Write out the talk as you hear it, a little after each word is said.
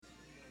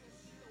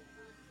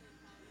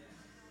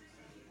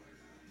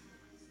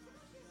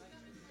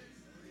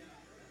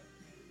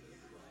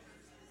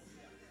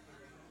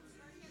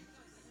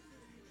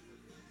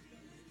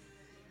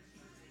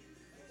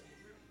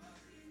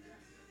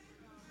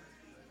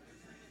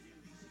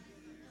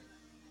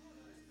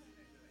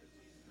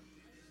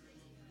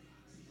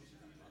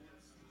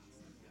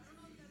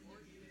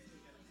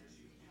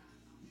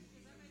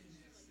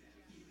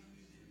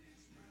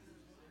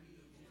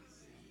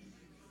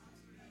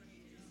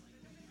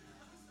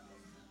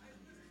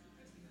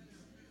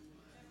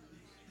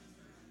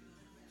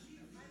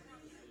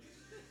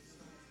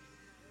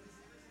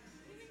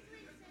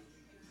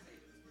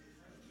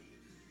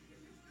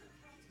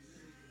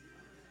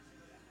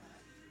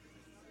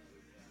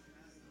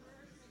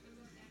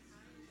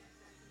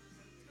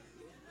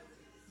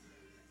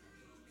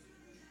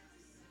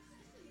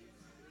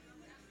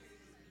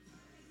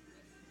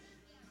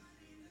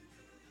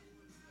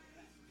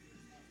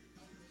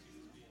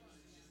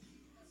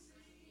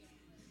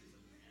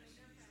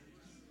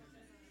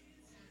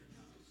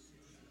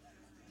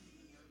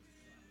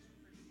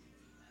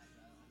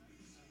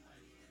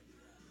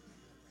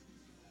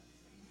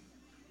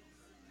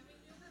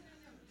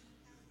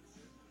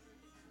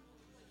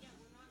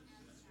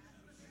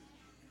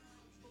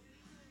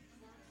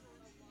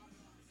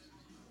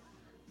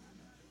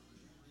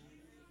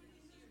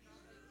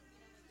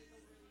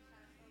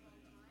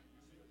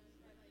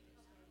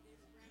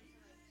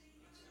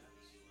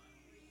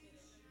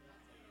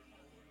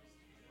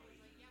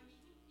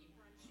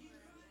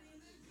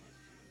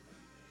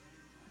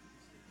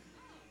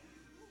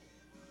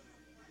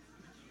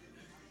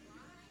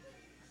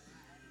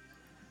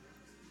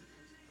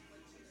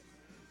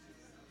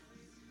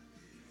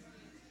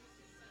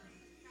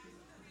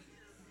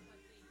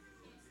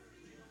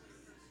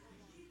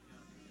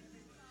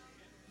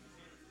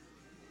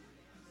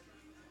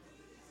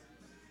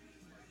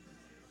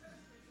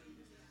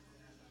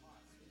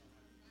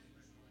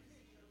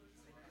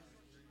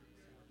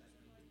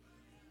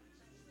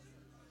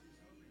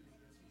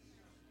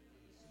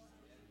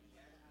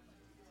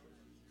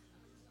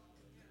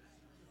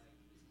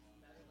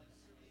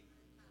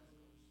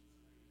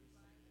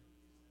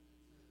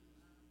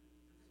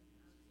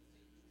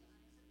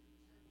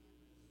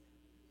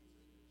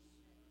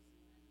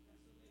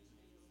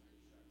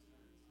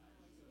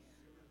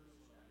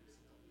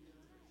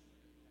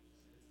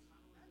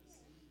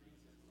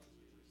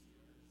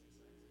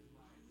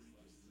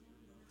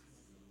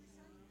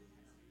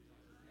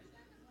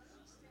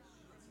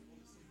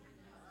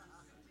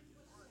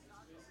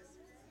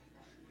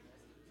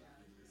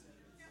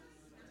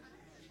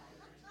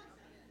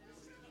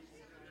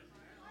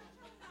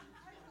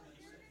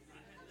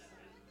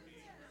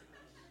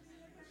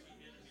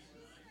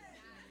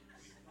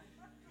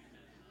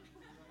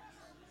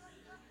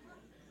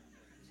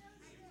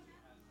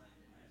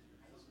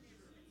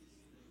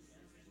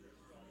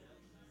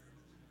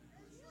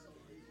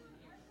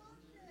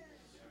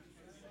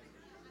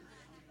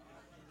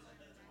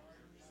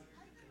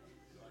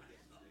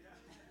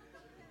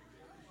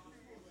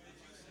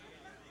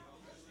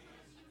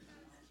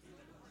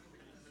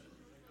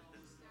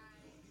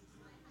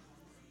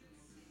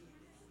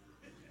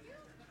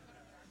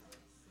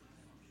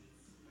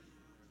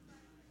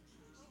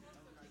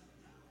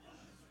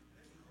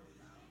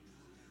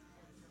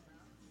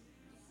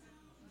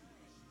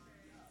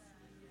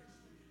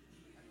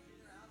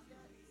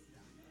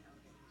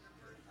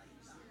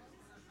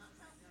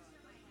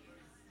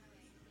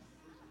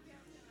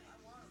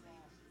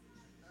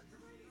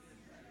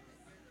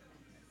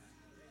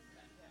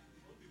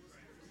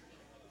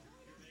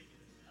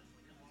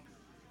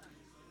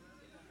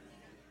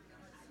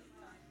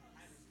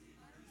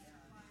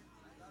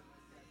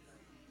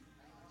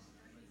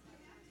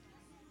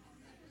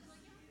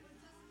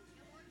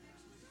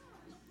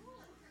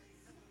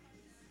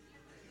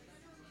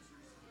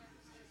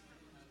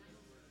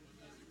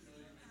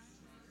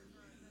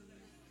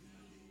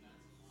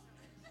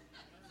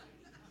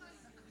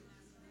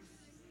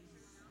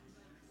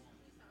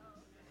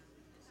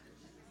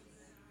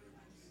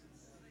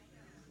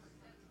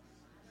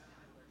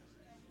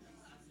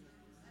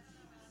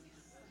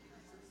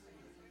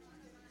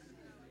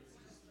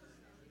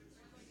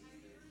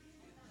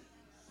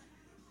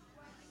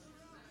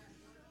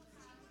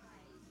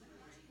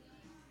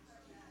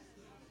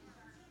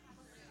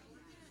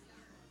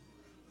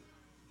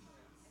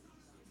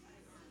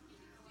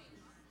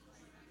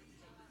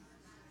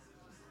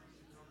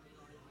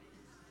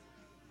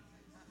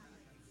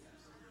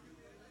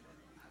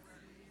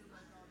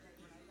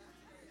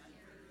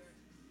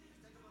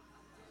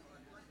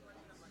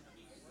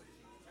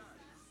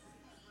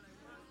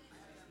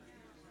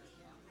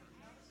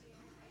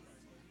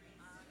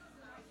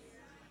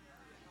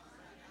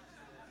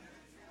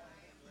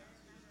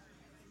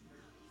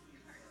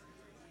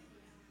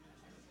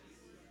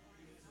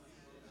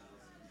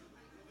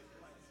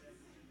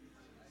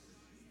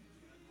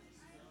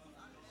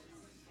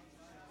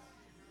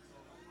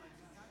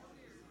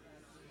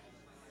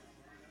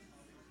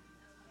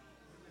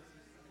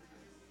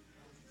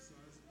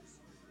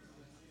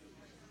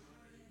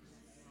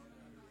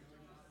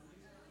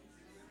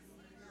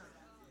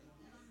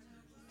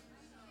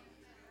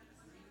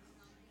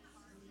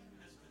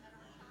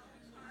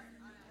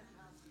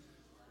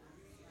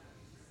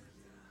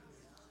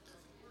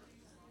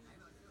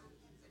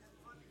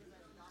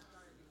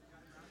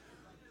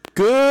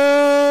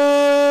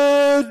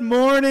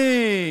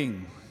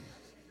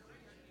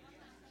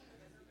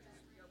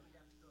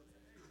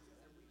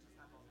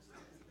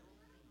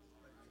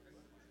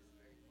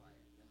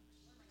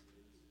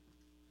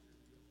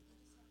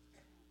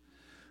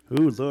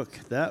Ooh, look,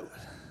 that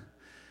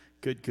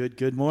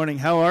good morning.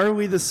 How are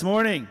we this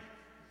morning?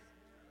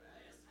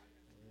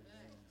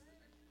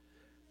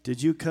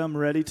 Did you come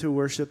ready to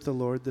worship the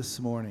Lord this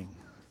morning?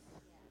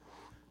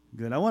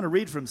 Good. I want to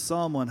read from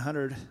Psalm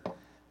 100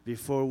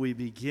 before we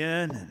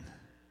begin.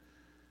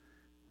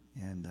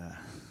 Amen.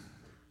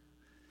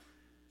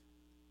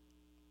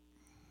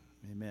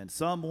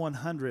 Psalm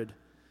 100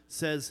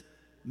 says,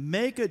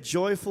 "Make a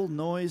joyful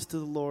noise to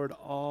the Lord,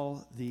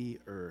 all the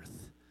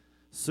earth.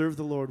 Serve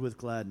the Lord with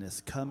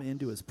gladness. Come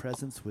into his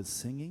presence with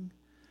singing.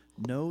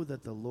 Know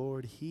that the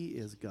Lord, he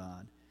is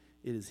God.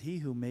 It is he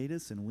who made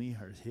us, and we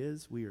are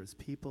his. We are his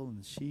people and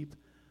the sheep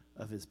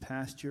of his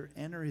pasture.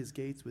 Enter his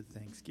gates with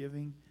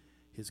thanksgiving,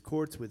 his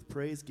courts with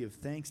praise. Give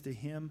thanks to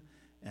him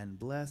and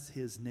bless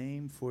his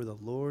name, for the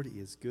Lord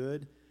is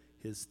good.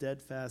 His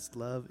steadfast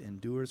love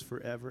endures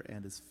forever,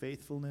 and his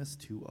faithfulness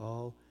to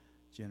all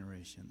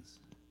generations."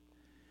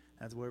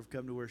 That's where we've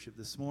come to worship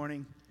this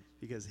morning,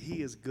 because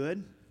he is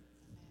good,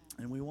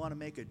 and we want to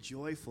make a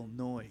joyful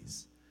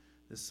noise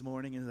this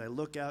morning. And as I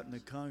look out in the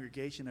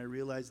congregation, I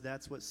realize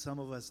that's what some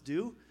of us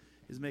do,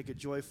 is make a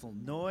joyful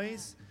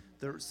noise.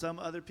 Some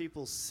other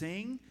people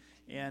sing,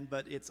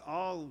 but it's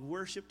all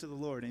worship to the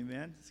Lord,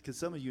 amen? Because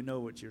some of you know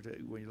what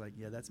when you're like,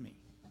 yeah, that's me.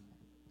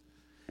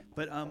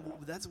 But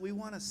we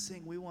want to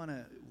sing. We want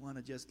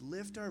to just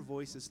lift our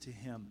voices to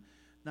him,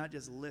 not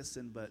just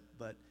listen,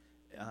 but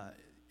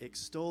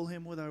extol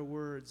him with our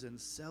words and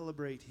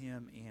celebrate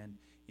him and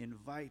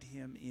invite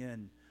him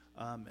in.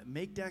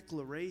 Make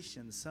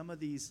declarations. Some of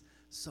these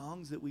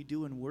songs that we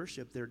do in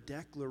worship, they're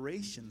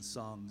declaration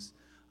songs.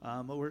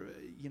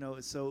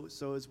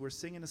 So as we're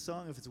singing a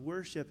song, if it's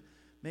worship,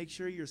 make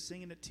sure you're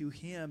singing it to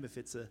him. If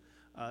it's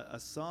a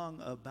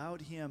song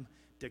about him,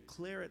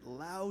 declare it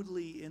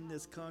loudly in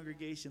this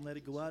congregation. Let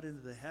it go out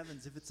into the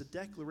heavens. If it's a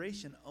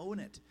declaration, own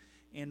it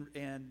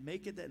and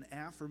make it an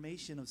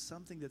affirmation of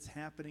something that's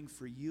happening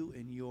for you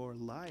in your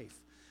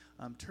life.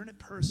 Turn it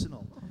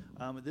personal.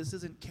 This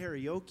isn't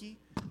karaoke.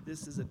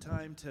 This is a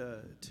time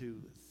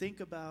to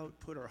think about,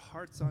 put our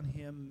hearts on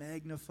him,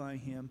 magnify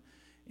him,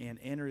 and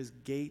enter his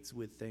gates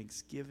with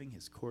thanksgiving,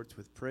 his courts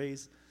with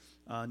praise.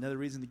 Another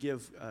reason to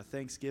give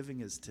thanksgiving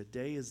is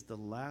today is the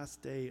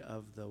last day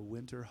of the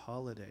winter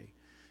holiday.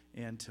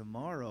 And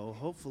tomorrow,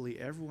 hopefully,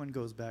 everyone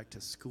goes back to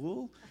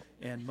school,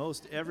 and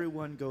most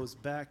everyone goes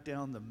back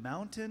down the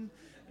mountain,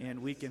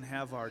 and we can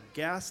have our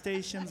gas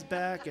stations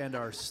back and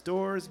our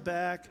stores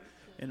back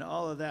and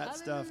all of that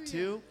stuff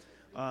too.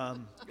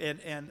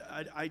 And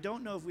I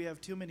don't know if we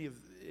have too many of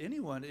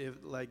anyone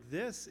like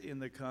this in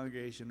the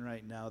congregation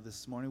right now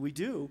this morning. We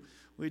do,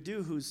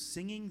 who's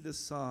singing the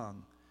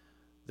song,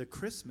 the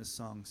Christmas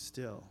song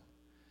still.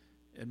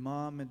 And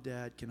mom and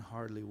dad can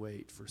hardly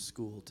wait for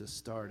school to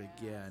start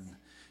again.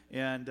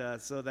 And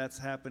so that's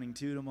happening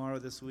too tomorrow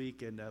this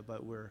week.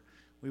 But we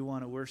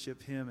want to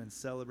worship him and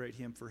celebrate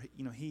him for,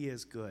 he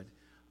is good.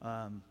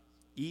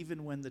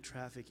 Even when the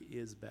traffic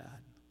is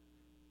bad,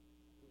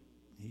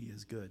 he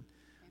is good.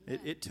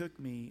 It took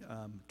me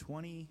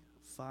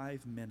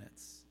 25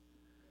 minutes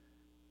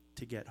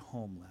to get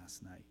home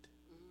last night.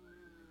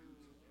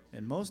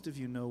 And most of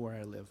you know where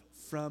I live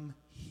from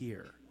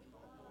here.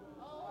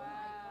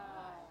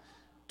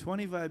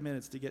 25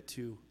 minutes to get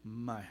to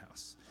my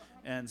house.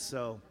 And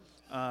so,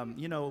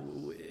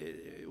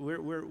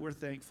 we're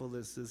thankful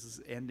this is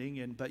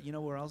ending. But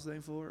we're also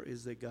thankful for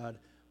is that God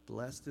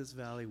blessed this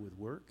valley with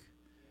work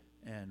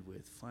and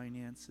with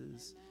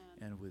finances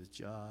and with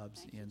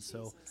jobs. And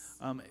so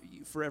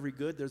for every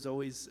good, there's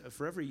always,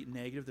 for every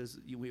negative,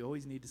 we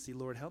always need to see,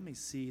 Lord, help me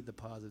see the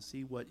positive,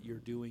 see what you're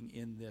doing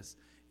in this.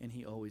 And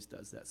he always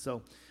does that.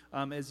 So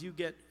as you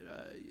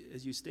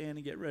stand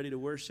and get ready to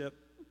worship,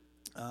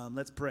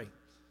 let's pray.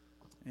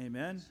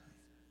 Amen.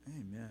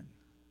 Amen.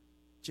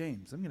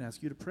 James, I'm going to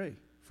ask you to pray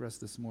for us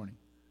this morning.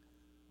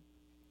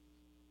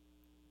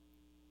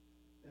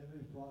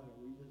 Heavenly Father,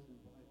 we just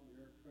invite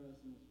your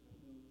presence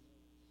with us.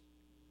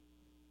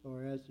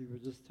 Lord, as you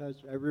would just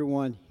touch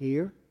everyone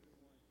here,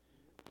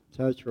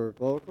 touch our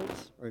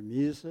vocals, our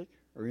music,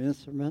 our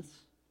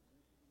instruments.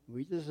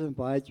 We just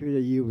invite you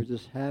that you would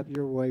just have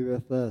your way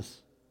with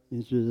us.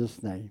 In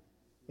Jesus' name,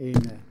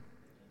 amen.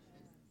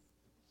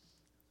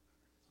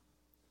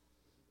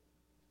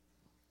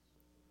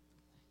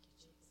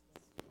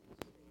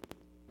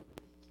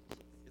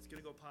 It's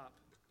going to go pop.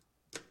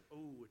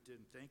 Oh, it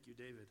didn't. Thank you,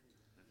 David.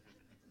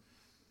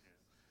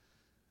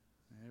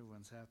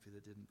 Everyone's happy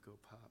that didn't go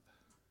pop.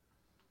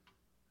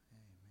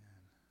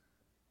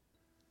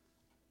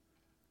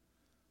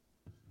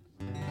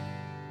 Amen.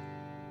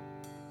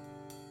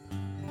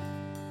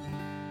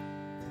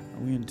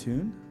 Are we in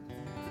tune?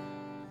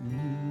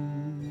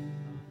 Amen.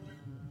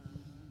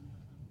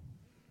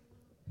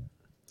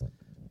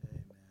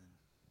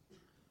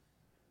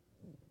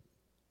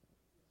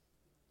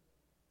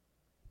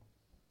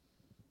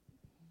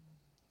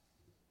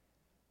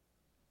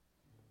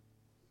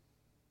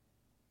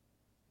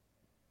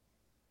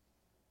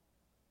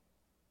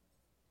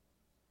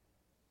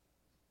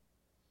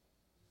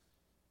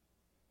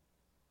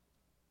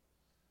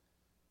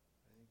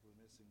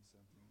 Missing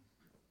something.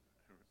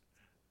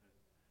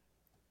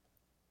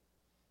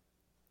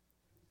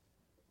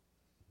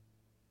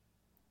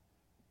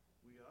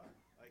 We are.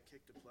 I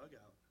kicked the plug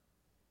out.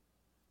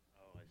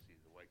 Oh, I see,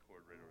 the white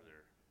cord right over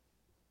there.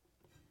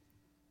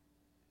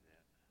 See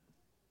that?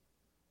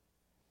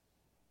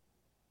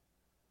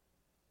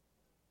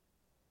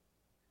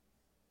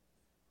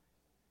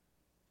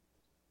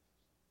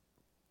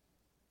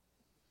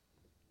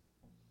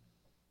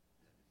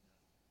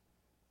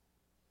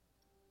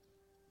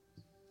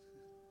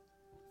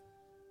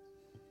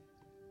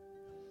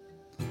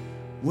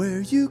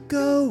 Where you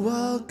go,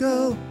 I'll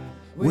go.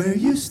 Where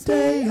you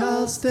stay,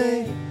 I'll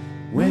stay.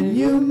 When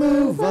you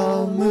move,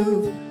 I'll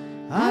move.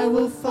 I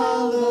will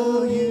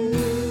follow you.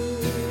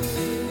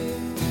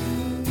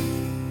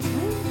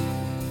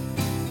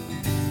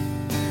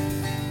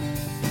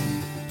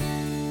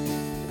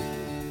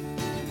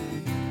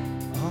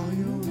 All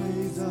your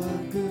ways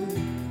are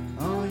good.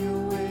 All your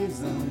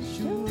ways are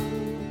sure.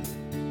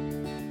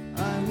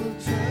 I will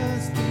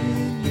trust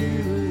in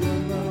you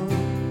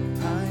alone.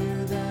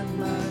 Higher than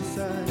my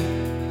sight,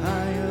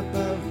 high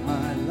above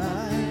my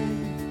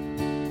life.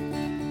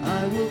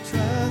 I will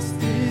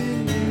trust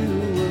in you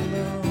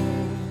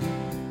alone.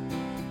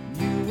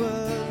 You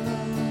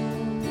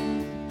alone.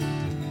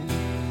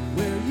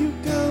 Where you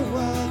go,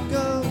 I'll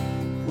go.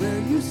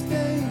 Where you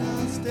stay,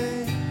 I'll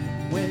stay.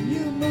 When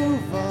you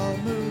move, I'll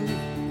move.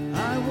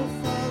 I will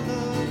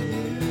follow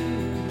you.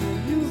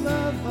 You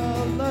love,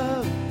 I'll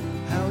love.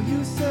 How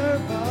you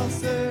serve, I'll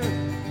serve.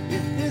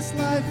 If this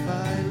life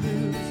I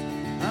lose,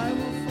 I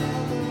will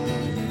follow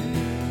you.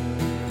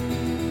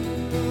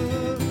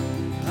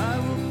 I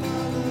will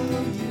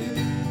follow you.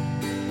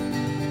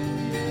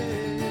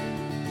 Yeah.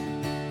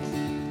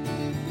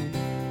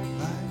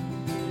 Light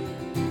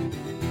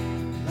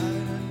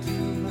unto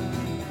my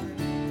life.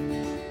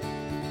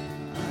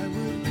 I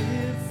will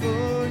live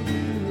for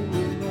you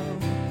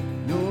alone.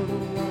 You're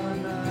the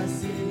one I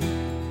see,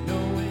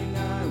 knowing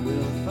I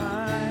will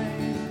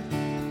find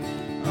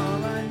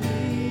all I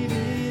need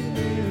in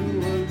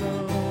you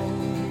alone.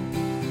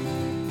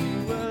 You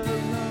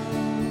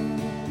alone.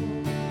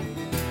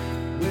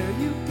 Where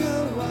you go,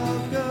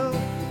 I'll go.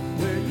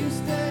 Where you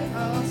stay,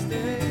 I'll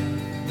stay.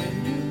 When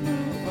you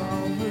move,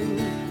 I'll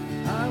move.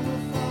 I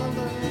will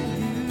follow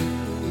you.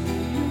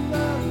 You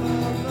love,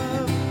 I'll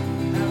love.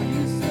 How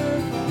you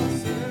serve, I'll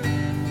serve.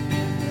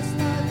 In this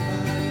life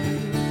I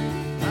live,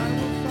 I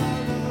will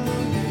follow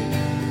you.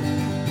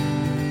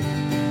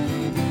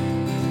 In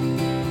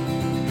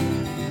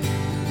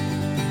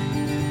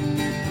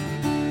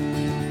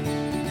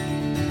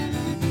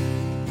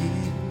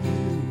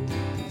you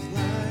is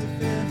life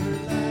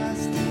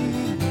everlasting.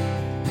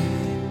 In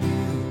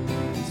you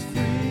is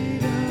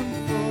freedom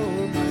for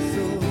my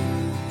soul.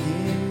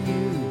 In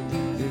you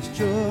there's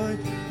joy,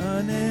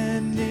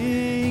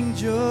 unending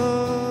joy.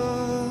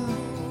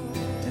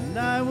 And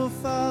I will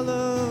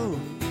follow.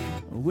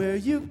 Where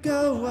you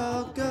go,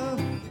 I'll go.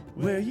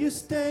 Where you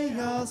stay,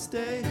 I'll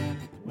stay.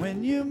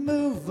 When you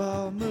move,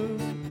 I'll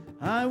move.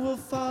 I will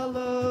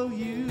follow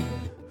you.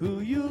 Who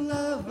you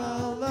love,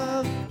 I'll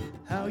love.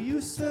 How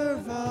you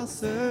serve, I'll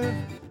serve.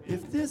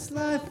 If this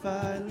life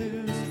I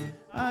lose,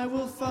 I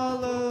will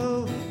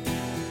follow.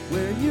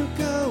 Where you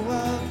go,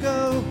 I'll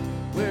go.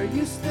 Where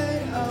you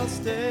stay, I'll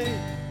stay.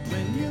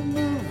 When you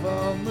move,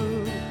 I'll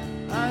move.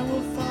 I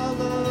will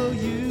follow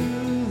you.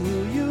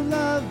 Who you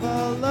love,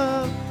 I'll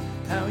love.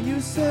 How you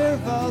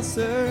serve, I'll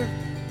serve.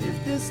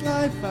 If this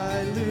life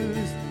I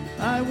lose,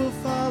 I will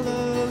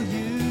follow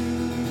you.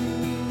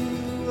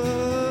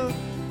 Oh,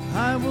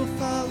 I will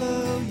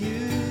follow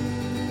you.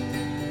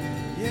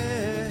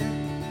 Yeah,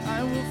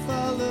 I will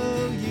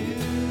follow you.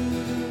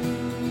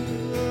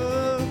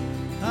 Oh,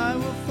 I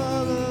will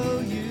follow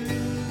you.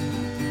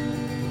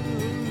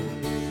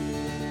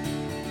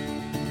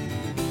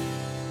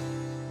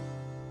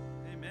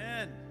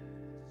 Amen.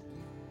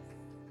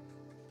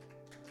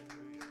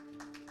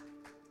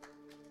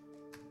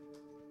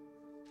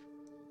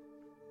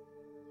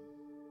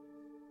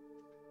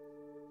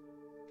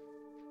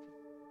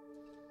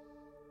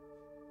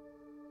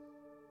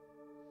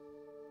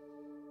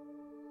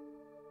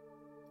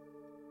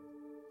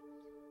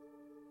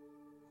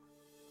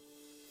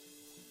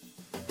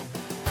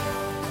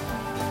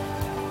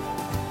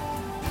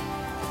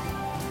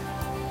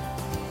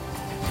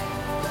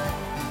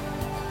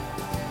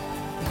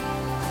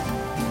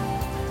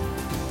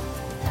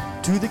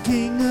 To the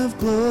King of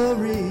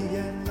glory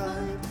and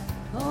light,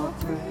 all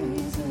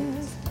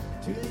praises.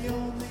 To the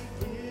only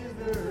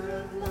giver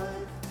of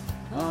life,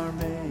 our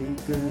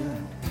Maker.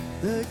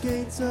 The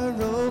gates are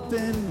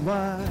open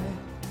wide,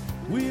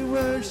 we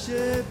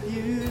worship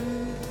you.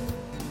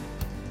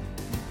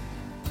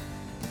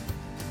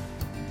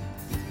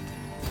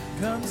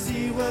 Come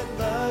see what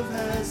love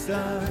has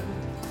done,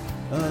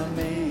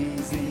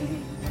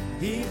 amazing.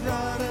 He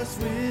brought us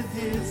with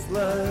his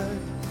blood,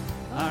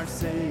 our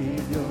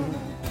Savior.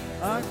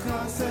 Our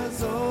cross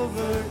has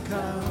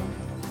overcome.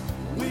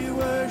 We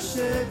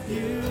worship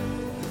you.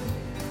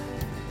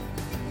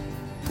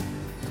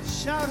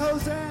 Shout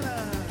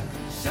Hosanna!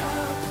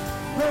 Shout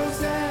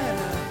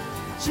Hosanna!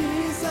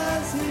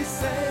 Jesus, he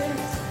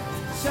saves.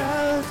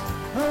 Shout,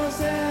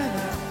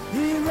 Hosanna,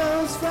 he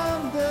rose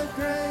from the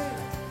grave.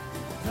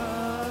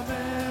 Come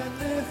and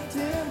lift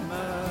him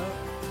up,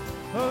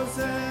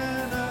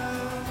 Hosanna.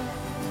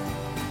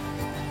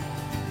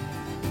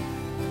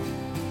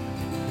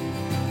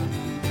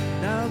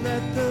 Now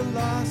let the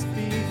lost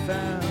be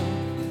found,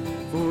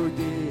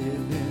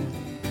 forgiven.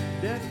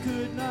 Death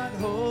could not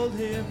hold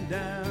him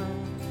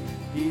down.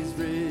 He's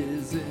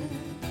risen,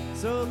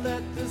 so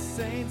let the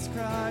saints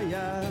cry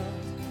out,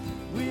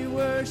 we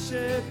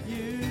worship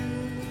you.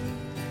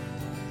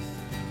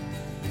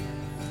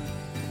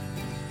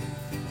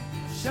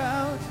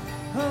 Shout,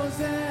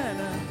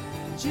 Hosanna,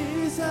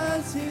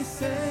 Jesus, he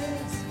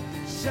saves.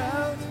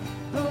 Shout,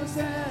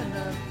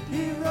 Hosanna,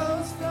 he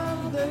rose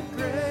from the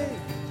grave.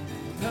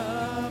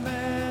 Come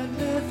and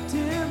lift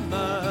him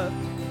up,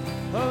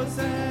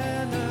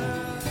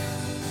 Hosanna.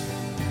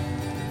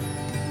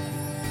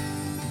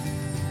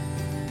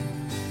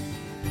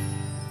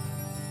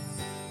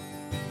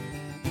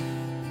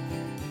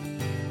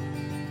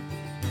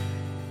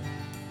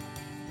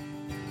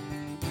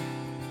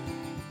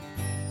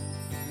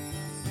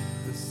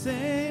 The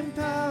same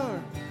power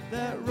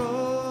that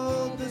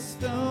rolled the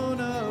stone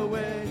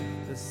away,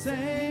 the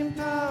same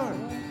power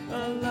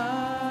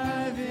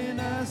alive in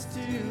us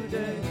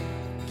today.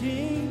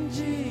 King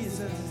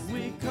Jesus,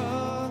 we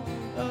call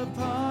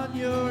upon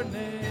your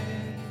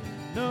name,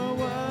 no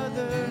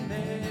other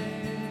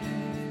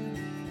name.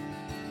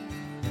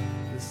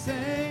 The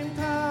same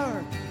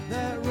power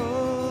that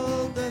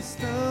rolled the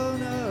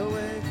stone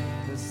away,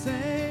 the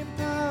same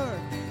power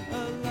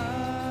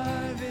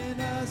alive in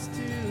us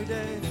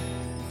today.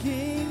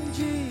 King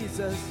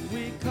Jesus,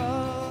 we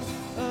call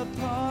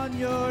upon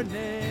your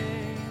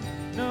name,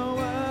 no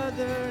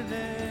other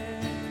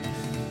name.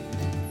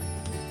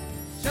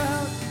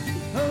 Shout,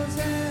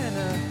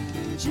 Hosanna,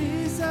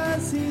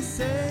 Jesus, he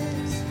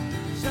saves.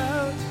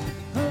 Shout,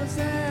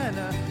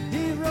 Hosanna,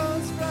 he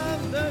rose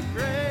from the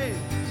grave.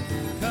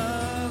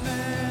 Come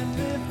and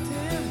lift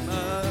him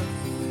up,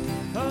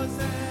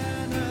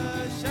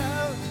 Hosanna.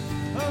 Shout,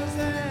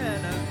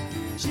 Hosanna,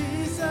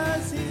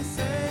 Jesus, he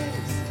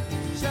saves.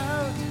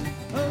 Shout,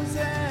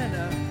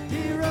 Hosanna,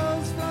 he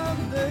rose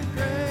from the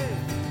grave.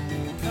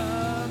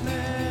 Come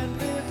and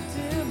lift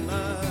him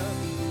up,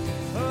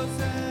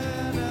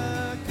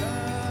 Hosanna.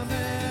 Come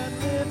and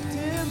lift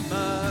him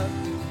up,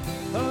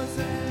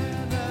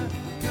 Hosanna.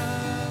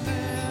 Come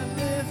and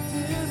lift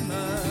him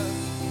up,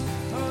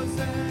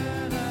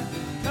 Hosanna.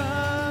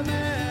 Come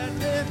and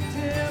lift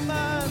him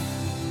up,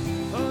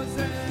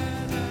 Hosanna.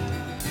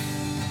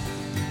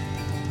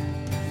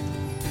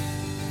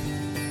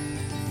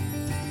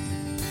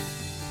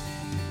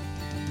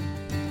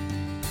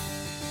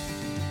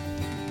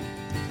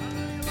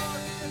 Hallelujah,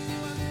 Lord, we lift you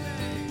up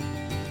today.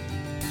 Hallelujah.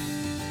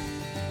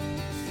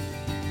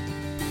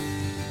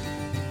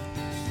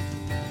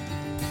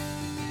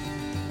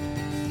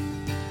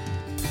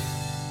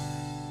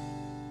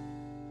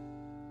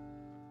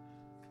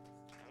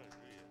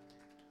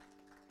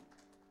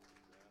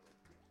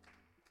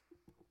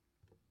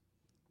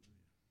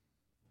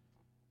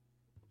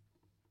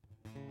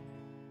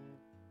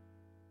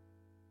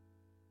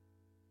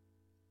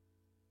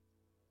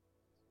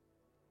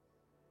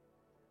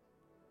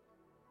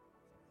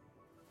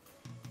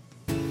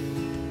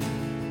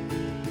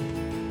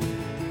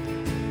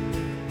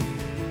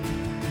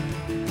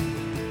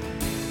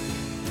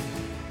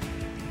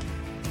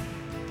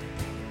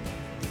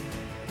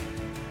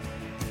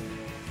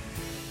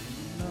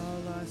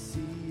 All I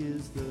see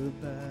is the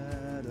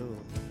battle.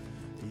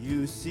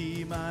 You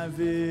see my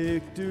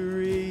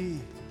victory.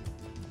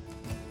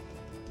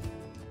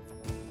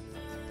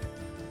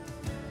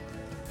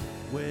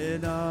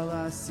 When all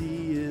I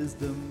see is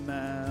the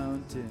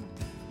mountain,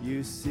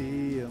 you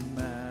see a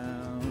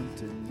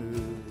mountain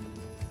move.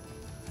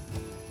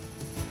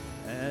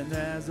 And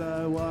as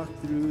I walk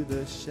through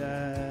the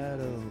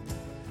shadow,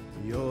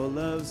 your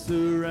love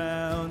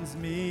surrounds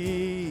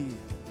me.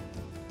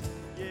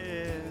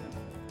 Yeah.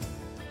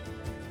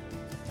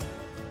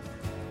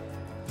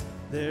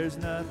 There's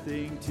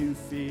nothing to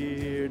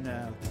fear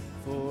now,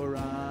 for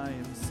I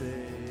am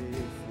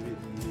safe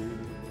with you.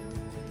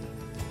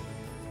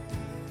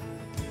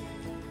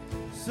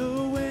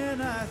 So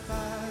when I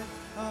fight,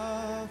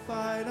 I'll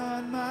fight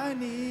on my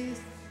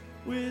knees,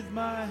 with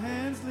my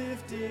hands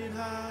lifted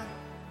high.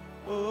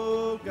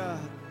 Oh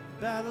God,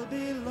 battle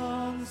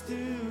belongs to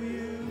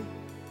you,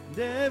 and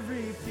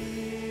every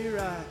fear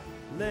I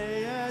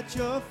lay at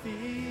your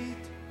feet.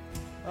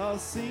 I'll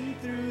sing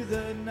through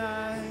the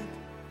night.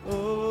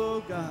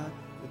 Oh God,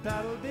 the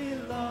battle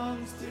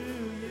belongs to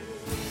you.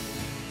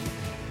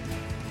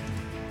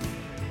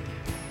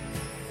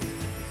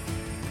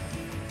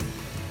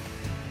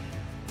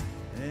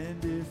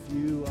 And if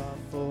you are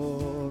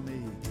for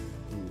me,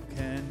 who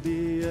can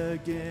be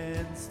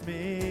against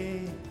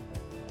me?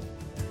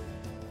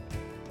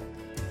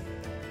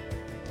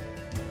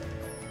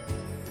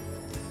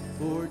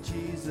 For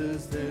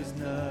Jesus, there's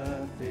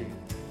nothing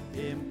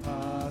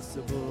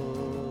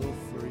impossible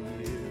for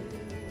you.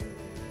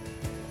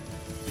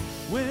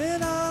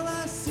 When all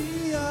I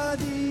see are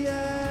the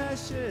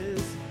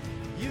ashes,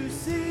 you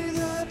see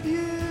the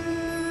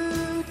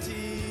beauty.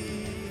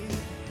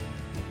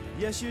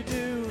 Yes, you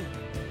do.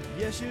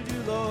 Yes, you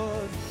do,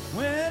 Lord.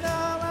 When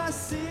all I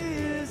see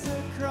is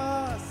a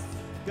cross,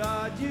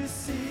 God, you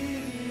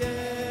see the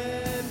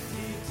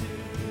empty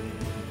tomb.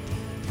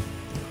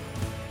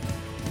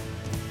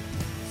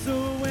 So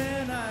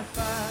when I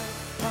fight,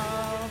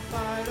 I'll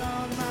fight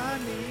on my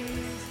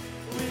knees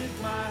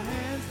with my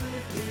hands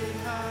lifted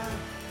high.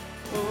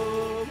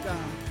 Oh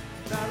God,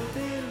 battle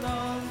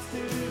belongs to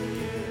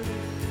you.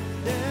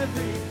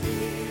 Every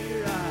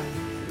fear I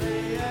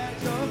lay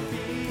at your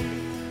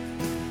feet,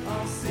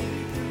 I'll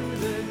sing through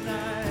the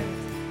night.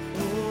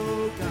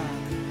 Oh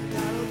God,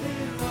 battle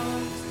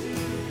belongs to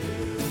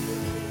you.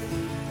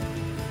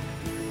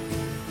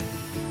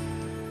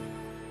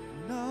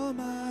 An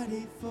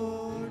almighty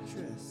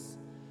fortress,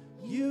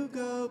 you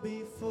go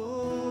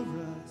before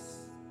us.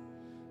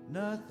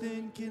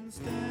 Nothing can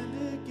stand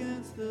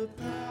against the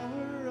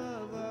power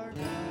of our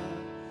God.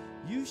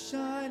 You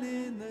shine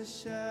in the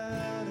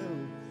shadow,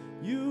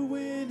 you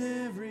win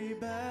every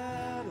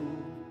battle.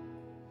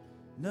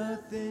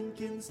 Nothing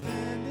can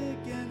stand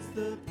against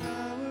the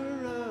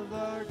power of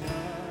our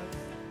God.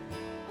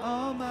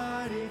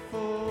 Almighty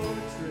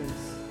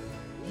fortress,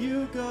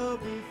 you go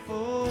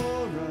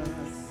before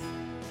us.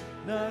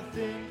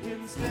 Nothing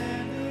can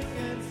stand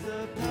against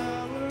the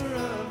power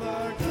of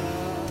our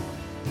God.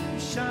 You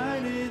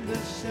shine in the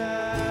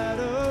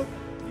shadow,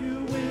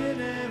 you win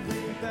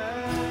every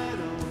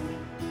battle.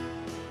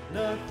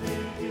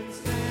 Nothing can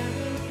stand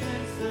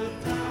against the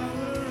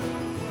power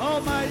of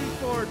Almighty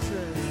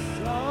fortress,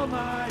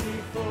 almighty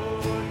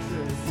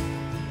fortress,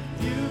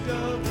 you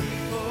go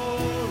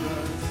before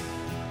us.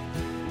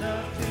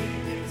 Nothing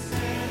can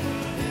stand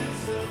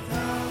against the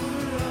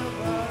power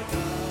of our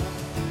God.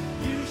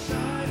 You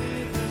shine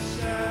in the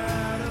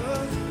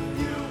shadow,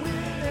 you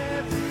win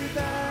every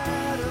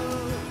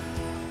battle.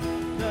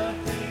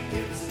 Nothing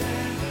can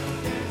stand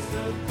against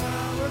the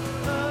power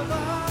of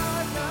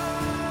our God.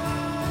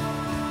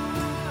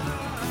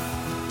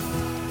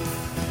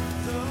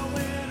 So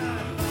when I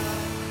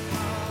fight,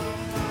 I'll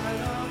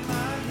fight on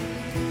my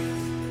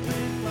knees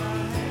with my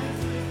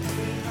hands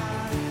lifted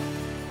high.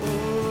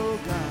 Oh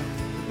God,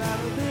 the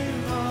battle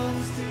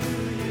belongs to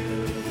you.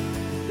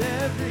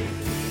 Every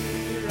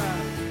fear I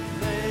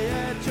lay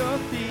at your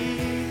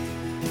feet,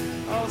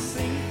 I'll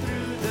sing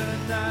through the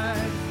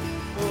night.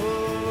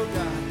 Oh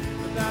God,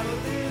 the battle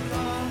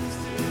belongs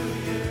to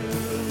you.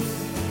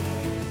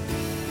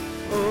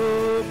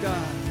 Oh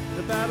God,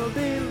 the battle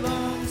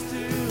belongs to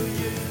you.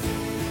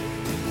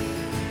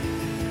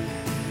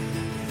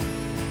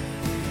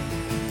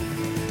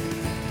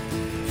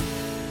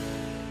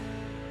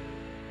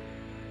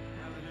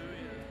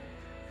 Hallelujah.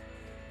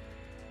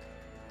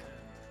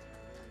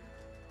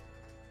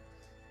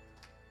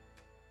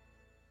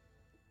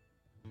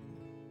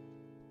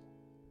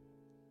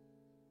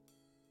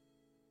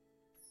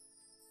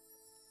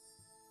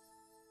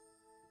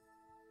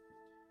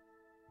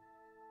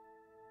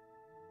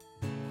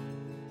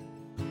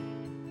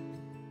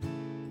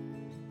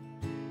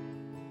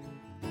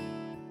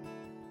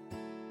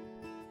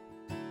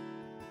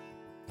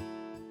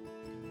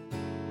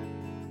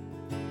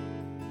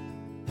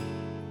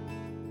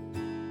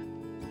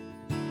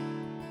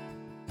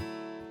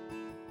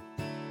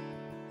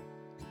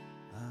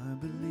 I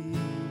believe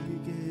you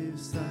gave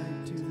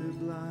sight to the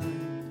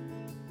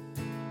blind.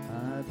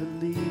 I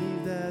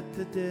believe that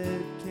the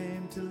dead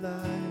came to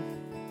life.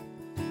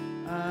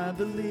 I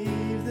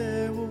believe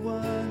there were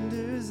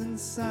wonders and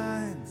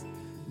signs.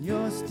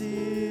 You're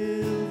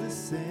still the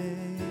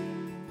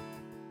same.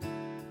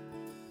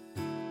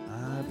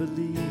 I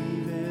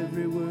believe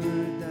every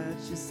word that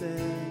you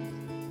said.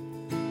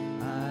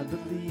 I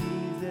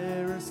believe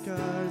there are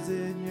scars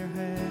in your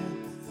hands.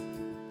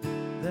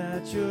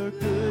 That your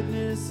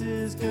goodness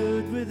is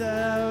good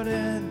without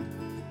end,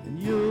 and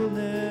you'll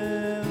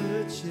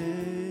never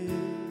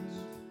change.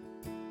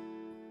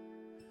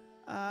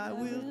 I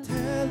will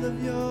tell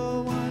of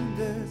your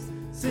wonders,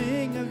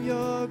 sing of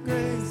your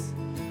grace.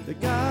 The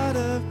God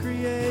of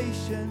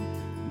creation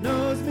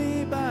knows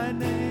me by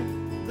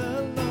name.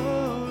 The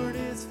Lord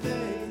is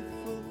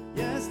faithful,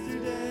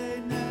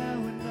 yesterday, now,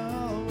 and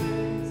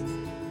always,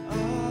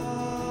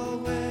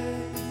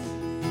 always.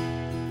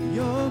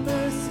 Your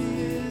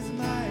mercy is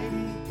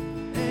mighty,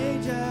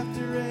 age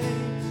after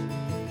age.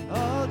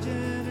 All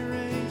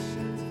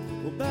generations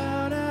will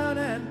bow down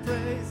and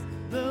praise.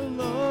 The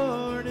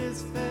Lord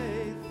is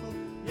faithful,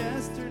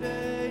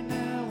 yesterday,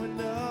 now,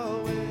 and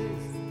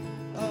always,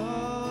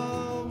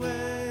 always.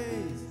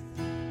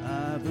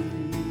 I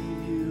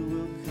believe you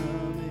will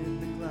come in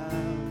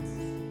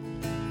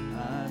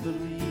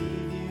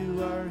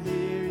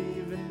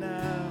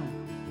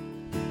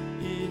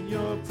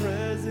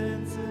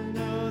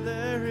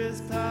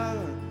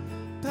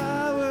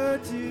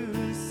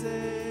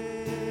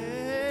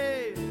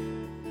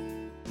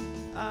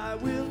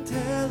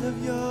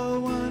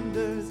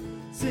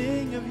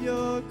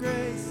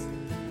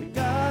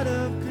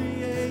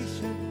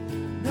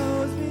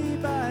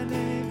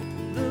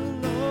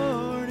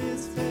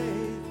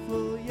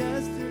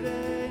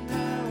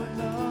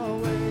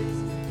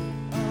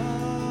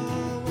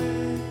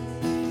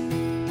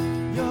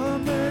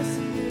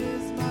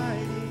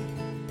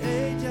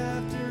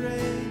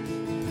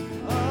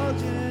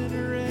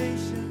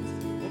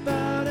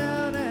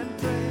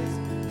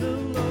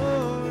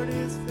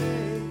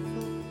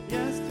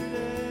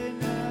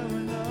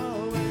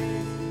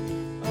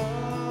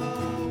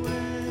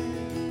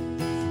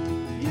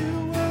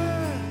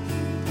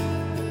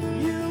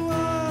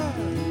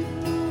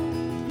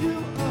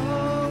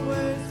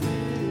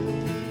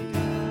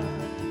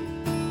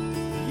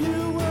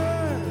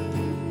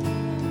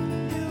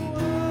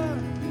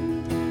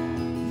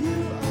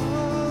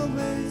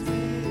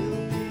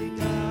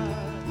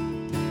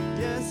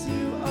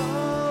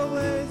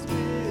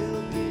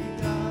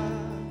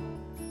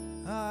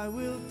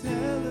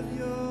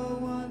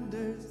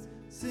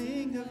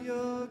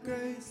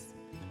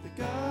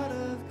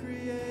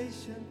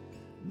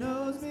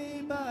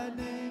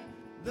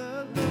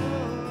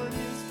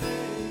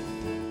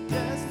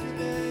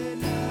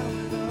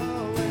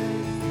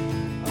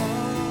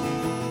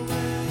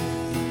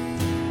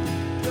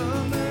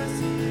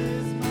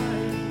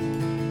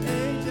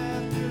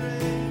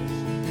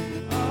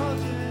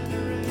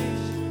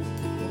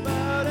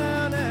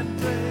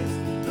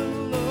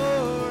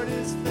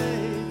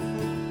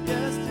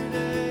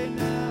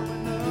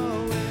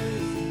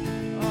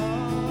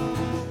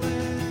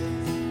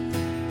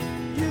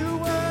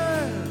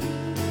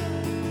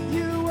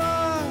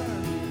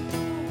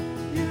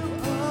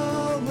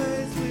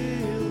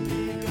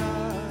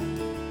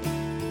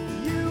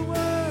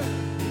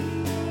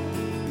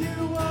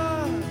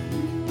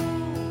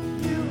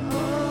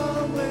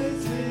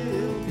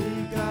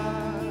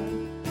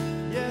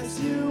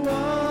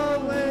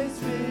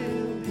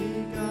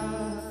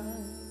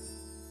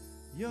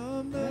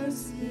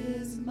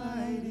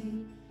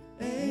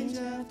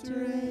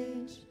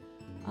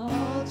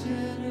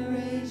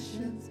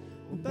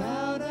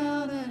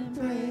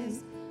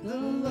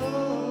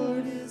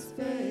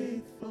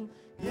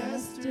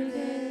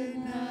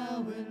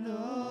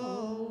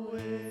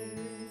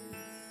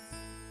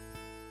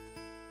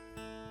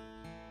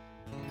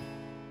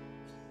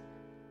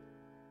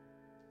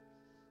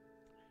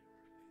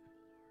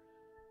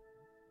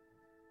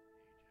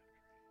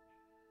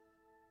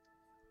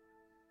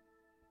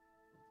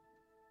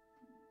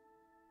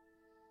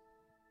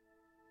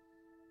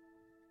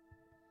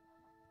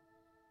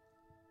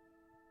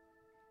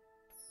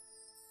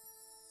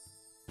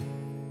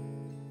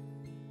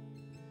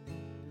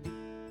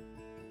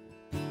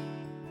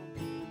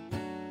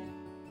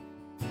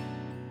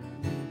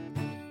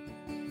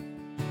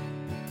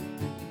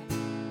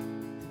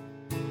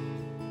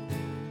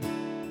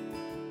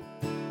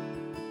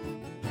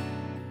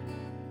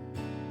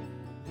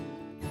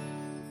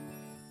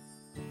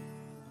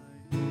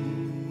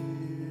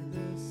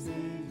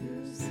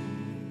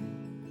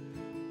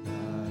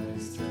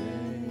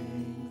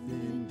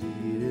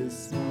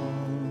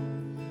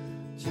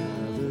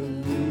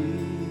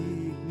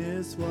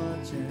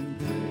and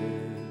pray.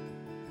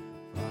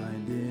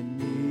 Find in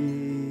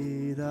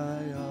me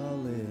thy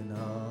all in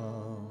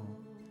all.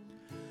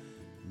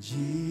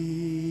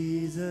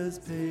 Jesus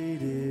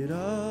paid it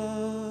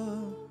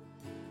all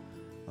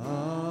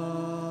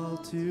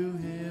to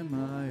him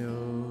I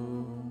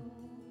owe.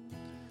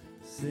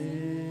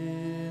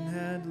 Sin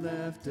had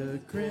left a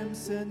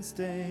crimson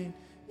stain,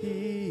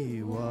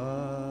 he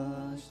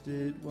washed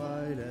it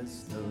white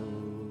as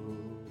snow.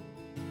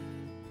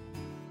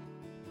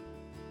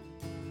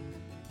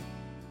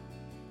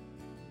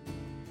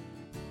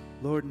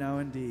 Lord, now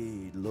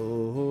indeed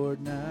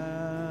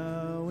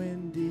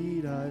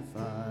I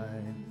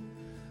find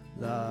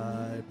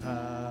thy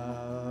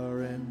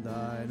power and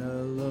thine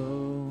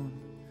alone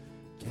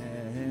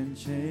can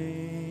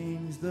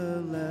change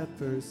the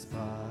leper's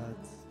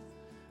spots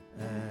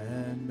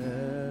and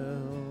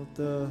melt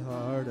the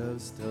heart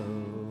of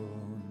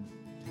stone.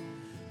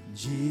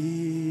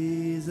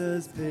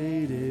 Jesus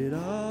paid it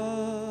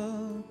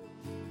all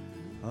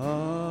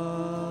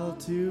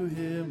to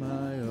him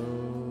I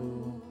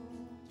owe.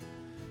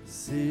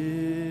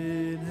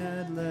 Sin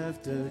had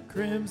left a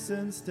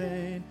crimson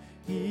stain,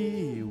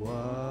 he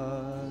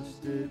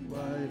washed it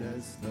white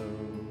as snow.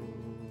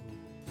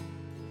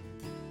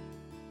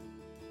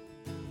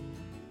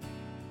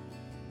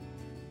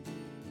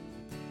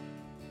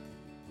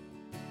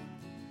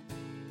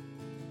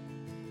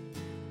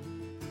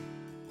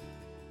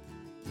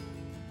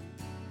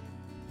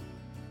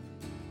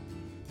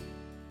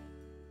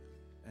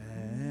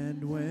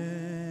 And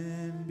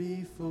when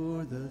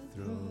before the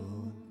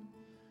throne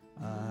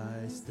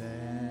I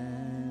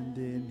stand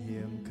in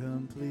him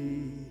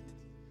complete,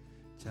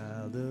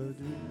 child of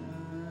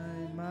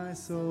divine, my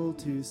soul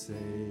to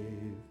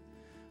save,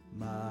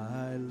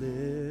 my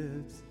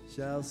lips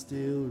shall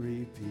still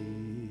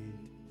repeat.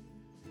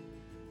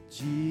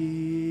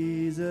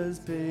 Jesus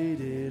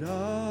paid it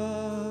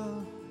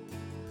all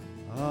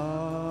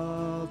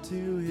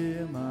to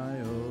him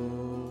I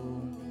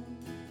owe.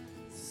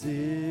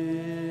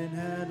 Sin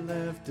had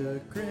left a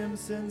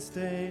crimson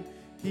stain,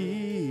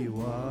 he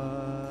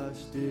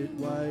washed it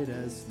white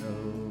as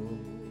snow.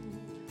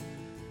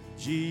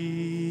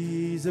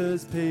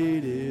 Jesus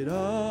paid it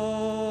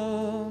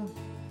all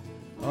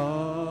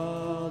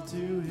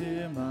to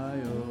him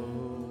I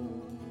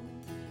owe.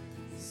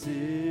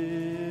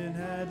 Sin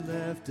had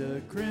left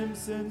a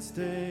crimson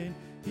stain,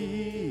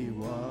 he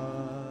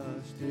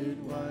washed it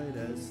white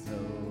as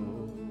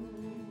snow.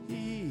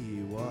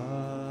 He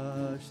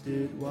washed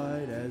it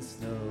white as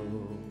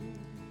snow.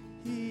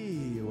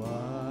 He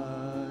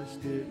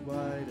washed it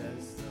white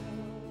as snow.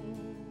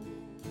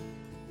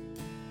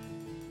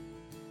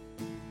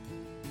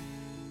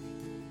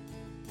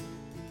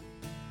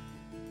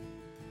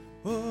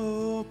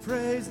 Oh,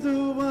 praise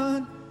the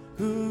one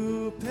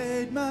who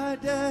paid my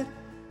debt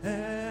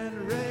and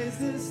raised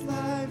this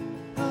life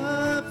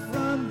up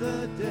from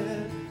the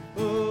dead.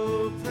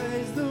 Oh,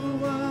 praise the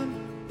one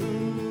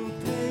who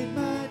paid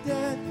my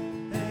debt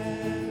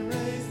and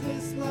raised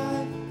this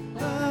life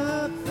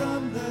up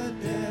from the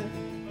dead.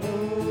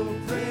 Oh,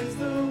 praise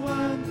the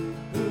one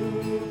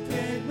who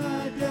paid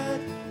my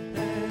debt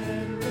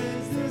and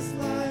raised this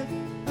life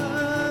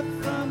up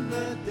from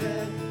the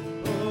dead.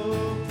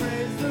 Oh,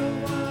 praise the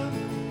one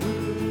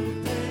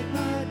who paid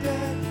my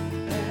debt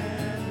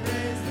and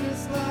raised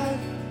this life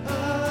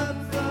up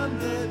from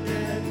the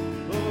dead.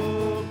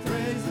 Oh,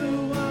 praise the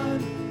one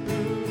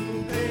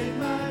who paid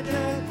my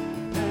debt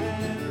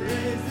and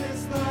raised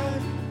this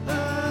life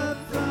up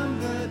from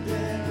the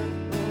dead.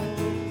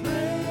 Oh,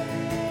 praise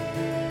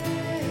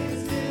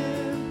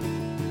him.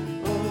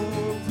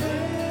 Oh,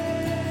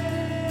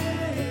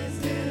 praise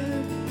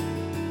him.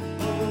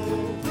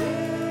 Oh,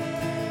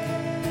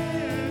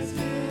 praise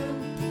him.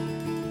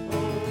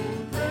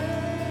 Oh,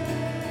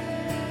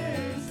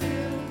 praise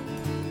him.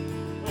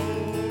 Oh,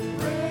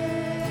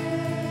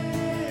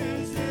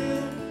 praise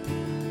him.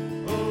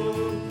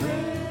 Oh,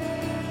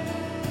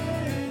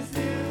 praise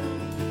him.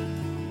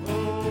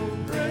 Oh,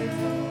 praise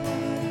the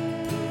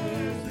one who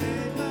has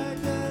paid my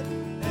debt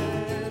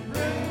and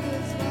raised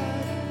his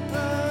life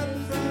up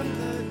from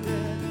the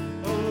dead.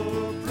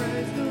 Oh,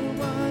 praise the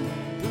one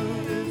who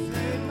has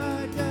paid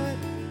my debt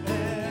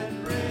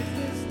and raised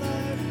his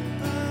life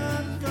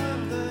up from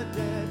the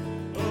dead.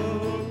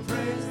 Oh,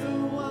 praise the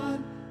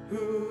one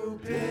who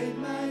paid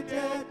my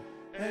debt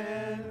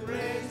and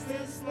raised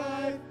his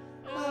life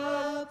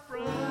up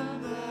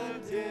from the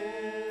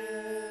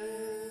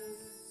dead.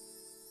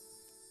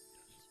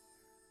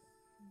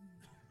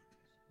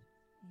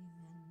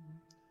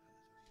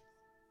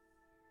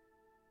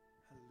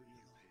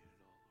 Hallelujah, Lord.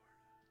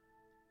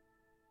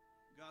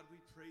 God, we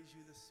praise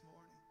you this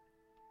morning.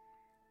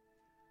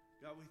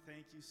 God, we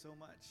thank you so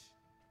much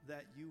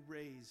that you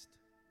raised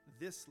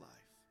this life,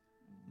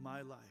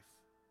 my life.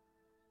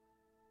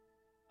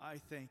 I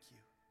thank you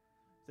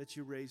that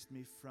you raised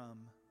me from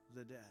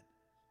the dead.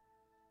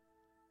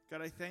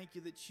 God, I thank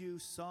you that you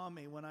saw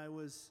me when I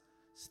was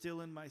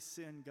still in my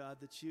sin, God,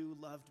 that you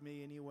loved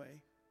me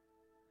anyway.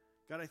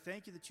 God, I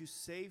thank you that you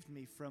saved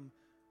me from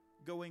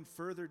going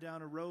further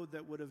down a road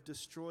that would have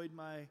destroyed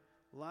my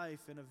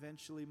life and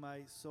eventually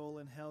my soul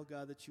in hell,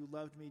 God, that you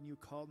loved me and you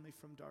called me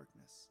from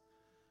darkness.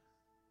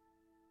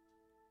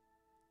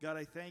 God,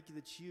 I thank you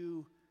that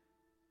you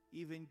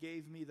even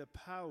gave me the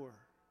power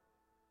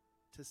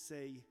to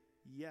say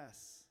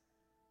yes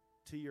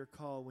to your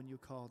call when you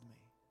called me.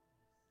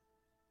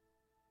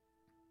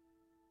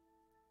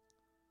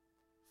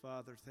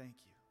 Father, thank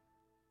you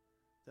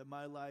that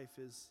my life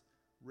is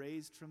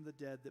raised from the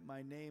dead, that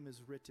my name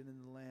is written in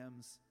the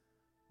Lamb's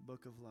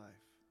book of life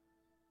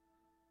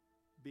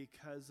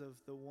because of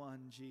the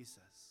one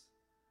Jesus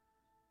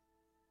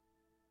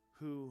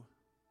who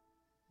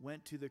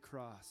went to the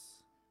cross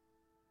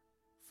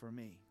for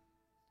me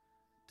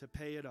to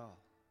pay it all.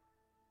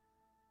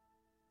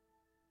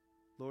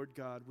 Lord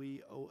God,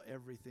 we owe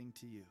everything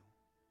to you.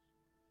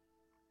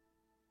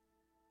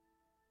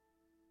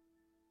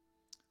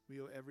 We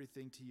owe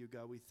everything to you,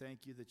 God. We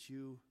thank you that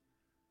you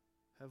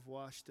have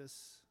washed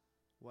us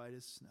white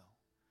as snow.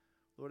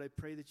 Lord, I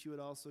pray that you would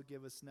also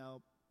give us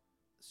now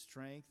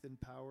strength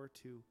and power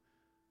to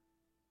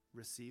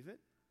receive it,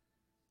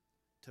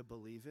 to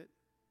believe it,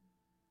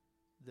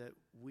 that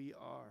we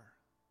are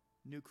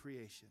new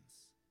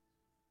creations,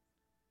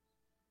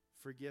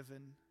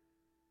 forgiven,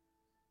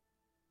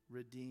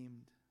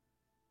 redeemed,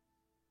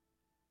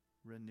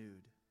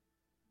 renewed,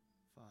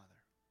 Father.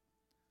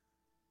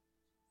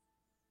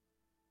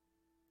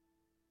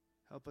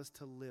 Help us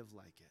to live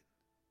like it.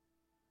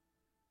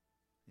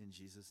 In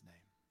Jesus' name,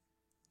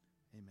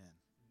 amen.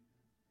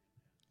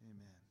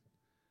 Amen.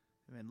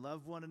 Amen.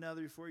 Love one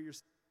another before you're...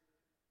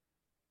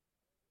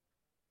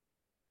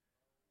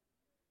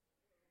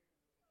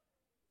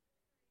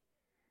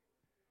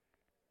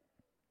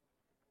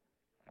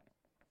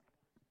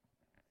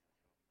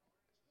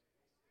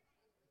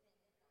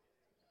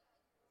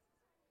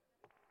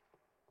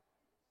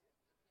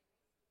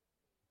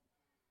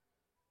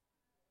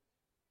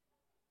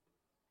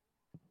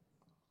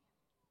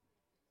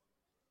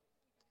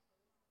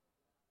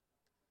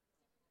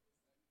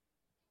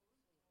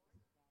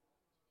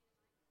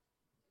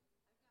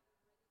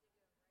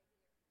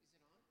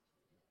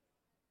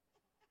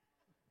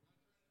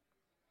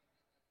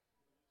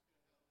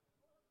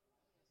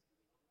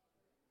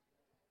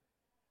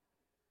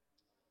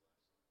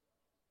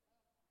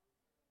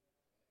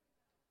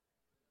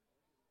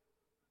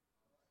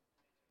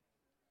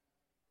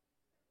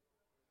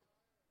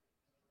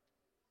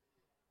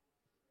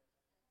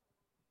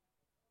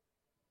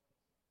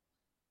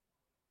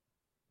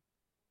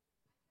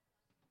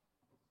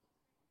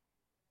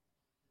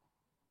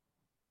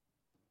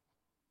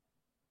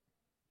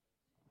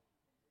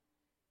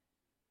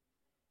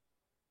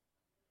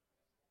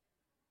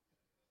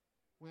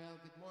 Well,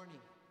 good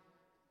morning.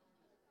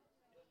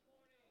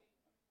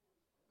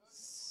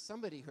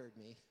 Somebody heard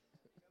me.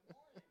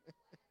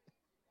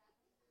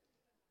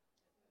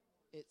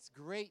 It's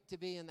great to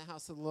be in the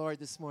house of the Lord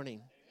this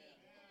morning.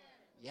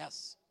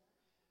 Yes.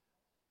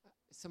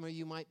 Some of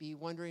you might be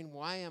wondering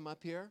why I'm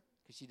up here,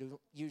 because you don't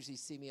usually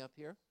see me up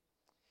here.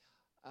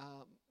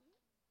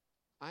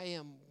 I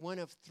am one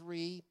of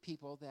 3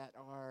 people that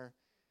are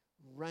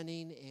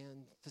running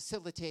and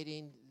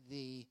facilitating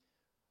the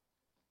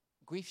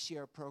Grief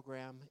Share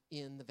program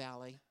in the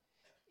Valley.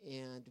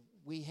 And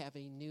we have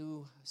a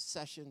new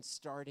session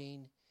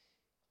starting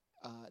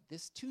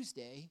this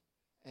Tuesday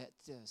at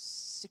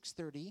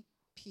 6:30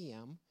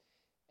 p.m.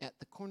 at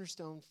the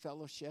Cornerstone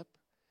Fellowship,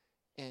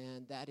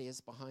 and that is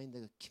behind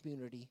the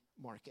community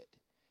market.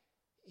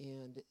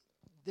 And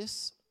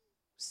this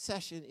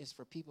session is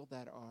for people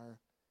that are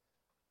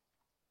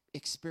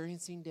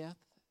experiencing death,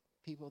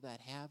 people that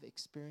have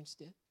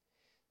experienced it,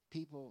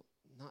 people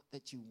not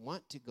that you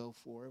want to go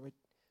forward,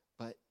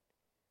 but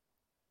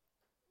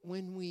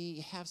when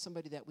we have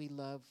somebody that we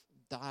love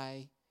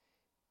die,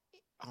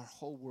 our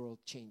whole world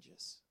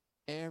changes.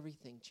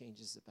 Everything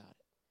changes about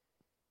it.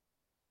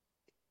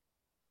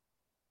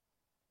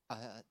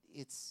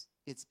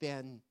 It's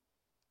been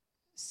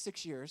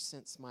 6 years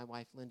since my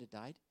wife Linda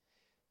died,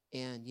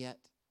 and yet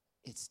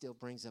it still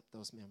brings up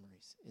those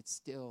memories. It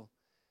still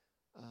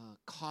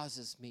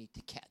causes me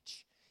to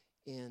catch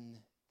in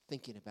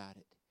thinking about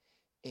it.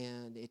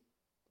 And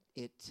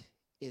it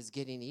is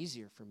getting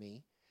easier for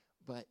me,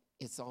 but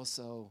it's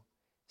also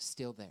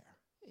still there.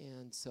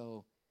 And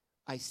so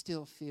I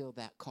still feel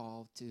that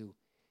call to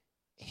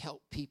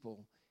help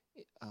people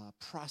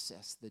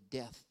process the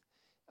death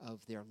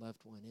of their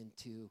loved one and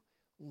to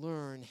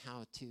learn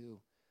how to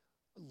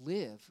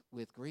live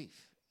with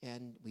grief.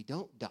 And we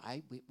don't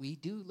die, we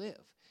do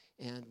live.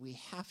 And we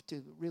have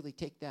to really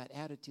take that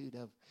attitude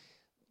of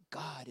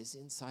God is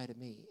inside of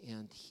me,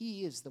 and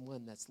he is the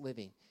one that's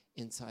living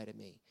inside of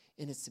me.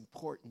 And it's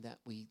important that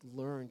we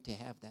learn to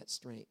have that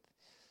strength.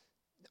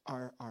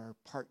 Our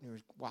partner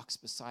walks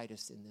beside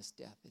us in this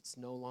death. It's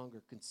no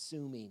longer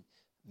consuming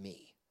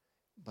me,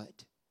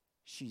 but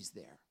she's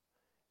there.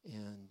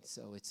 And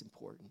so it's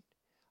important.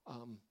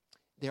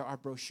 There are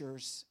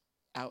brochures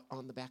out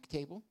on the back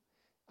table.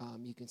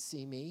 You can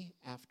see me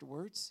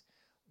afterwards.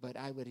 But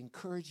I would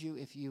encourage you,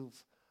 if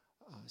you've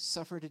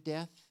suffered a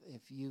death,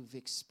 if you've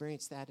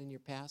experienced that in your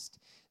past,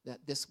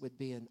 that this would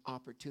be an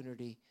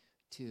opportunity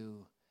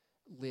to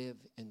live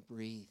and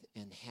breathe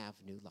and have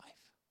new life.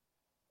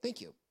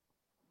 Thank you.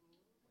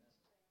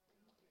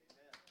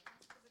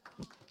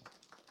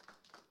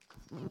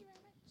 Thank you very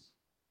much.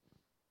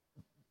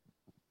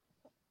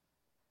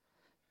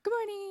 Good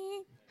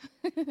morning.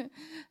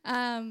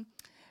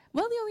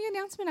 Well, the only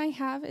announcement I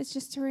have is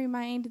just to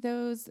remind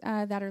those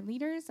that are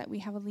leaders that we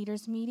have a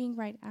leaders meeting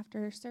right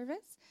after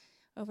service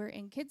over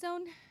in Kids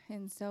Zone.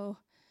 And so,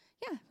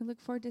 yeah, we look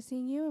forward to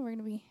seeing you. And we're going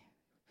to be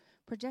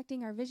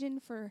projecting our vision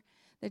for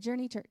the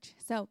Journey Church.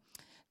 So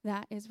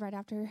that is right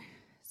after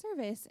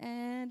service.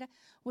 And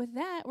with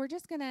that, we're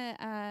just going to,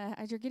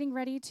 as you're getting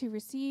ready to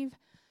receive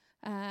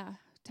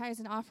tithes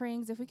and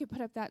offerings, if we could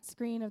put up that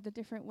screen of the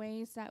different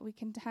ways that we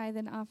can tithe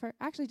and offer.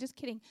 Actually, just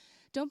kidding.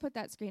 Don't put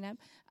that screen up.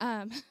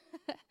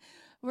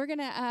 We're going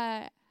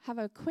to have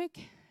a quick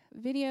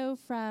video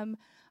from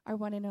our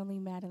one and only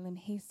Madeline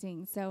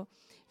Hastings. So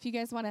if you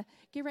guys want to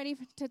get ready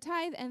to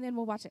tithe, and then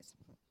we'll watch this.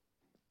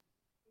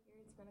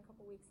 It's been a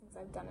couple weeks since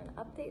I've done an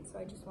update, so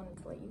I just wanted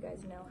to let you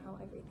guys know how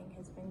everything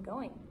has been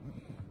going.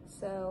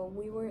 So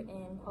we were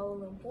in Kuala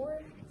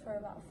Lumpur for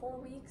about 4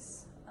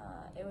 weeks.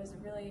 It was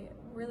really,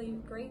 really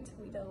great.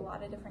 We did a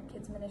lot of different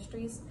kids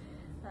ministries,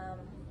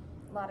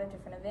 a lot of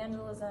different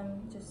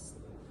evangelism, just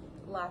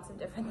lots of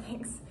different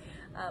things.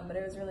 But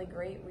it was really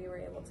great. We were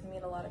able to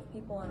meet a lot of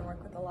people and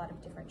work with a lot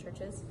of different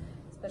churches,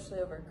 especially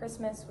over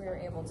Christmas. We were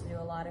able to do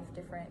a lot of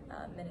different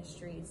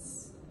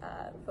ministries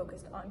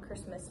focused on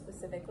Christmas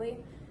specifically,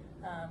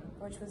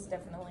 which was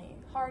definitely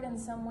hard in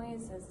some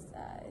ways, as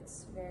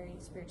it's very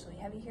spiritually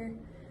heavy here.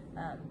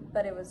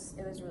 But it was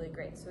really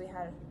great. So we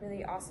had a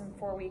really awesome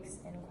 4 weeks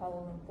in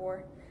Kuala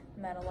Lumpur,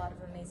 met a lot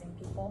of amazing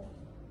people.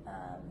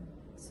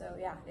 So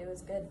yeah, it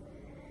was good.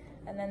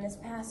 And then this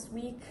past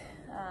week,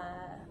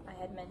 I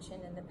had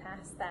mentioned in the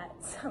past that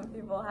some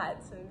people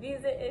had some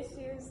visa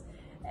issues,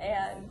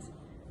 and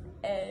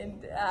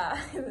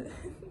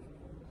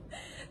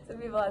some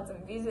people had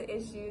some visa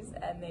issues,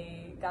 and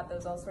they got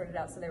those all sorted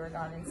out. So they were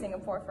gone in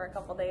Singapore for a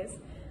couple days,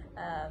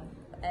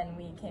 and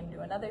we came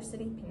to another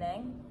city,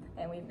 Penang.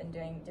 And we've been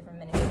doing different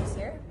ministries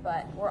here,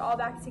 but we're all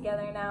back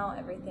together now.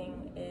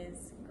 Everything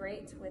is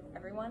great with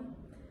everyone.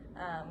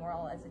 We're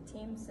all as a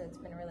team, so it's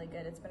been really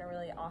good. It's been a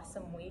really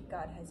awesome week.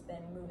 God has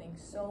been moving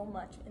so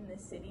much in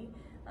this city.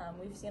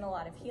 We've seen a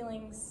lot of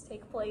healings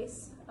take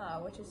place,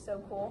 which is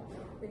so cool.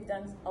 We've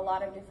done a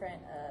lot of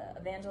different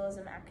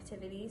evangelism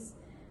activities,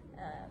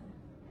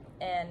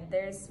 and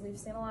we've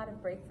seen a lot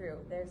of breakthrough.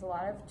 There's a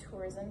lot of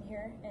tourism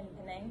here in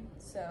Penang,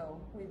 so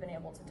we've been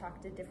able to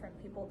talk to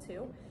different people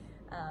too.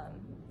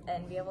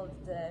 And be able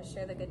to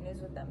share the good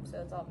news with them. So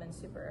it's all been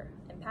super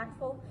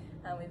impactful.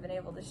 We've been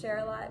able to share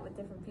a lot with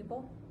different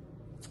people.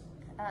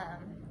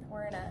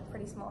 We're in a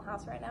pretty small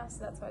house right now, so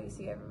that's why you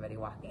see everybody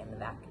walking in the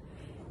back.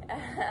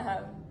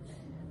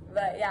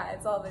 But yeah,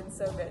 it's all been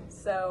so good.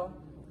 So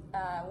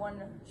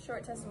one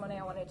short testimony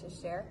I wanted to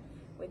share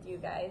with you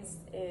guys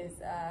is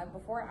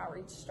before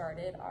outreach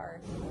started, our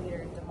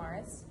leader,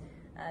 Damaris,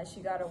 she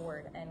got a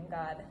word, and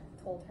God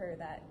told her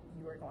that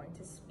you were going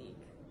to speak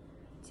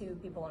to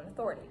people in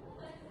authority.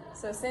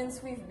 So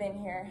since we've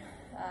been here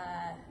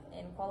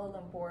in Kuala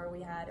Lumpur,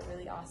 we had a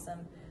really awesome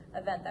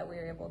event that we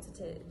were able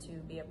to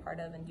be a part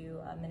of and do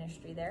a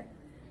ministry there.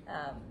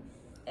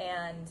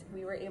 And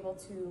we were able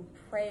to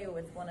pray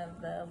with one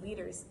of the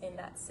leaders in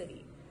that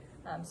city.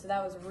 So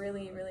that was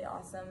really, really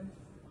awesome.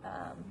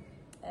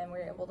 And we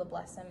were able to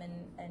bless him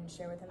and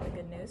share with him the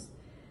good news.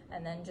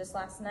 And then just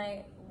last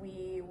night,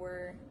 we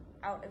were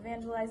out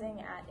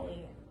evangelizing at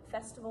a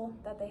festival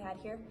that they had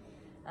here.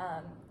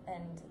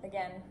 And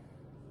again,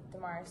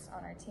 Damaris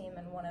on our team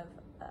and one of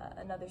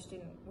another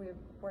student we're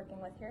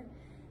working with here,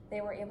 they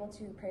were able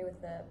to pray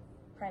with the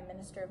Prime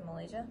Minister of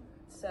Malaysia.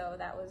 So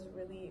that was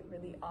really,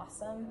 really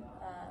awesome.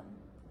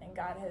 And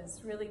God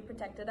has really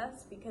protected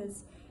us,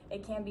 because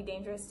it can be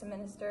dangerous to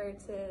minister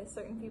to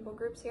certain people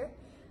groups here.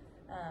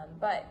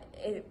 But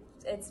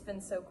it's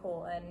been so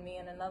cool. And me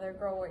and another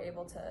girl were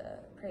able to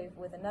pray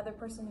with another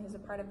person who's a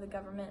part of the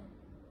government.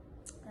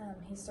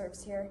 He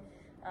serves here.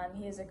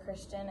 He is a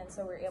Christian, and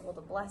so we're able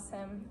to bless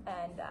him.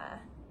 And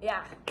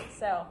yeah,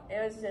 so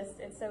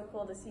it's so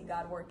cool to see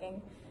God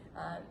working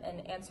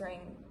and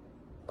answering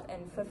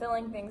and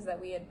fulfilling things that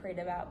we had prayed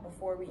about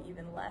before we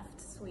even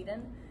left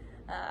Sweden.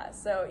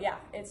 So yeah,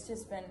 it's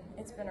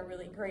been a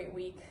really great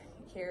week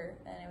here,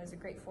 and it was a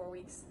great 4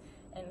 weeks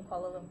in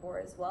Kuala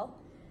Lumpur as well.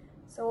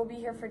 So we'll be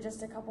here for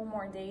just a couple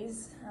more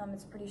days.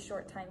 It's a pretty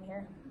short time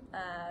here.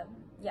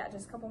 Yeah,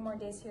 just a couple more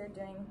days here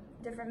doing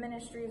different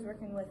ministries,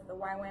 working with the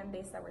YWAM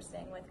base that we're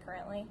staying with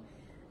currently.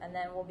 And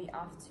then we'll be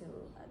off to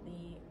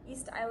the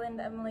East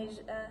Island of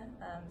Malaysia.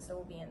 So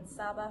we'll be in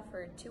Sabah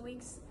for 2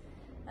 weeks.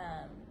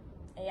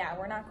 And yeah,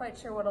 we're not quite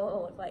sure what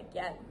it'll look like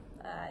yet.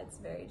 It's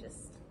very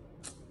just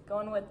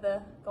going with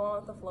the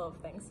flow of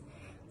things.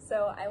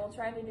 So I will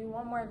try to do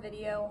one more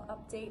video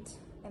update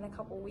in a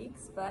couple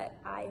weeks, but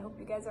I hope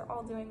you guys are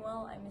all doing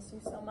well. I miss you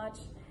so much.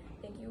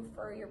 Thank you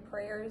for your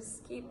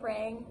prayers. Keep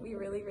praying. We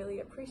really,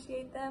 really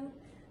appreciate them.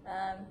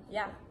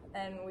 Yeah,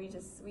 and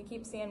we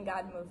keep seeing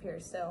God move here.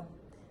 So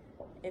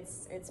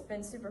it's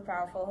been super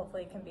powerful.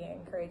 Hopefully it can be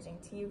encouraging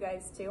to you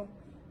guys too.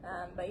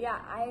 But yeah,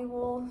 I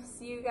will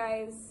see you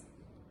guys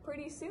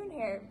pretty soon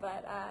here.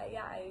 But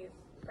yeah, I'm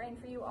praying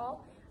for you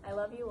all. I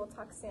love you. We'll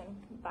talk soon.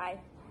 Bye.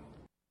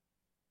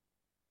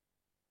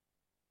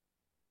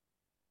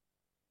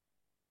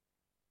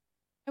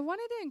 I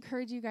wanted to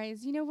encourage you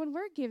guys, when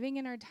we're giving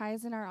in our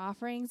tithes and our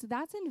offerings,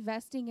 that's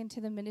investing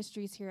into the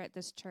ministries here at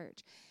this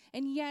church.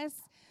 And yes,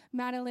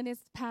 Madeline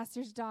is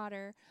pastor's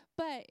daughter,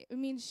 but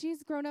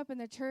she's grown up in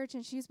the church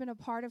and she's been a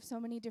part of so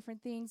many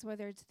different things,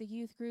 whether it's the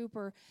youth group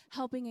or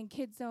helping in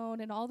Kids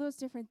Zone and all those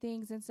different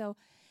things. And so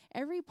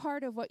every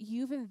part of what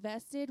you've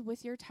invested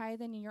with your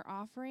tithe and your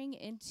offering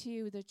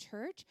into the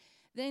church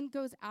then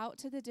goes out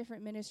to the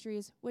different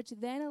ministries, which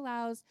then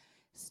allows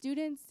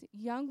students,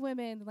 young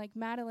women like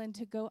Madeline,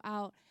 to go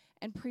out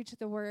and preach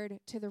the word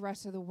to the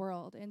rest of the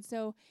world. And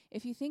so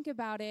if you think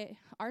about it,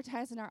 our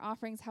tithes and our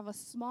offerings have a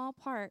small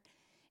part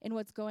in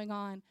what's going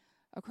on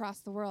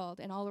across the world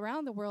and all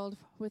around the world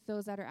with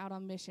those that are out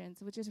on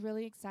missions, which is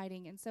really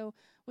exciting. And so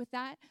with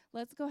that,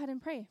 let's go ahead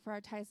and pray for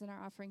our tithes and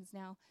our offerings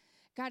now.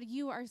 God,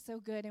 you are so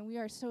good, and we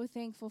are so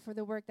thankful for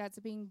the work that's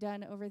being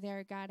done over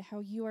there, God, how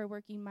you are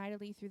working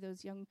mightily through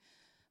those young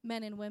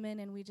men and women,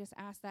 and we just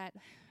ask that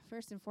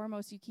first and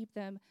foremost you keep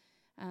them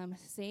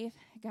safe,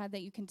 God,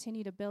 that you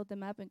continue to build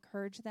them up,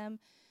 encourage them,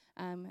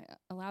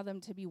 allow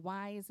them to be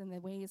wise in the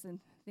ways and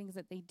things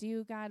that they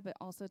do, God, but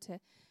also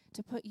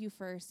to put you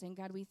first. And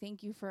God, we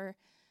thank you for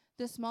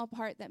the small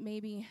part that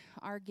maybe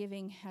our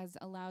giving has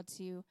allowed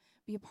to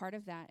be a part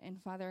of that.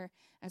 And Father,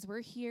 as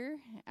we're here,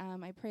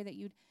 I pray that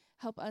you'd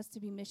help us to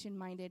be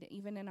mission-minded,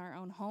 even in our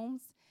own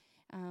homes,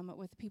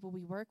 with people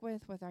we work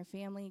with our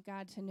family,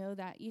 God, to know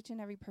that each and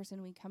every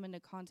person we come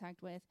into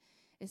contact with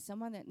is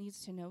someone that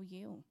needs to know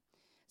you.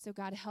 So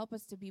God, help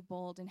us to be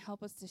bold and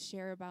help us to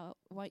share about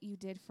what you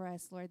did for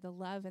us, Lord, the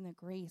love and the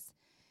grace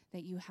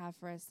that you have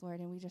for us,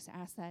 Lord. And we just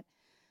ask that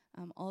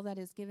all that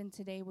is given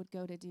today would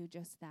go to do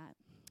just that.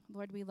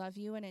 Lord, we love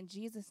you, and in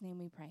Jesus' name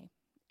we pray.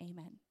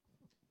 Amen.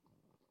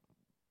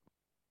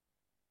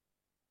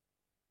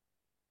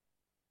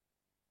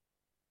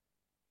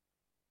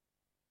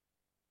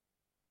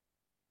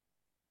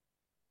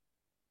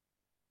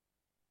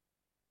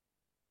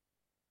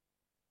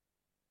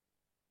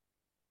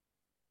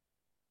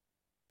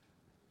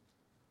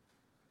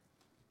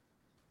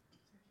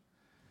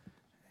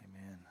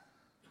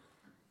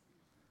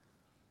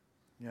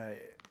 Yeah, I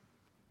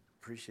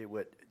appreciate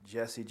what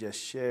Jesse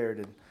just shared,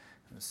 and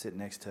I was sitting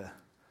next to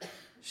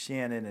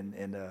Shannon,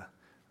 and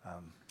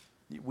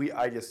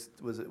I just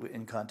was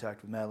in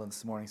contact with Madeline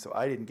this morning, so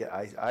I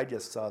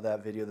just saw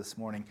that video this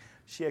morning.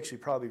 She actually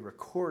probably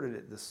recorded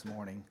it this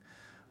morning,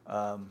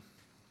 or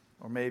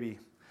maybe,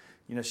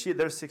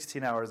 they're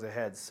 16 hours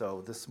ahead,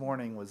 so this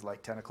morning was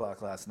like 10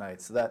 o'clock last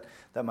night, so that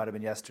might have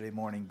been yesterday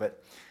morning,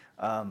 but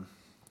Shannon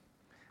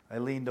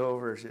leaned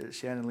over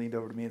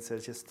to me and said,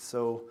 it's just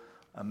so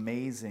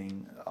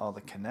amazing all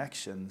the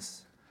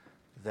connections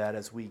that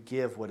as we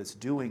give, what it's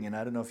doing. And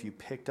I don't know if you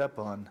picked up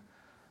on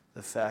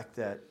the fact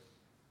that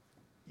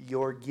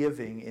your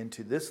giving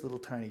into this little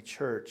tiny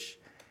church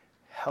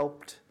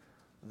helped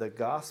the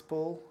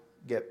gospel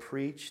get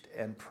preached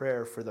and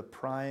prayer for the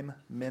Prime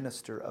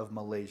Minister of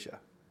Malaysia.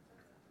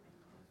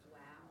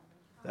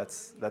 Wow.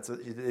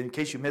 In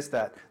case you missed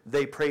that,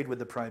 they prayed with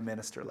the Prime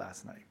Minister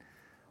last night.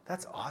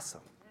 That's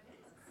awesome.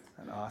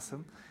 Isn't that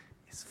awesome?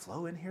 Is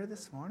Flo in here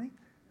this morning?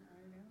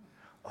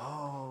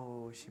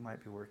 Oh, she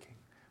might be working.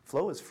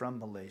 Flo is from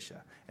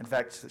Malaysia. In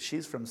fact,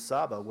 she's from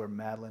Sabah, where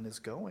Madeline is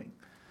going.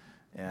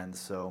 And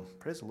so,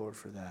 praise the Lord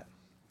for that.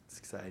 It's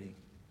exciting.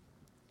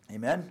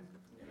 Amen?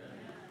 Amen.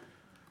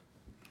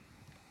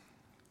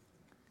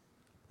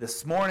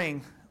 This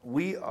morning,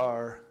 we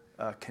are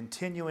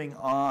continuing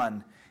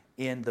on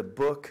in the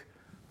book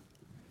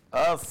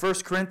of 1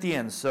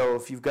 Corinthians. So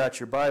if you've got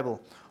your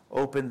Bible,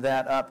 open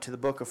that up to the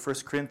book of 1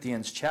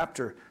 Corinthians,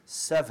 chapter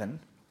 7.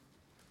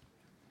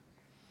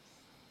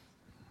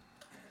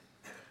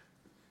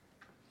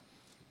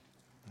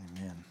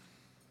 Amen.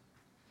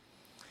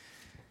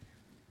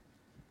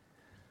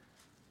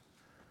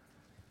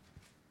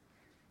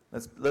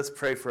 Let's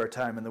pray for our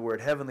time in the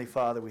Word. Heavenly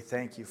Father, we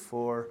thank you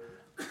for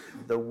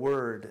the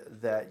Word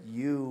that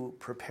you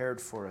prepared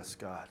for us,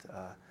 God.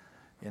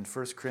 In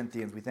 1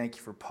 Corinthians, we thank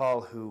you for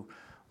Paul, who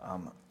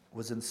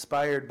was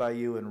inspired by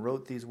you and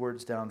wrote these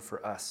words down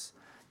for us.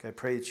 God, I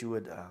pray that you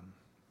would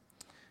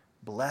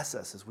bless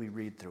us as we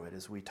read through it,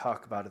 as we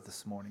talk about it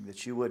this morning,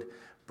 that you would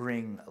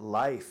bring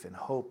life and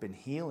hope and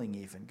healing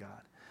even,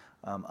 God,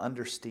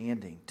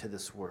 understanding to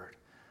this Word,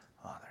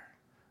 Father.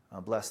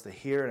 Bless the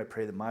hearer, and I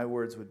pray that my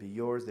words would be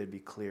yours. They'd be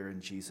clear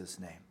in Jesus'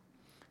 name.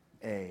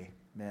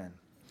 Amen.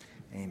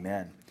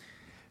 Amen.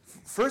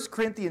 1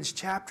 Corinthians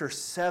chapter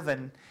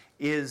 7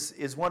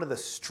 is one of the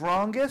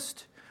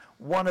strongest,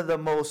 one of the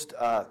most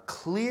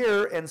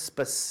clear and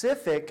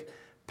specific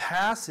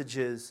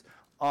passages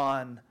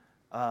on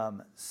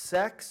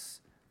sex,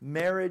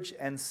 marriage,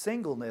 and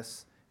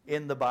singleness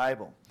in the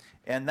Bible.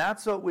 And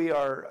that's what we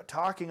are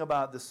talking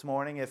about this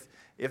morning.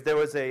 If there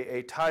was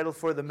a title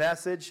for the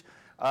message,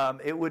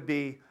 it would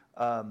be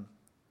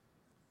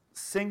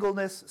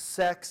singleness,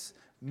 sex,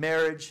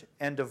 marriage,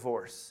 and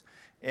divorce.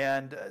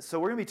 And so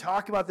we're going to be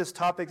talking about this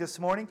topic this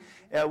morning.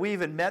 We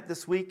even met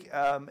this week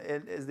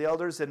as the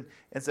elders and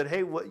said, hey,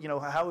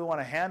 how we want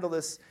to handle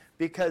this,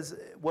 because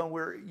when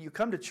you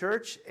come to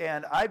church,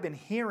 and I've been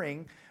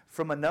hearing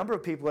from a number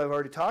of people I've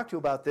already talked to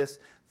about this,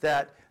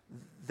 that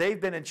they've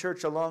been in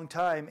church a long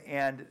time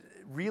and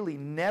really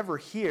never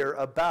hear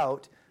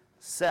about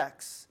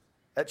sex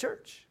at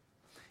church.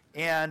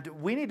 And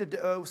we need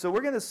to, so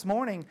we're going to this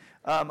morning,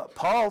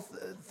 Paul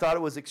thought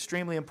it was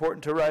extremely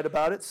important to write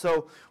about it,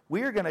 so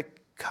we're going to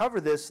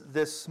cover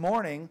this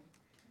morning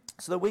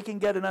so that we can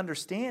get an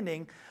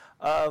understanding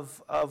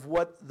of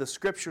what the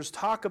scriptures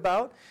talk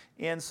about.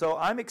 And so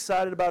I'm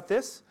excited about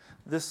this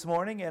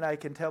morning, and I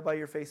can tell by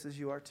your faces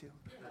you are too.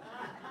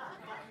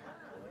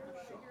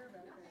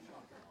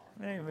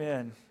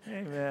 Amen.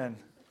 Amen.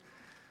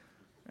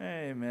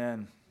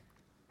 Amen.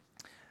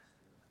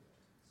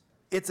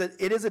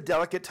 It is a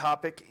delicate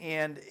topic,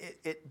 and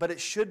but it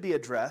should be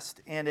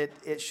addressed, and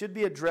it should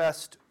be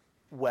addressed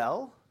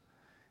well.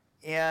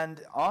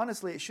 And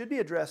honestly, it should be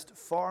addressed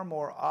far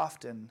more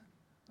often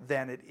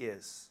than it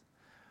is.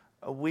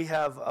 We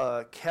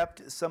have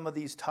kept some of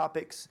these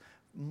topics,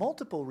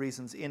 multiple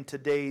reasons in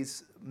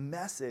today's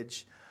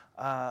message.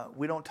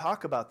 We don't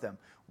talk about them.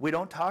 We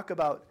don't talk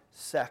about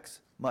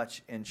sex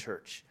much in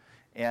church.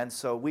 And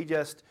so we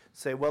just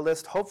say, well,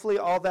 hopefully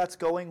all that's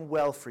going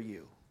well for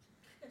you.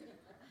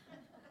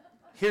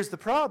 Here's the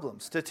problem.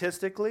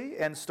 Statistically,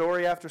 and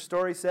story after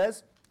story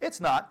says, it's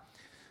not.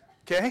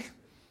 Okay?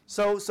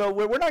 So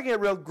we're not going to get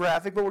real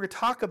graphic, but we're going to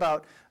talk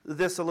about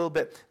this a little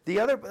bit. The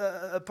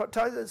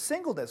other,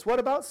 singleness. What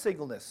about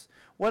singleness?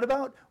 What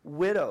about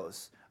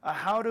widows?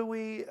 How do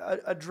we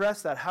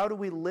address that? How do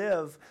we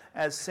live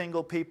as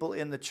single people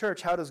in the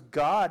church? How does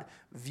God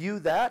view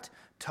that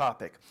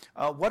topic?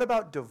 What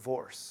about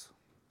divorce?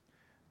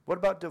 What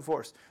about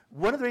divorce?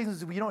 One of the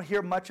reasons we don't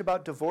hear much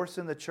about divorce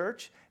in the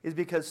church is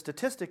because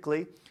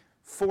statistically,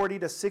 40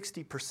 to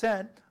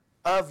 60%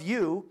 of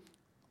you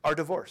are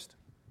divorced.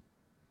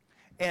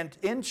 And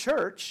in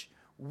church,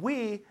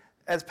 we,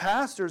 as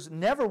pastors,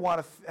 never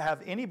want to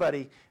have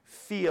anybody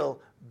feel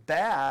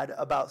bad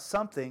about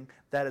something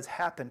that has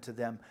happened to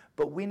them.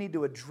 But we need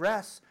to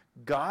address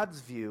God's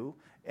view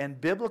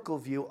and biblical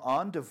view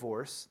on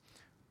divorce,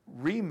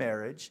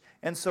 remarriage.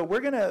 And so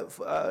we're going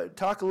to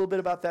talk a little bit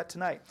about that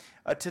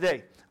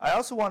today. I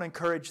also want to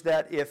encourage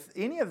that if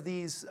any of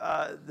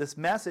this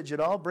message at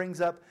all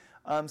brings up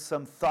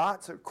some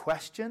thoughts or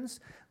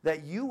questions,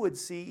 that you would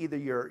see either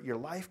your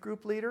life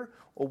group leader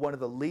or one of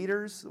the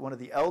leaders, one of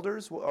the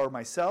elders, or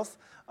myself,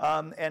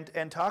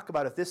 and talk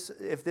about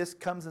if this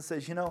comes and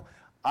says,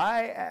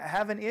 I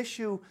have an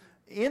issue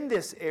in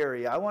this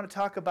area, I want to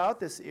talk about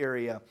this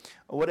area,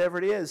 or whatever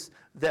it is,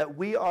 that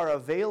we are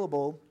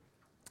available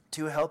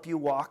to help you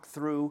walk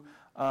through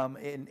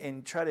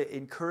and try to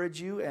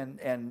encourage you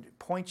and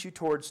point you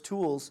towards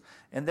tools.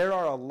 And there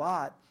are a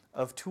lot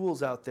of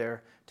tools out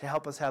there to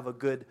help us have a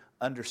good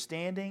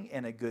understanding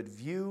and a good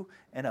view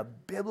and a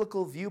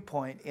biblical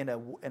viewpoint in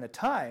a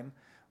time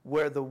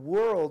where the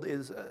world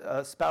is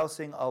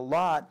espousing a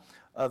lot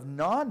of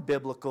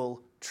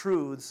non-biblical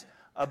truths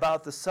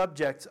about the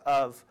subjects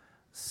of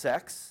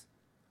sex,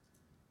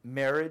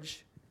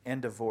 marriage,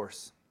 and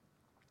divorce.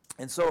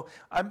 And so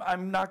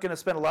I'm not going to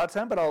spend a lot of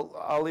time, but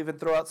I'll even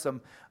throw out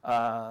some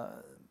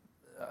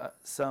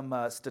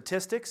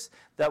statistics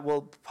that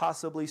will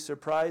possibly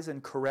surprise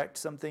and correct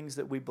some things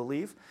that we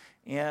believe,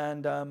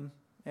 and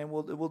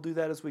we'll do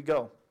that as we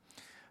go.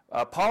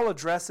 Paul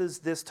addresses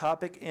this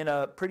topic in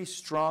a pretty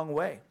strong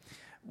way.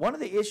 One of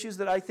the issues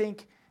that I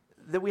think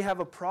that we have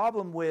a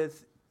problem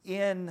with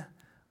in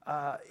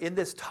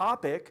this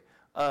topic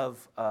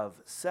of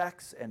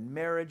sex and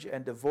marriage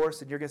and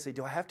divorce, and you're going to say,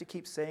 do I have to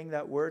keep saying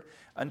that word?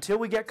 Until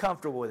we get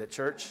comfortable with it,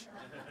 church.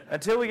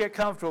 Until we get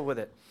comfortable with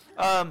it.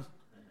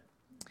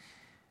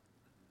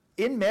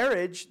 In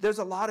marriage, there's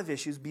a lot of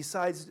issues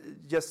besides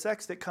just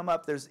sex that come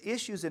up. There's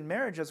issues in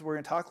marriage, as we're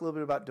going to talk a little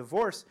bit about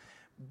divorce.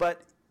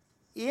 But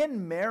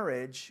in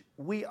marriage,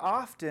 we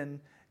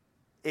often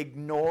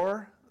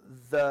ignore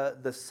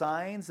the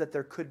signs that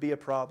there could be a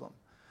problem.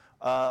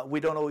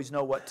 We don't always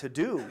know what to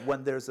do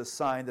when there's a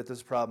sign that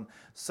there's a problem.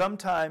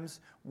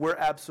 Sometimes we're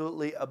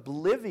absolutely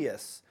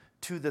oblivious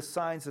to the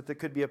signs that there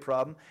could be a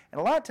problem.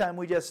 And a lot of time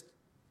we just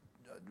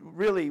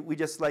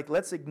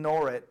let's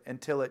ignore it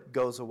until it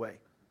goes away.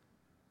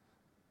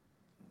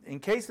 In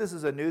case this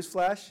is a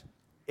newsflash,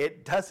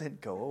 it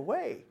doesn't go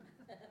away.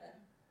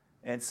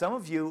 And some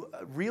of you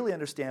really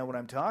understand what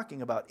I'm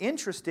talking about.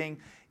 Interesting,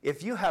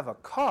 if you have a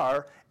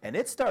car and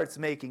it starts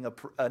making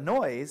a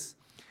noise.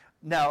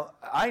 Now,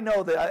 I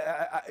know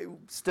that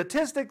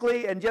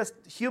statistically and just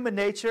human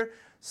nature,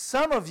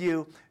 some of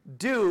you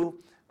do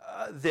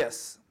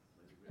this.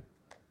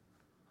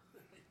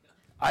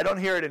 I don't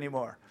hear it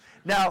anymore.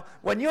 Now,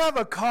 when you have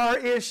a car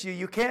issue,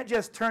 you can't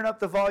just turn up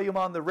the volume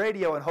on the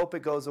radio and hope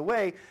it goes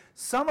away.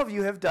 Some of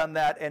you have done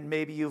that, and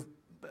maybe you've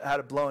had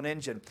a blown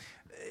engine.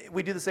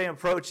 we do the same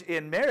approach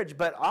in marriage,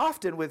 but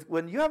often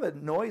when you have a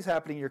noise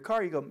happening in your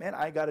car, you go, man,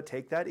 I got to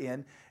take that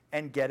in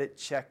and get it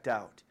checked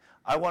out.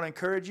 I want to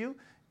encourage you,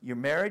 you're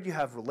married, you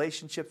have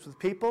relationships with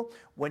people.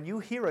 When you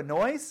hear a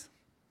noise,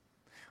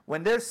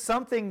 when there's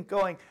something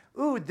going,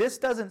 ooh, this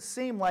doesn't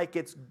seem like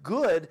it's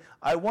good,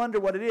 I wonder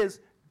what it is,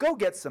 go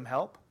get some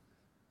help.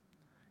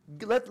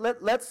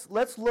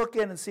 Let's look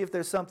in and see if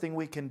there's something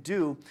we can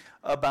do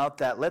about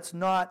that. Let's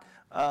not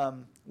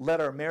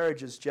let our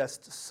marriages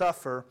just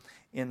suffer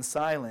in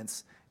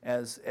silence.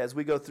 As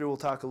we go through, we'll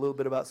talk a little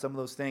bit about some of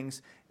those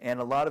things and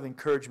a lot of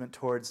encouragement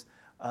towards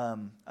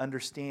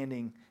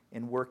understanding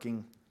and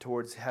working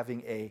towards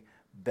having a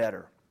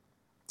better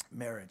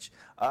marriage.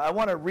 I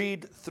want to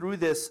read through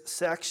this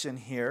section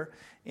here,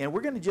 and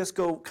we're going to just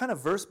go kind of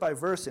verse by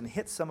verse and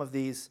hit some of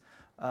these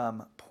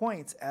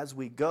points as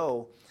we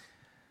go.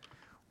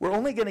 We're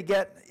only going to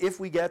get, if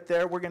we get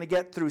there, we're going to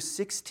get through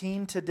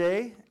 16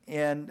 today,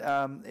 and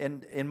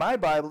in my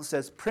Bible it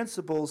says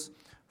principles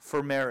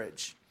for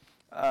marriage.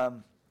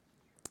 And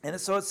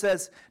so it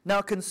says,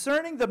 now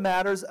concerning the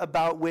matters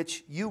about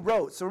which you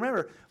wrote. So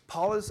remember,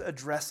 Paul is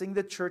addressing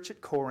the church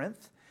at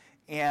Corinth,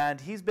 and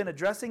he's been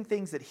addressing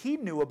things that he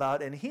knew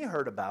about and he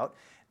heard about.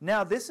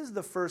 Now this is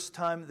the first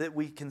time that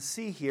we can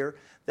see here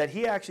that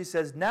he actually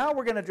says, now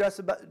we're going to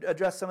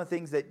address some of the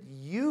things that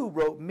you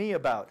wrote me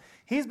about.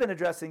 He's been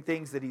addressing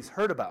things that he's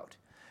heard about.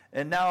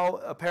 And now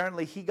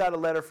apparently he got a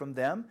letter from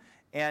them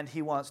and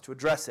he wants to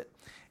address it.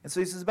 And so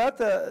he says about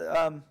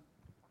the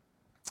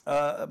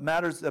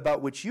matters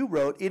about which you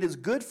wrote, it is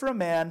good for a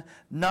man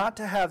not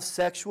to have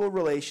sexual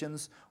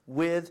relations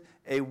with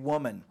a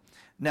woman.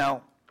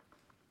 Now,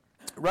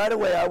 right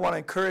away, I want to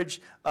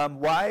encourage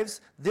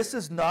wives, this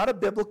is not a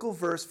biblical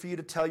verse for you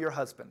to tell your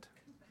husband.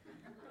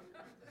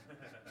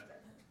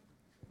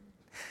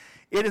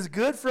 It is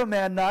good for a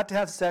man not to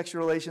have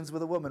sexual relations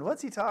with a woman.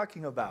 What's he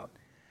talking about?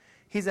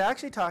 He's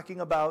actually talking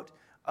about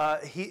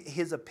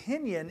his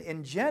opinion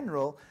in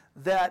general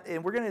that,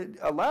 and we're going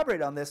to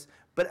elaborate on this,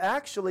 but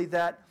actually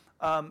that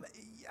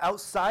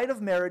outside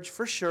of marriage,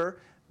 for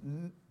sure,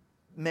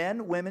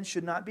 men, women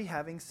should not be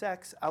having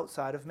sex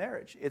outside of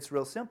marriage. It's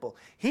real simple.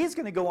 He's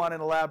going to go on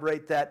and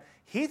elaborate that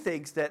he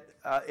thinks that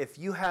if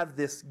you have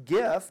this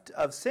gift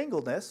of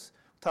singleness,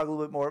 we'll talk a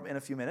little bit more in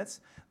a few minutes,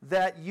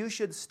 that you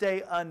should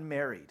stay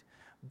unmarried.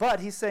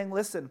 But he's saying,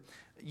 listen,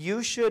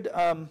 you should,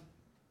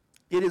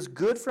 it is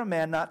good for a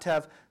man not to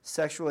have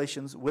sexual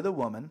relations with a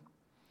woman,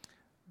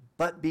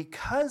 but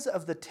because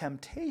of the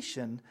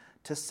temptation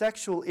to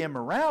sexual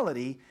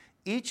immorality,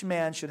 each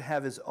man should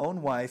have his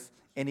own wife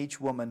and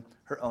each woman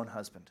her own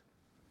husband.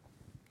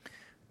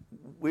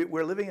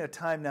 We're living in a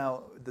time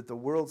now that the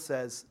world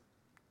says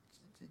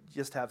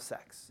just have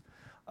sex.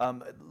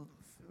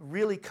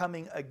 Really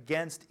coming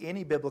against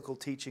any biblical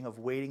teaching of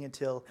waiting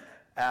until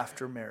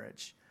after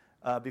marriage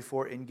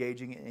before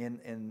engaging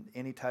in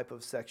any type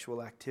of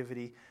sexual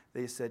activity.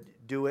 They said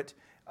do it.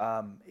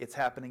 It's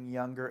happening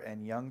younger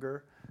and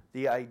younger.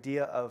 The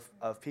idea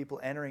of people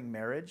entering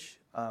marriage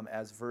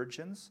as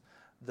virgins,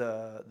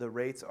 the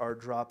rates are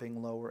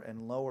dropping lower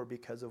and lower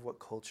because of what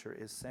culture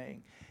is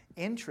saying.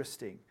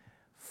 Interesting.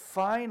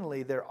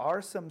 Finally, there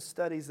are some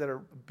studies that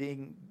are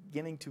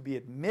beginning to be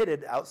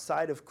admitted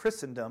outside of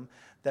Christendom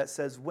that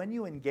says when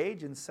you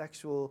engage in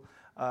sexual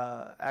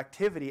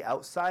activity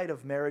outside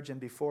of marriage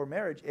and before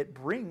marriage, it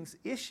brings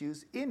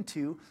issues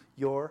into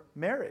your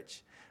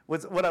marriage.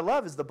 What I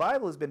love is the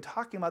Bible has been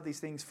talking about these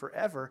things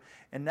forever,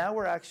 and now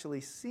we're actually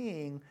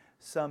seeing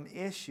some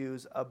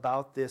issues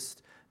about this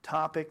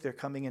topic. They're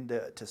coming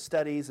into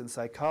studies and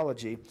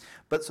psychology.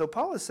 But so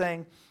Paul is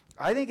saying,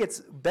 I think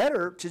it's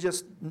better to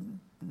just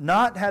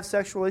not have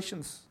sexual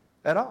relations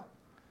at all.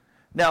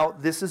 Now,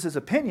 this is his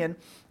opinion.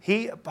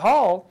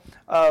 Paul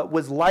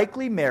was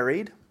likely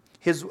married.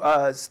 His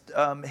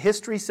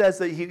history says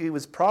that he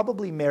was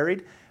probably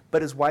married,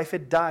 but his wife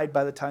had died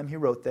by the time he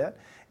wrote that.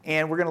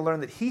 And we're going to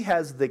learn that he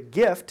has the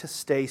gift to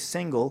stay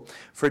single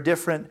for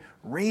different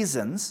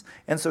reasons.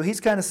 And so he's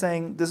kind of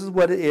saying, this is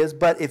what it is.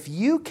 But if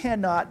you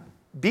cannot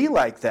be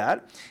like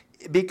that,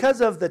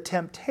 because of the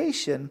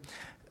temptation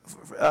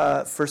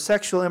for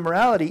sexual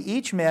immorality,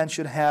 each man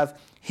should have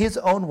his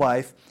own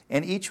wife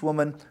and each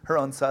woman her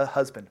own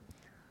husband.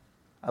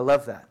 I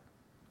love that.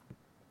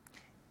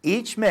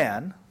 Each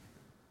man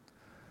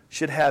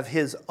should have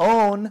his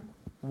own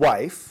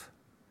wife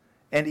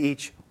and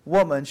each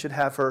woman should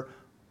have her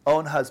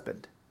own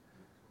husband.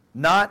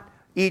 Not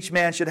each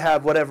man should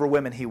have whatever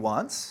women he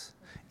wants.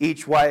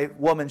 Each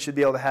woman should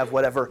be able to have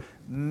whatever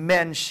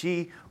men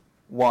she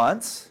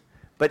wants.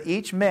 But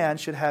each man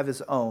should have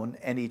his own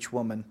and each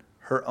woman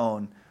her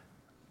own.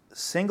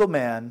 Single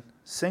man,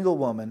 single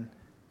woman,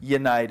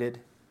 united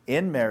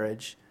in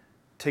marriage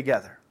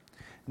together.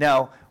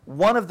 Now,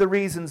 one of the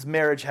reasons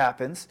marriage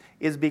happens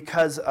is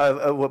because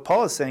of what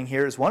Paul is saying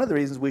here is one of the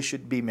reasons we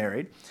should be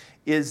married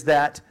is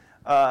that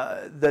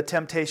the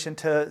temptation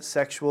to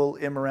sexual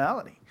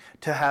immorality,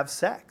 to have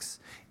sex.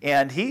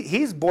 And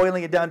he's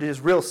boiling it down to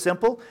just real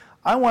simple.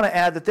 I want to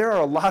add that there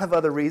are a lot of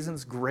other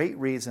reasons, great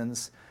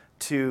reasons,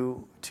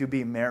 to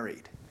be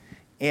married.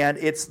 And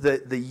it's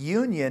the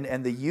union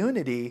and the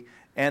unity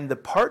and the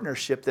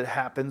partnership that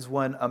happens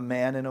when a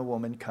man and a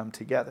woman come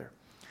together.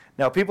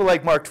 Now, people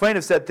like Mark Twain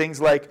have said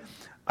things like,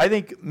 I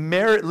think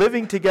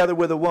living together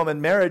with a woman,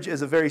 marriage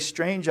is a very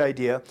strange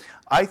idea.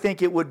 I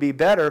think it would be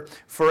better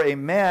for a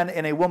man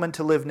and a woman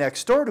to live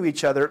next door to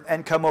each other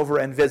and come over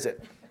and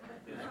visit.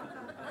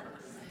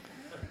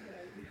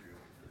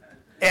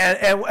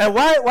 And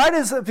why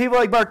does people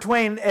like Mark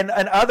Twain and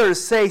others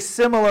say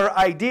similar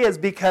ideas?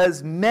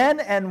 Because men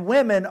and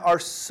women are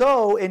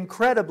so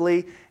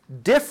incredibly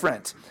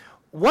different.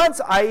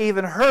 Once I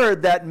even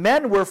heard that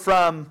men were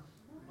from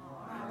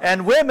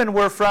and women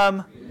were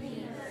from,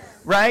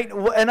 right?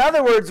 In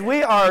other words,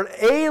 we are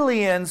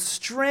aliens,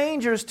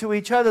 strangers to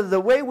each other.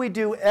 The way we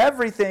do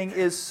everything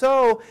is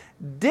so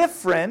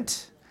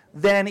different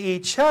than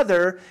each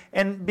other.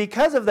 And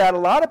because of that, a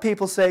lot of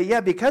people say,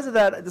 yeah, because of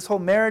that, this whole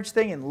marriage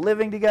thing and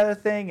living together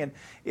thing and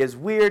is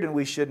weird and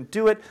we shouldn't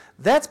do it.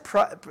 That's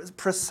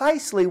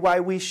precisely why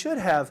we should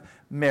have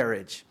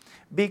marriage.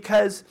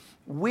 Because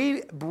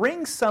we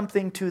bring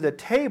something to the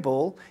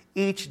table.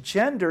 Each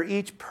gender,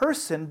 each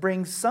person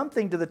brings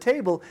something to the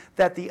table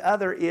that the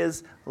other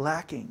is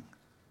lacking.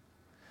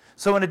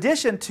 So in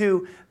addition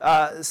to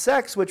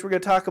sex, which we're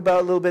going to talk about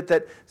a little bit,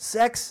 that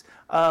sex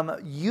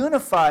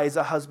unifies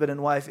a husband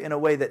and wife in a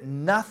way that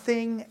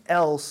nothing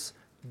else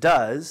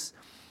does.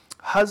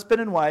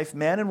 Husband and wife,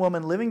 man and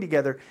woman living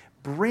together,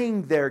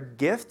 bring their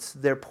gifts,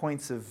 their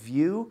points of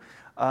view,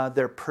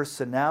 their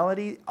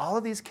personality, all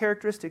of these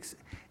characteristics,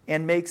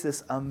 and makes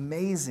this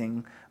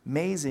amazing,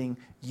 amazing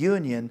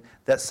union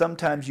that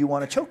sometimes you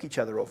want to choke each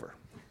other over.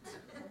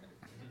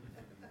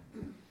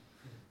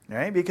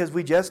 Right? Because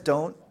we just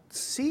don't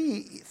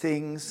see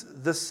things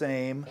the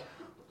same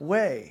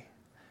way.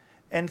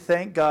 And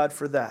thank God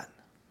for that.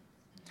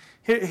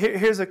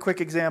 Here's a quick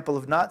example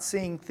of not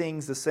seeing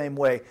things the same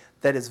way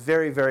that is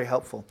very, very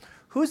helpful.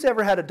 Who's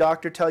ever had a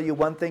doctor tell you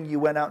one thing, you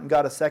went out and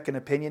got a second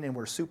opinion, and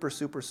we're super,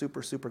 super,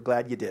 super, super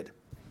glad you did?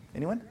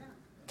 Anyone?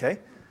 Okay.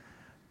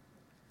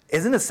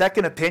 Isn't a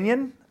second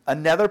opinion,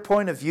 another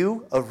point of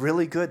view, a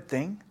really good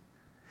thing?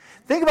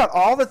 Think about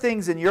all the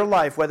things in your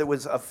life, whether it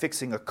was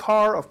fixing a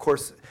car, of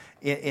course,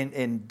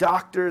 in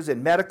doctors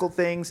and medical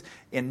things,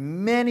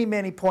 in many,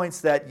 many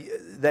points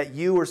that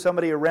you or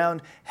somebody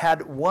around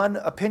had one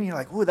opinion,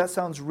 like, ooh, that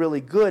sounds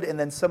really good, and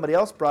then somebody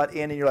else brought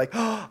in, and you're like,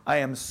 oh, I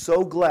am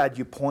so glad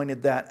you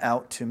pointed that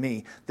out to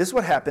me. This is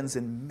what happens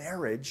in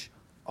marriage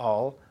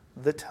all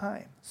the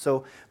time.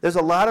 So there's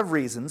a lot of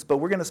reasons, but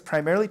we're going to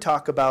primarily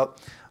talk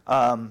about,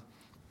 we're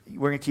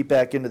going to keep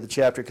back into the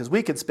chapter, because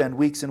we could spend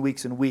weeks and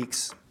weeks and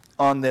weeks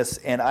on this,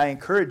 and I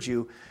encourage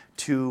you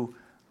to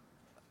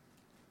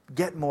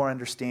get more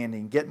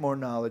understanding, get more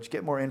knowledge,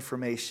 get more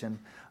information,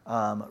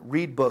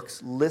 read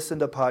books, listen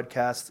to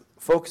podcasts.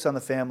 Focus on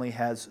the Family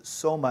has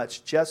so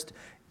much. Just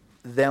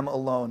them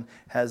alone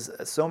has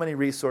so many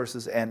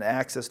resources and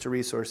access to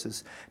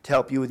resources to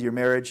help you with your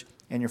marriage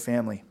and your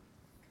family.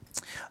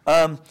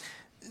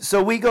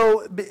 So we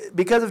go,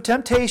 because of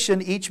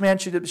temptation, each man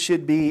should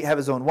have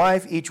his own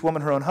wife, each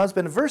woman her own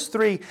husband. Verse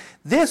 3,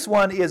 this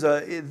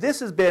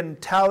has been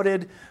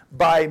touted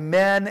by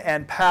men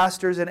and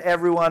pastors and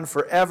everyone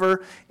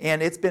forever,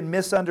 and it's been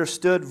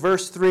misunderstood.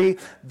 Verse 3,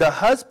 the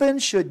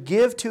husband should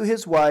give to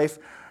his wife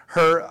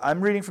her,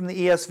 I'm reading from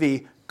the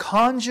ESV,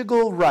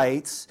 conjugal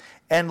rights,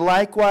 and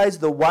likewise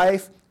the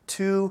wife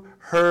to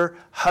her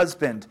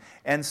husband.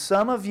 And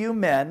some of you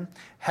men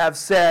have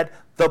said,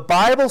 the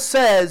Bible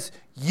says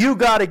you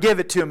got to give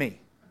it to me.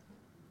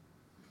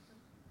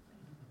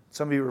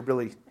 Some of you are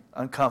really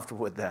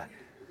uncomfortable with that.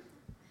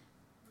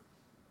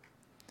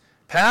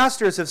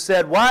 Pastors have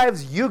said,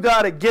 wives, you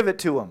got to give it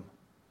to them.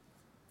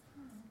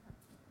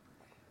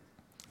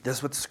 This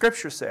is what the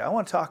scriptures say. I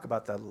want to talk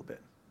about that a little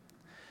bit.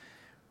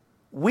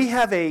 We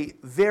have a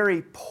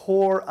very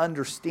poor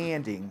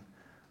understanding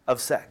of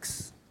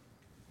sex.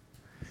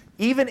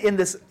 Even in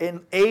this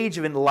age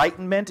of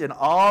enlightenment and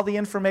all the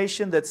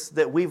information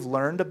that we've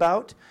learned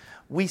about,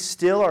 we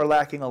still are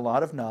lacking a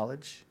lot of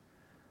knowledge.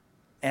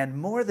 And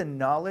more than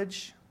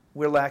knowledge,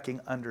 we're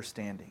lacking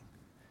understanding.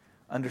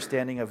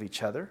 Understanding of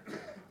each other,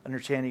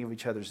 understanding of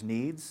each other's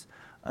needs,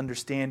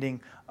 understanding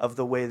of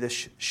the way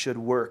this should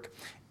work,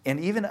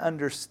 and even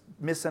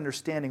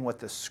misunderstanding what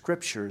the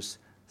scriptures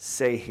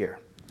say here.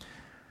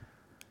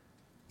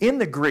 In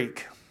the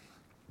Greek,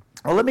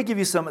 well, let me give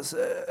you some,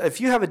 if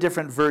you have a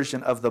different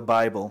version of the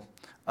Bible,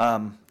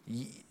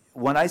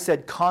 when I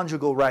said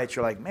conjugal rights,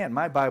 you're like, man,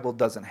 my Bible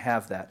doesn't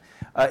have that.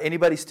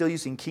 Anybody still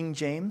using King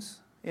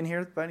James in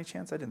here by any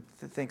chance? I didn't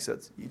think so.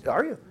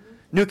 Are you?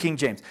 New King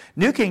James.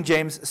 New King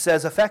James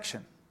says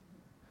affection.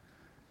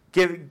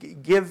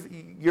 Give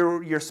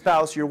your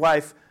spouse, your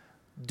wife,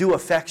 due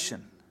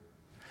affection.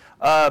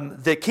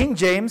 The King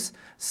James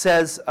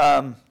says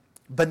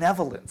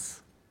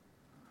benevolence.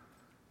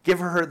 Give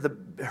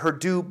her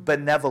due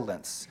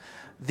benevolence.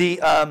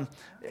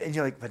 And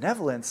you're like,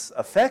 benevolence,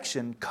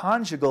 affection,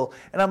 conjugal.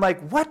 And I'm like,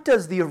 what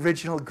does the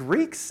original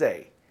Greek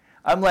say?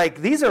 I'm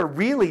like, these are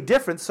really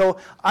different. So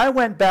I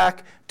went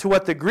back to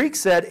what the Greek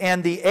said,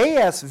 and the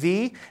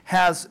ASV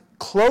has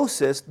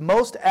closest,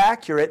 most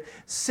accurate,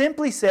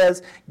 simply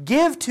says,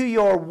 give to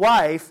your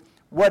wife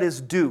what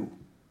is due.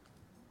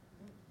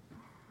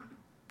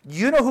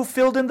 You know who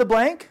filled in the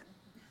blank?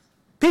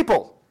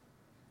 People.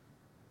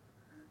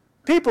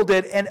 People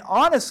did, and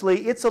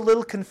honestly, it's a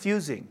little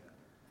confusing.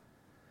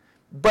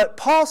 But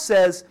Paul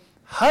says,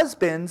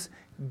 husbands,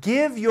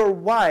 give your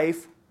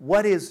wife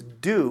what is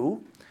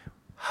due.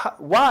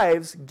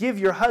 Wives, give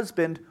your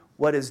husband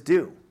what is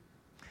due.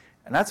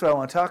 And that's what I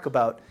want to talk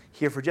about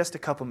here for just a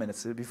couple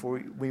minutes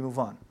before we move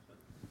on.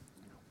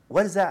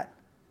 What is that?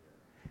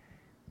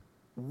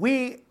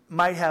 We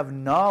might have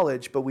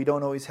knowledge, but we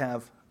don't always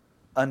have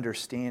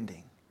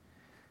understanding.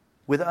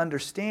 With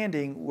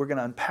understanding, we're going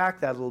to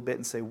unpack that a little bit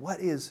and say, what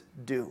is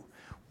due?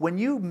 When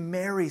you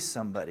marry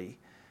somebody,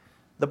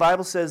 the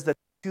Bible says that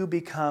two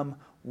become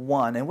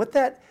one. And what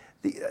that,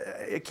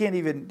 I can't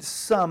even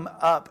sum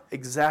up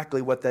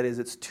exactly what that is.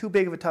 It's too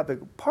big of a topic.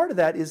 Part of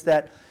that is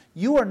that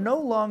you are no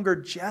longer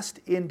just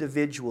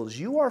individuals.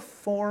 You are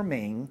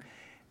forming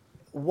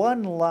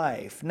one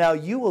life. Now,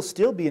 you will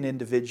still be an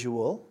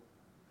individual,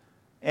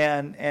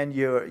 and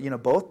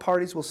both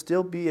parties will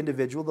still be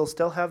individual. They'll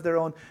still have their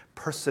own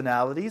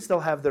personalities. They'll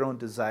have their own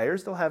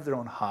desires. They'll have their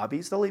own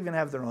hobbies. They'll even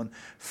have their own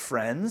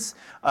friends.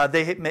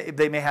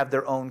 They may have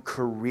their own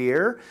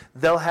career.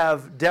 They'll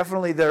have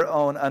definitely their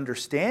own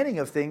understanding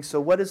of things. So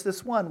what is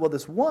this one? Well,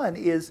 this one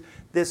is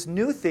this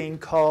new thing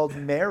called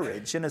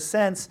marriage. In a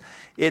sense,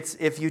 it's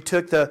if you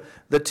took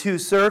the two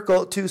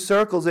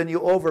circles and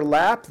you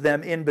overlap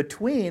them in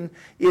between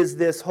is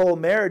this whole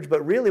marriage.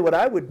 But really what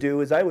I would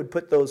do is I would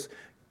put those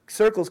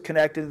circles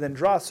connected and then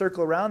draw a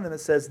circle around them that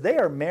says they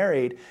are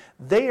married.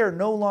 They are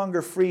no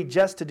longer free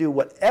just to do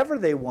whatever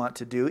they want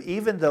to do,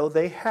 even though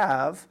they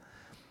have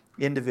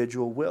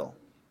individual will.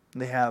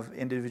 They have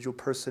individual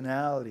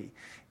personality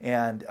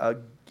and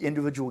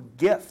individual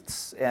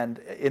gifts and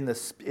in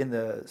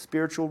the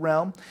spiritual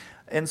realm.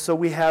 And so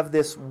we have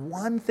this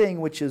one thing,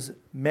 which is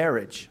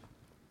marriage.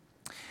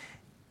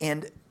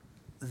 And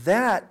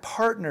that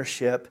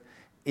partnership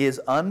is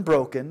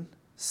unbroken,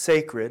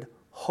 sacred,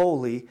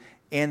 holy,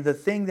 and the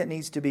thing that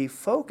needs to be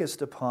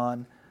focused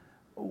upon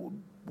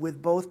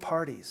with both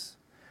parties.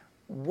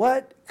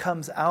 What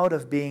comes out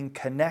of being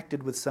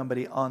connected with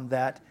somebody on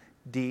that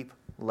deep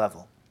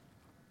level?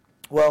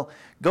 Well,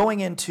 going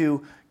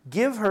into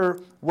give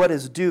her what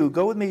is due,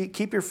 go with me,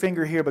 keep your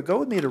finger here, but go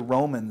with me to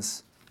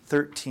Romans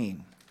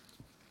 13.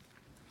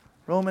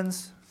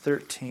 Romans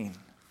 13.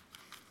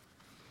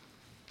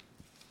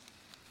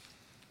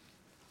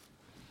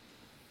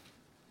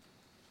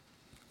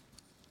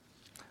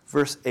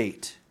 Verse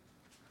 8.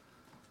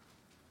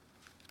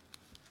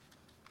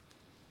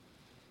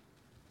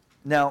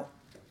 Now,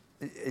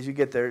 as you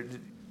get there,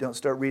 don't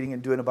start reading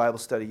and doing a Bible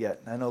study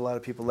yet. I know a lot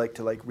of people like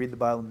to read the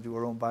Bible and do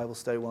our own Bible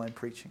study while I'm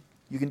preaching.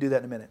 You can do that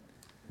in a minute.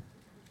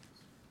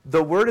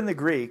 The word in the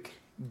Greek,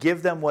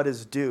 give them what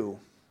is due,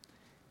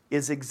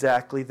 is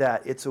exactly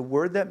that. It's a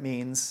word that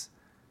means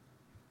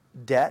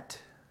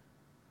debt,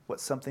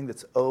 what's something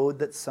that's owed,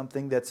 that's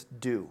something that's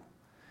due.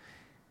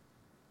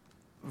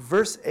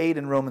 Verse 8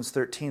 in Romans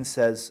 13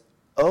 says,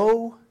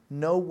 owe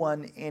no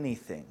one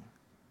anything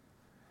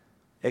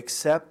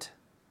except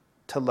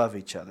to love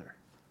each other.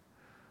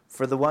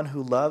 For the one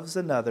who loves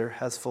another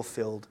has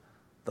fulfilled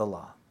the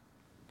law.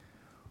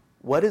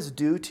 What is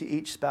due to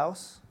each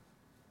spouse?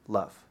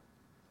 Love.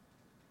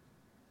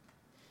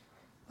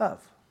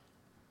 Love.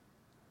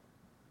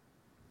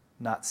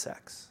 Not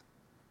sex.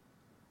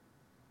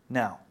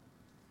 Now,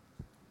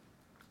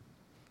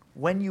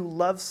 when you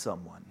love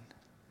someone,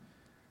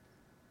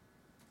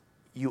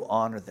 you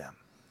honor them.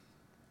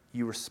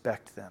 You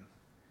respect them.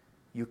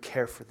 You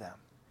care for them.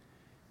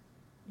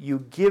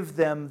 You give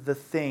them the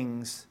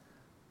things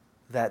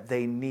that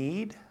they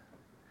need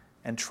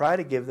and try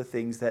to give the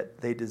things that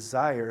they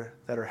desire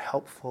that are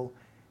helpful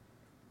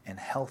and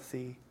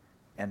healthy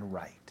and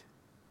right.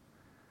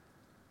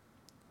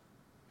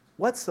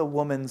 What's a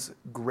woman's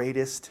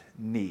greatest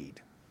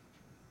need?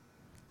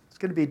 It's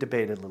going to be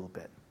debated a little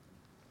bit.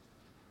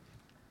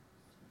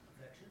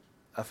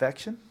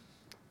 Affection?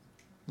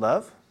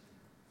 Love?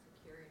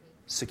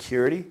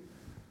 Security?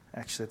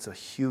 Actually, it's a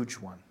huge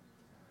one.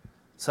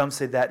 Some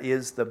say that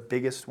is the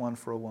biggest one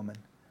for a woman.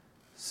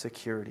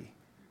 Security.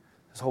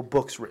 There's whole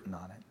books written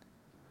on it.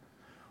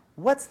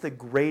 What's the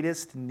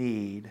greatest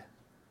need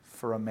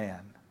for a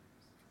man?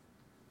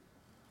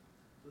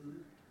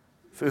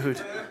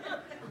 Food.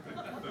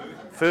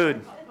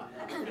 Food.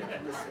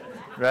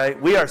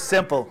 Right? We are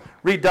simple.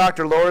 Read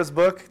Dr. Laura's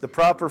book, The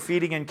Proper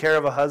Feeding and Care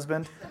of a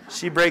Husband.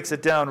 She breaks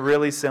it down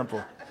really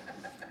simple.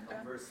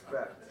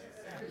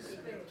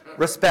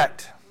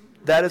 Respect.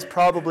 That is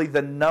probably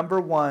the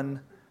number one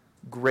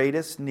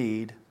greatest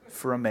need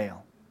for a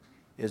male,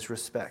 is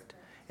respect.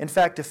 In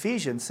fact,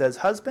 Ephesians says,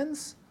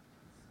 husbands,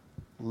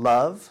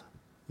 love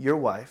your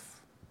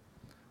wife.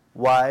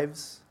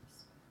 Wives,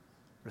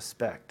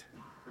 respect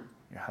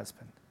your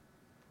husband.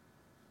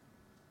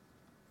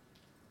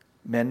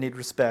 Men need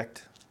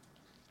respect.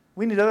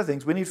 We need other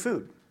things. We need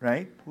food,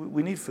 right?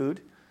 We need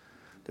food.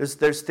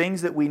 There's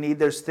things that we need.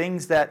 There's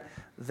things that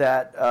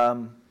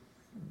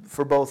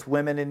for both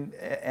women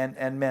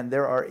and men.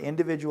 There are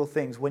individual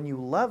things. When you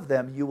love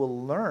them, you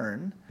will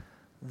learn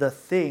the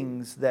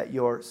things that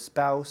your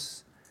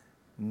spouse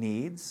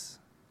needs,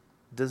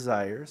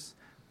 desires,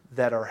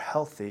 that are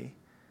healthy,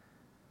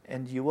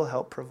 and you will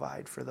help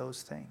provide for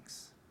those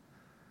things.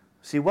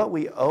 See, what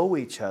we owe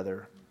each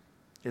other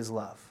is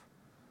love.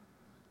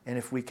 And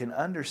if we can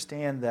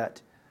understand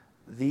that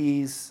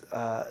this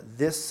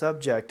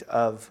subject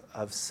of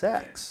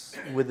sex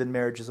within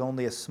marriage is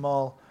only a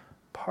small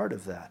part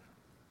of that.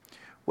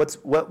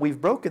 What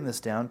we've broken this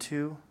down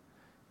to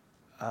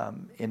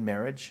in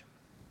marriage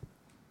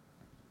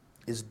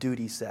is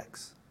duty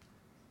sex.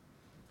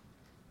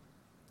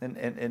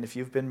 And if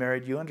you've been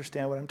married, you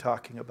understand what I'm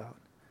talking about.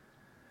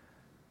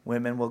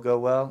 Women will go,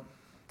 well,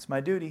 it's my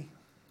duty.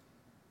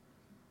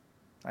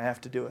 I have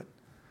to do it.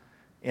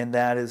 And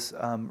that has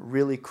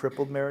really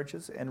crippled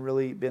marriages and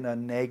really been a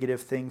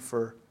negative thing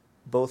for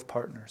both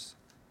partners.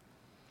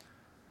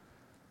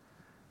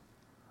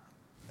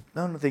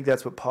 I don't think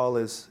that's what Paul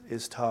is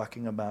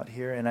talking about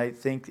here. And I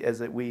think as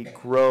that we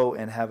grow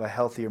and have a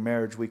healthier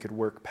marriage, we could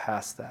work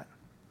past that.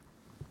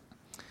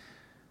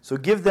 So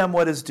give them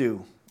what is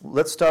due.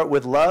 Let's start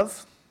with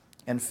love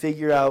and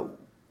figure out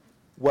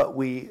what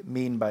we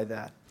mean by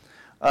that.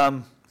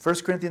 1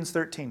 Corinthians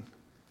 13.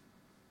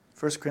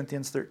 1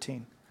 Corinthians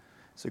 13.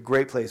 It's a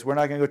great place. We're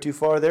not going to go too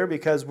far there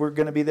because we're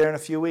going to be there in a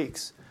few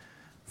weeks.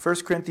 1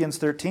 Corinthians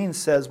 13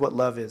 says what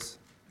love is.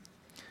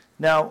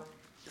 Now,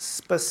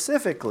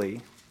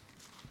 specifically,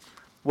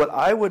 what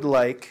I would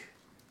like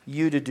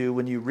you to do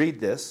when you read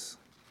this,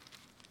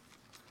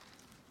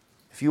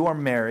 if you are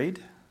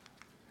married,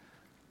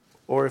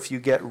 or if you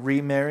get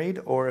remarried,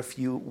 or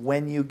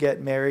when you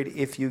get married,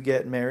 if you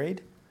get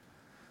married,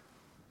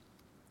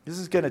 this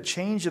is going to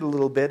change it a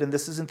little bit, and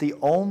this isn't the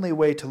only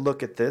way to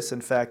look at this. In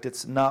fact,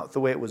 it's not the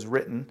way it was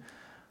written.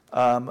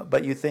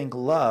 But you think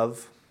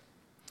love,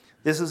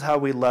 this is how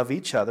we love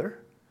each other.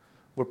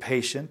 We're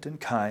patient and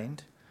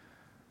kind.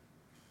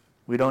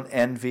 We don't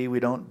envy.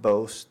 We don't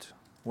boast.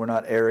 We're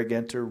not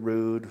arrogant or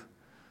rude.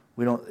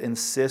 We don't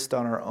insist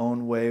on our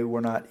own way.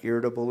 We're not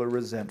irritable or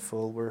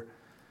resentful.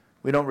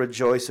 We don't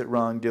rejoice at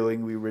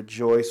wrongdoing. We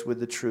rejoice with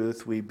the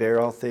truth. We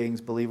bear all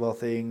things, believe all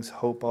things,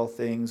 hope all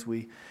things.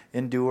 We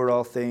endure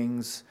all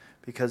things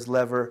because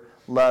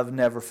love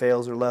never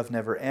fails or love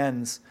never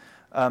ends.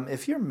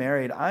 If you're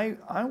married,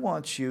 I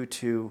want you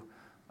to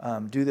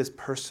do this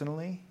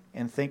personally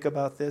and think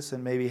about this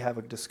and maybe have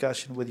a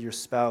discussion with your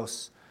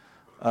spouse.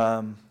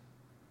 I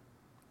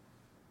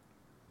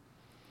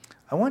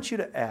want you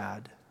to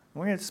add,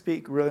 we're going to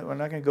speak, we're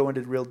not going to go into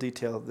real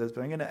detail of this,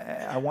 but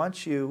I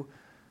want you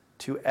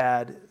to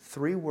add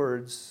 3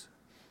 words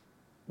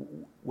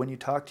when you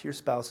talk to your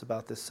spouse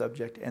about this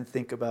subject and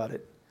think about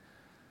it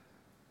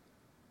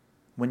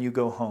when you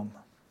go home.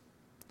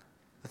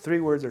 The 3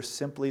 words are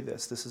simply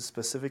this. This is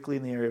specifically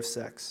in the area of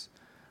sex.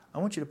 I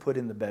want you to put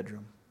in the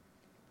bedroom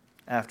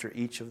after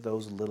each of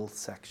those little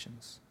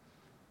sections.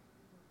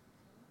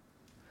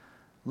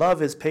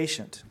 Love is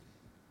patient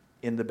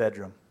in the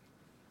bedroom.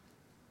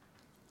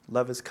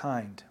 Love is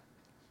kind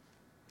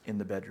in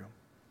the bedroom.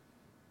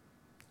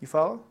 You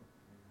follow?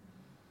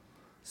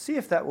 See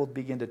if that will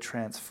begin to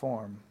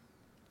transform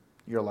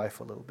your life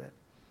a little bit.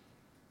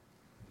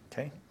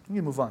 Okay? You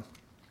can move on.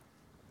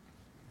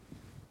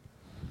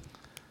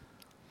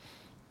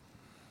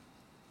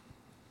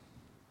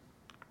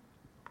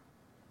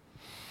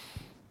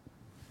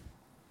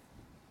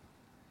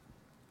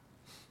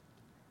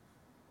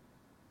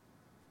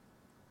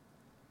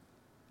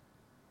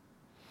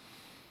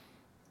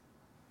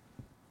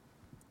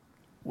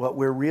 What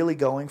we're really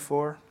going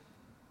for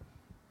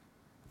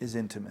is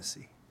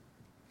intimacy.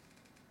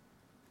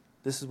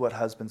 This is what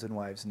husbands and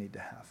wives need to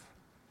have.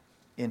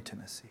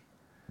 Intimacy.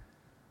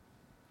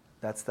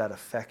 That's that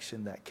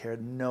affection, that care,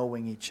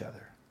 knowing each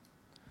other.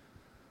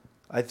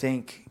 I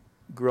think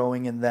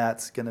growing in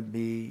that's going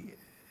to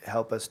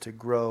help us to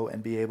grow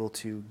and be able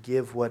to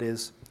give what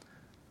is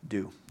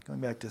due.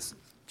 Going back to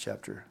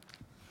chapter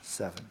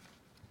 7.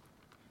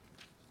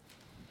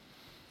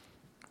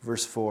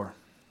 Verse 4.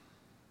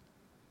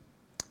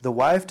 The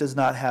wife does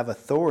not have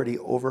authority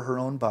over her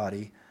own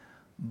body,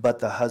 but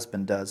the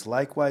husband does.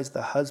 Likewise,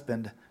 the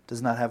husband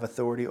does not have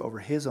authority over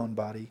his own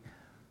body,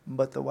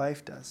 but the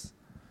wife does.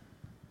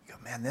 You go,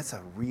 man, that's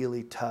a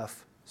really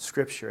tough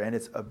scripture, and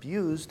it's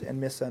abused and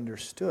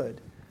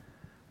misunderstood.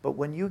 But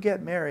when you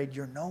get married,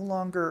 you're no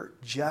longer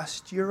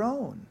just your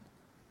own.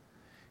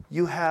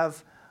 You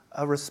have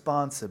a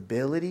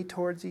responsibility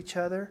towards each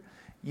other.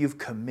 You've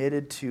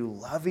committed to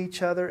love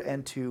each other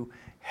and to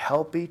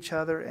help each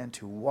other and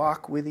to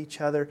walk with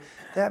each other.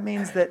 That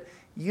means that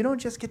you don't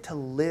just get to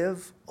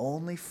live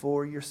only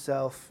for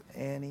yourself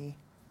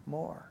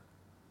anymore.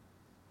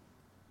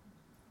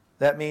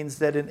 That means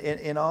that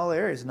in all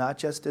areas, not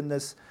just in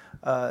this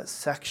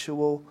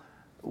sexual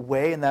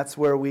way, and that's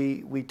where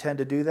we tend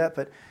to do that.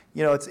 But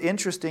you know, it's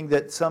interesting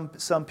that some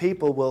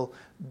people will,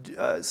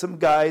 some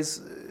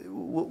guys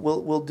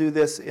will do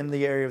this in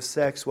the area of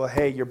sex. Well,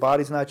 hey, your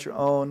body's not your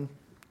own.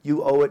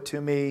 You owe it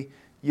to me.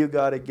 You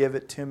got to give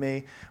it to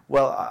me.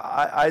 Well,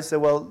 I said,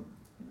 well,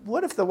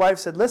 what if the wife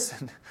said,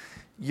 listen,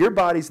 your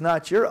body's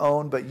not your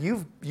own, but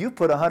you've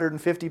put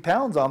 150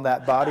 pounds on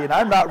that body, and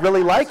I'm not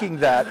really liking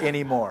that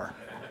anymore.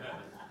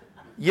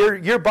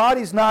 Your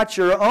body's not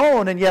your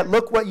own, and yet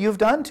look what you've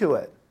done to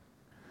it.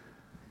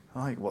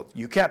 I'm like, well,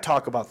 you can't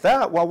talk about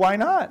that. Well, why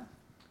not?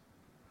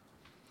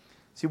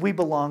 See, we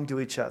belong to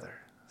each other.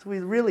 So we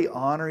really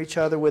honor each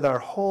other with our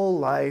whole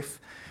life,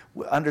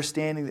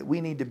 understanding that we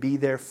need to be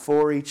there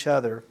for each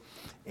other.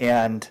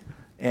 And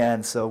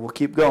so we'll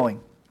keep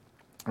going.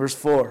 Verse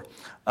 4.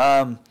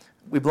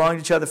 We belong to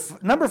each other.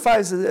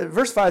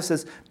 Verse 5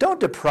 says, don't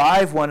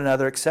deprive one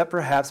another except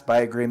perhaps by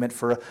agreement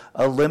for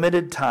a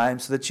limited time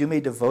so that you may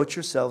devote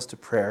yourselves to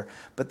prayer,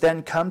 but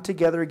then come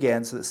together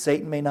again so that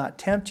Satan may not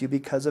tempt you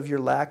because of your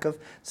lack of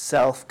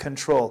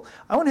self-control.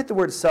 I want to hit the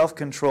word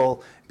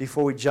self-control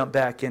before we jump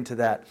back into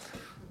that.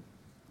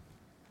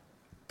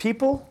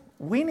 People,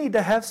 we need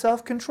to have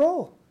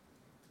self-control.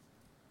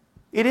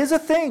 It is a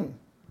thing.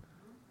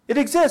 It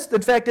exists.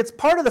 In fact, it's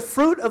part of the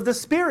fruit of the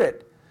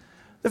Spirit.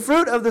 The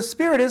fruit of the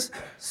Spirit is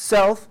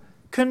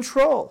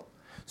self-control.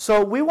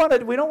 So we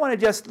don't want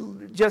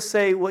to just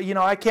say, well,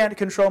 I can't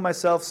control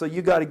myself, so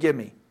you got to give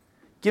me.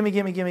 Give me.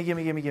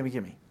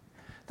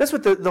 That's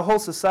what the whole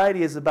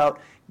society is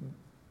about.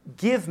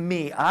 Give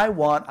me. I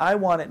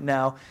want it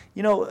now.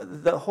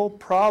 The whole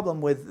problem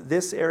with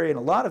this area and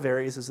a lot of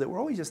areas is that we're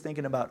always just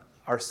thinking about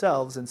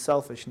ourselves and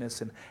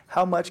selfishness and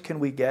how much can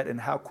we get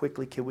and how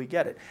quickly can we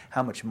get it.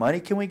 How much money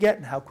can we get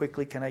and how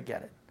quickly can I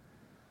get it.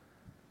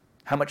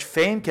 How much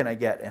fame can I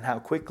get and how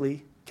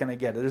quickly can I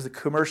get it? There's a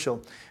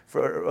commercial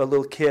for a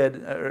little kid,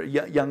 or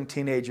young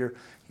teenager.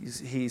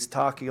 He's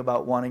talking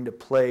about wanting to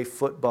play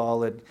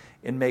football and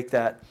make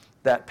that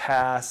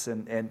pass,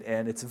 and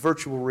it's a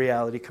virtual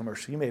reality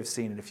commercial. You may have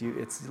seen it.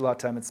 It's a lot of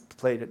time it's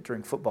played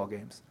during football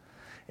games.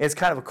 And it's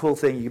kind of a cool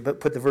thing. You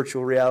put the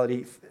virtual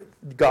reality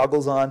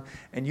goggles on,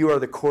 and you are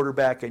the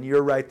quarterback, and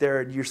you're right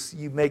there, and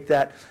you make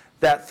that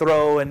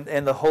throw,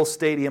 and the whole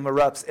stadium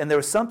erupts. And there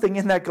was something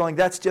in that going,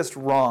 that's just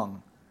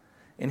wrong.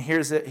 And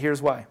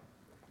here's why.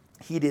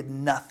 He did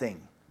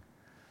nothing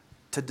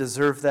to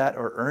deserve that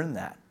or earn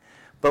that.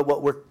 But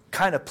what we're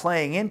kind of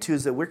playing into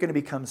is that we're going to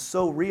become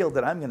so real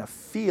that I'm going to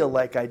feel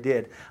like I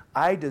did.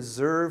 I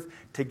deserve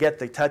to get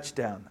the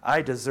touchdown.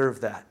 I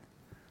deserve that.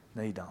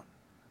 No, you don't.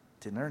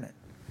 Didn't earn it.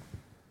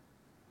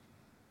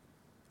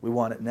 We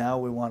want it now.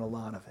 We want a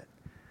lot of it.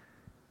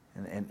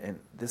 And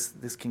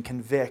this can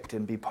convict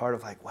and be part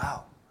of like,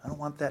 wow, I don't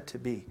want that to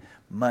be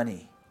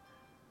money,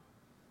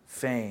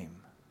 fame,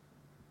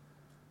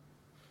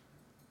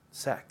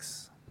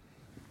 sex.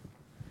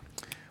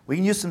 We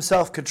can use some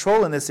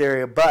self-control in this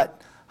area,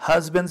 but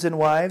husbands and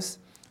wives,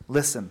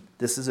 listen,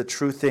 this is a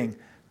true thing.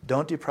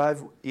 Don't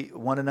deprive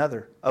one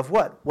another of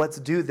what? What's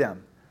due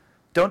them.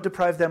 Don't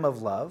deprive them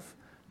of love.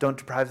 Don't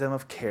deprive them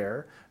of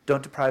care.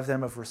 Don't deprive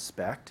them of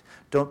respect.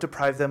 Don't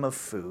deprive them of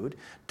food.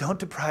 Don't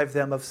deprive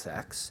them of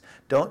sex.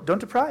 Don't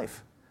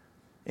deprive.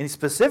 And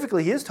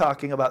specifically, he is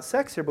talking about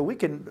sex here, but we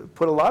can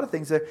put a lot of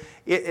things there,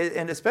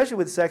 and especially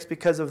with sex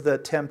because of the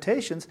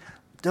temptations.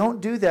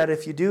 Don't do that.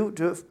 If you do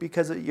it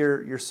because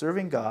you're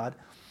serving God,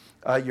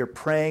 you're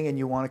praying, and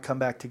you want to come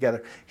back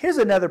together. Here's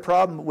another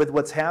problem with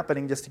what's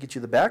happening, just to get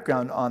you the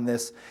background on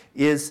this,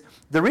 is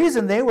the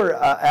reason they were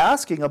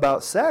asking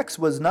about sex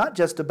was not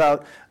just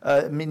about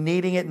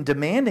needing it and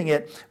demanding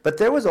it, but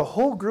there was a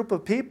whole group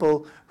of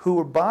people who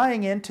were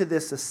buying into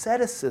this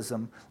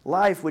asceticism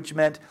life, which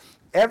meant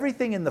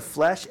everything in the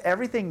flesh,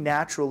 everything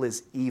natural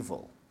is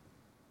evil.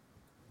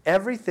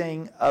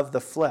 Everything of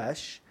the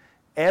flesh,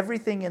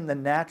 everything in the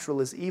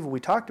natural is evil. We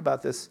talked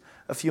about this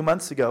a few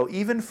months ago.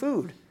 Even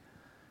food.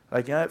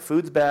 Like,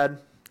 food's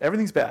bad.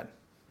 Everything's bad.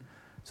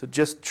 So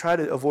just try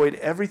to avoid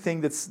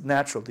everything that's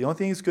natural. The only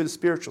thing that's good is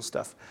spiritual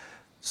stuff.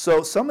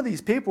 So some of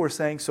these people were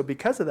saying, so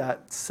because of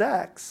that,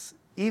 sex,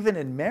 even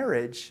in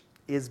marriage,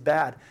 is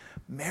bad.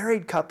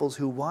 Married couples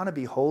who want to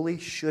be holy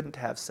shouldn't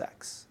have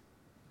sex.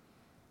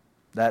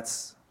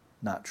 That's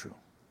not true.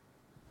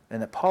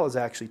 And that Paul is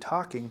actually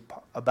talking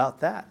about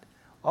that.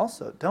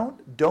 Also,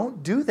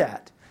 don't do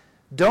that.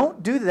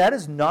 Don't do that. That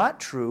is not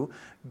true.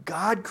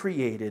 God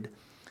created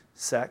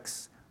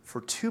sex for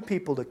two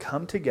people to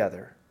come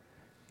together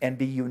and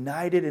be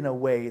united in a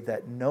way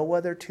that no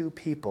other two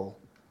people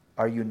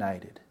are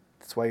united.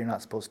 That's why you're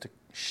not supposed to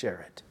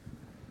share it.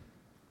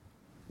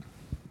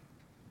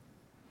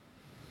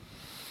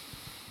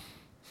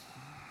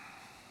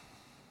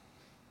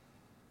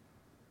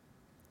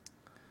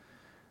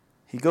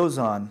 He goes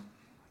on,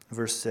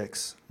 verse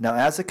 6. Now,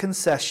 as a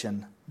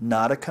concession,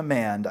 not a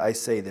command, I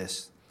say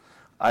this.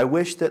 I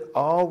wish that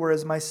all were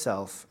as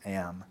myself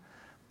am,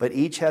 but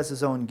each has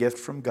his own gift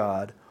from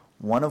God,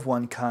 one of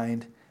one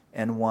kind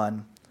and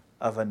one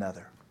of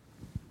another.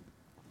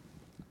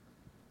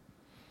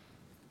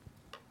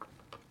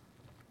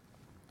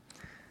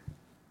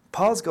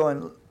 Paul's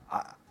going,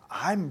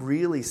 I'm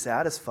really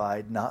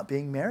satisfied not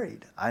being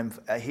married.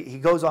 He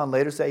goes on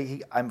later to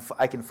say,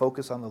 I can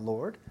focus on the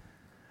Lord.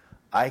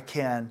 I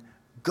can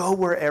go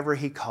wherever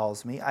he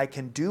calls me. I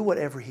can do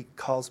whatever he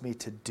calls me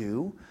to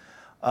do.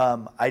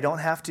 I don't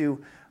have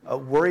to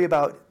worry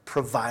about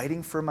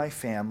providing for my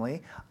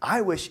family.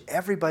 I wish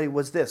everybody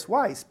was this.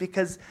 Why? It's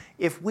because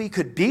if we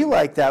could be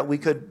like that, we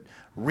could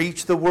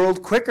reach the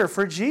world quicker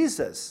for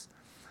Jesus.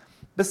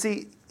 But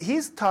see,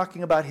 he's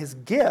talking about his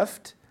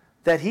gift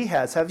that he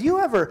has. Have you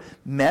ever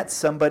met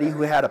somebody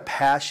who had a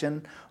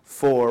passion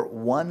for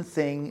one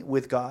thing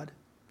with God?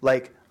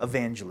 Like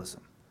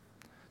evangelism.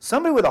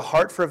 Somebody with a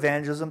heart for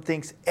evangelism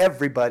thinks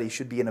everybody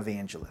should be an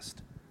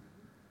evangelist.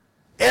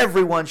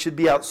 Everyone should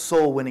be out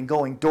soul winning,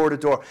 going door to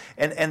door.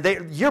 And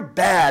you're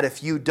bad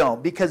if you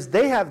don't, because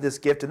they have this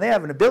gift and they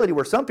have an ability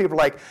where some people are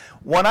like,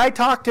 when I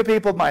talk to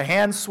people, my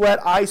hands sweat,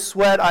 I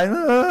sweat,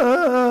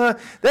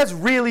 that's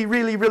really,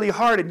 really, really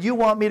hard. And you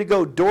want me to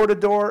go door to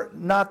door?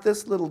 Not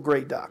this little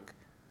gray duck.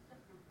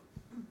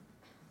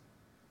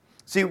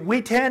 See,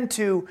 we tend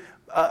to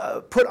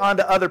put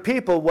onto other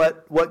people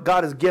what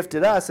God has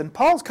gifted us. And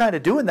Paul's kind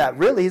of doing that,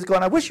 really. He's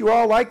going, I wish you were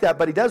all like that.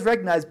 But he does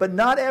recognize, but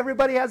not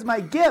everybody has my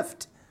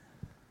gift.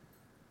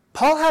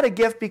 Paul had a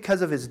gift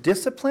because of his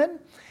discipline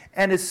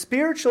and his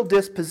spiritual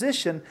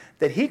disposition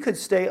that he could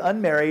stay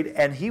unmarried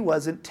and he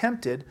wasn't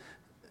tempted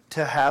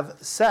to have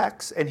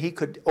sex, and he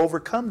could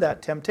overcome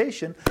that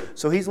temptation.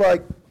 So he's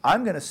like,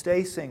 I'm going to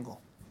stay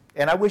single.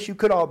 And I wish you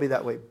could all be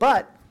that way.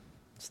 But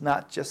it's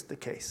not just the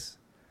case.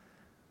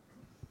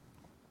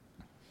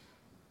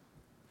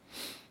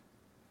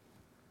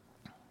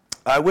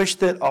 I wish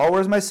that all were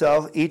as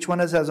myself, each one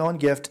has his own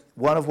gift,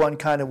 one of one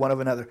kind and one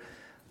of another.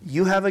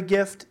 You have a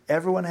gift.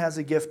 Everyone has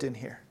a gift in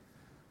here.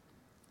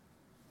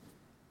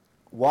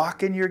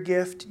 Walk in your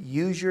gift.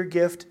 Use your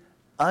gift.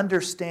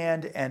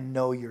 Understand and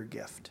know your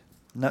gift.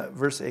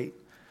 Verse 8.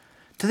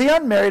 To the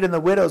unmarried and the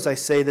widows I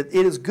say that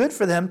it is good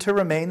for them to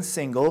remain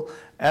single,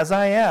 as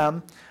I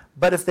am.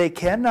 But if they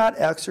cannot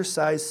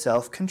exercise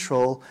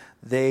self-control,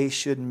 they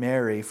should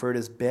marry. For it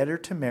is better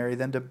to marry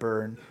than to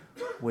burn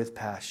with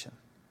passion.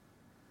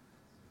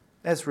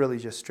 That's really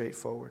just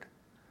straightforward.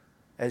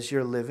 As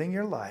you're living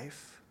your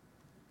life,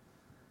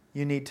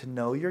 you need to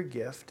know your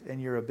gift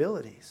and your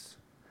abilities.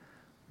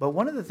 But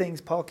one of the things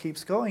Paul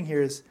keeps going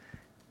here is,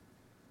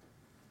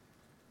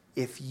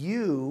 if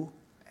you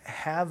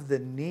have the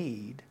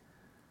need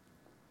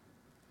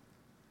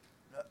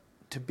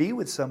to be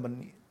with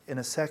someone in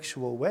a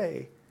sexual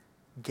way,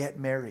 get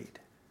married.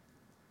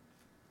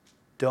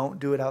 Don't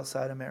do it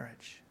outside of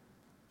marriage.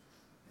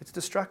 It's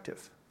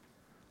destructive.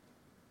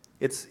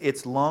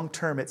 It's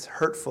long-term. It's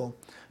hurtful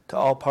to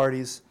all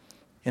parties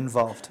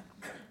involved.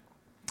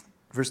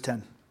 Verse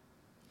 10.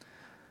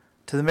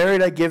 To the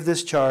married I give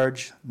this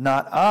charge,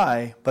 not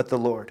I, but the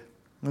Lord.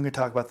 I'm going to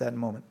talk about that in a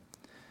moment.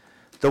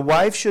 The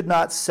wife should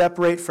not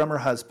separate from her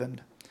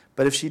husband,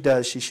 but if she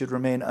does, she should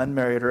remain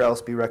unmarried or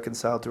else be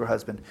reconciled to her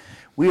husband.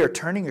 We are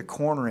turning a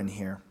corner in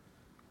here.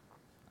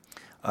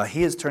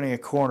 He is turning a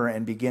corner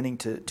and beginning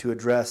to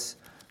address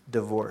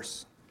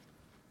divorce.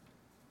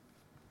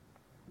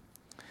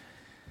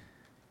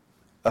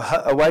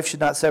 A wife should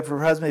not separate from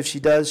her husband. If she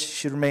does, she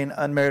should remain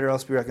unmarried or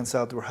else be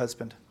reconciled to her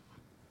husband.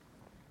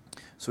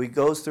 So he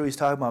goes through, he's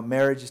talking about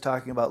marriage, he's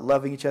talking about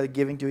loving each other,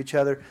 giving to each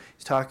other,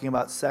 he's talking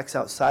about sex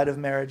outside of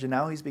marriage, and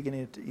now he's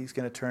going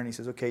to turn, he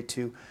says, okay,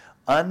 to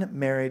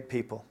unmarried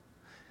people.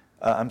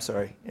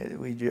 To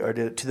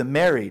the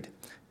married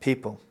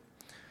people.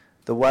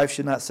 The wife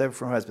should not separate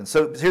from her husband.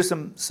 So here's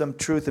some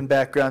truth and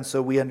background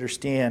so we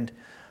understand.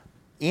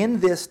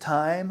 In this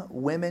time,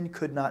 women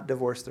could not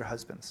divorce their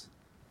husbands.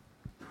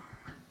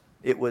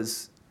 It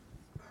was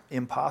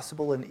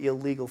impossible and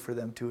illegal for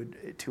them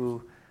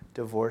to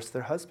divorce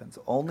their husbands.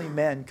 Only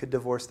men could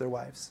divorce their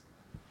wives.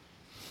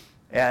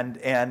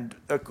 And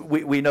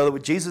we know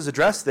that Jesus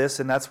addressed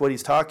this, and that's what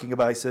he's talking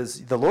about. He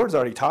says, the Lord's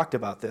already talked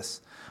about this.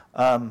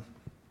 The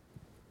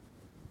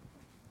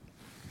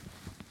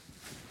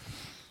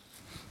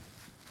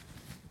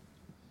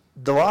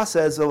law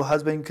says a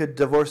husband could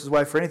divorce his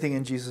wife for anything,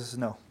 and Jesus says,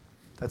 no.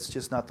 That's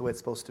just not the way it's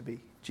supposed to be.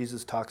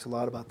 Jesus talks a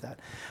lot about that.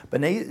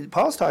 But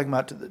Paul's talking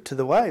about to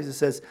the wives. It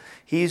says,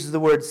 he uses the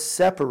word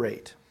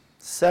separate.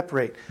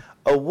 Separate.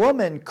 A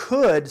woman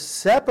could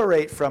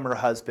separate from her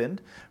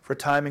husband for a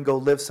time and go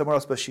live somewhere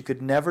else, but she could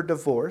never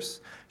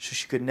divorce.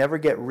 She could never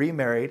get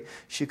remarried.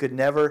 She could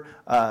never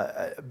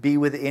be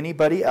with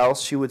anybody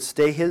else. She would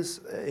stay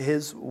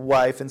his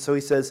wife. And so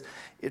he says,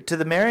 to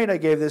the married I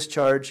gave this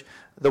charge,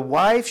 the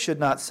wife should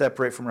not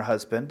separate from her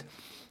husband.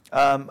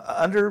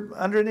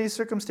 Under any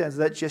circumstances,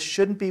 that just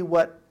shouldn't be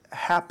what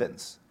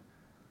happens.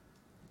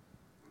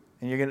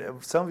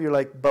 And some of you are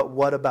like, but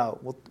what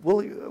about?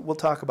 We'll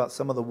talk about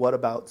some of the what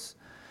abouts.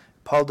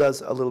 Paul does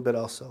a little bit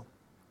also.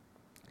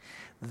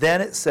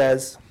 Then it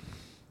says,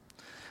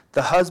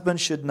 the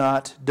husband should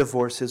not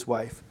divorce his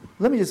wife.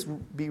 Let me just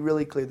be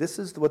really clear. This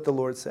is what the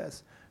Lord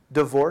says.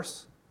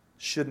 Divorce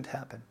shouldn't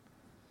happen.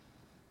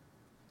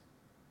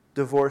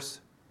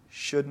 Divorce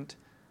shouldn't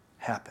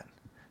happen.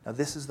 Now,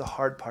 this is the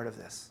hard part of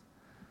this.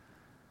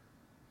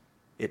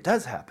 It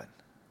does happen,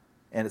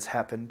 and it's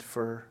happened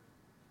for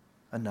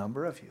a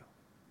number of you.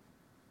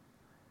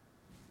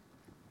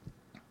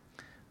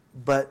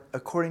 but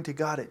according to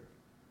God, it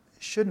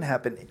shouldn't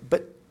happen.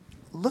 But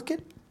look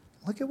at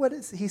what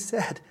he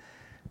said.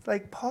 It's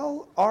like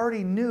Paul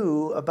already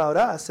knew about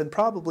us and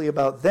probably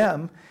about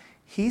them.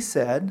 He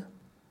said,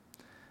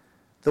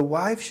 the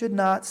wife should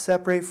not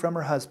separate from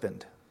her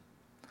husband.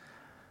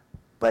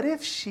 But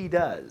if she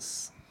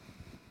does,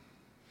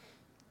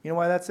 you know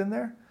why that's in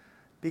there?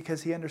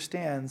 Because he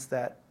understands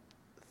that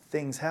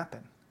things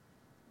happen.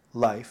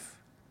 Life,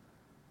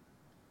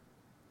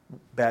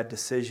 bad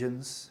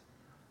decisions,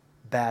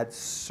 bad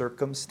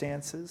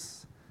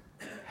circumstances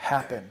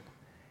happen.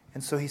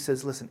 And so he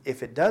says, listen,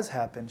 if it does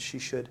happen, she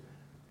should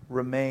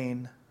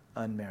remain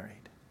unmarried.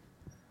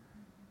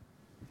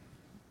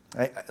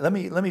 Let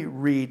me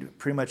read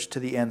pretty much to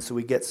the end so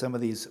we get some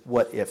of these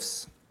what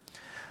ifs.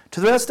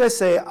 To the rest I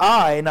say,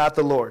 I, not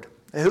the Lord.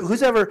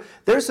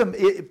 There's some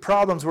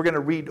problems we're going to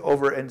read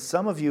over, and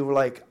some of you were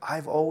like,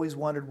 I've always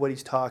wondered what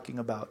he's talking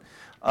about.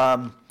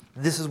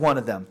 This is one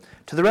of them.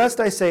 To the rest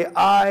I say,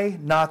 I,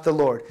 not the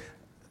Lord.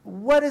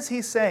 What is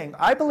he saying?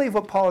 I believe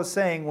what Paul is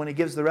saying when he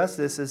gives the rest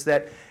of this is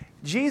that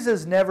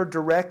Jesus never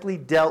directly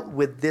dealt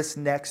with this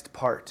next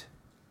part.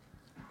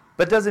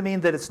 But it doesn't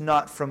mean that it's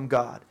not from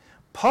God.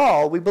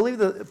 We believe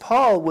that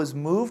Paul was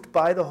moved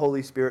by the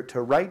Holy Spirit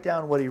to write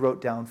down what he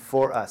wrote down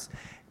for us.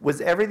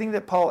 Was everything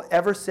that Paul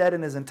ever said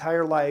in his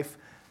entire life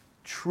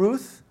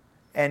truth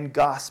and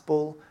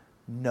gospel?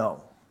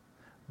 No.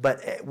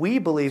 But we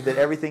believe that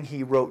everything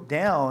he wrote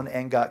down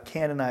and got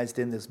canonized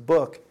in this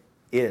book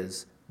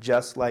is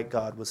just like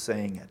God was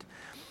saying it.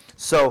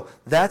 So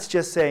that's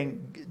just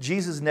saying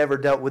Jesus never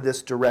dealt with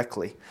this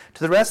directly.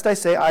 To the rest I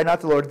say, I,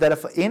 not the Lord, that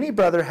if any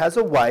brother has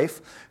a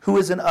wife who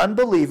is an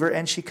unbeliever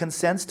and she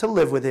consents to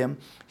live with him,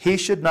 he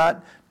should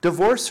not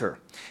divorce her.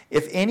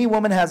 If any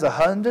woman has a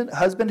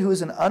husband who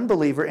is an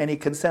unbeliever and he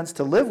consents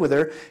to live with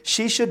her,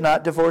 she should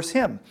not divorce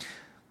him.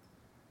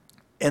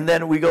 And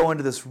then we go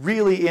into this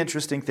really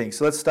interesting thing.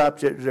 So let's stop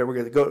there.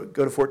 We're going to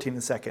go to 14 in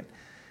a second.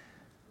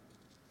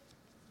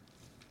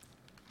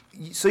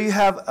 So you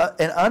have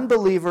an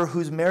unbeliever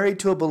who's married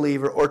to a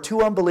believer, or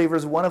two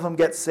unbelievers, one of them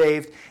gets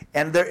saved,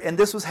 and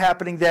this was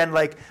happening then,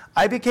 like,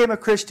 I became a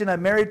Christian,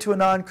 I'm married to a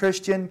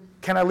non-Christian,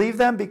 can I leave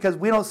them? Because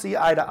we don't see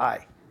eye to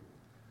eye.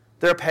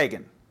 They're a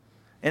pagan,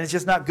 and it's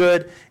just not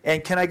good,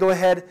 and can I go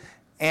ahead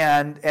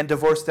and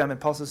divorce them? And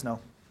Paul says, no,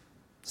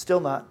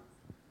 still not.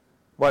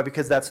 Why?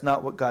 Because that's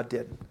not what God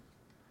did.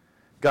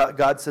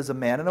 God says a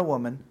man and a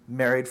woman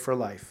married for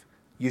life,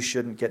 you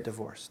shouldn't get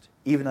divorced,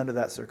 even under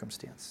that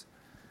circumstance.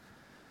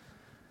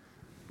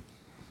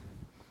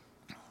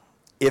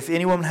 If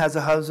any woman has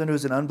a husband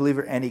who's an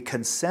unbeliever and he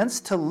consents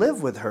to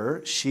live with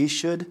her, she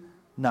should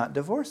not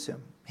divorce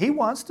him. He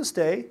wants to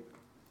stay.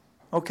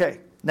 Okay,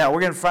 now we're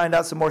going to find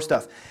out some more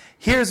stuff.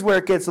 Here's where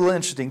it gets a little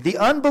interesting. The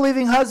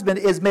unbelieving husband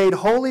is made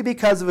holy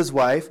because of his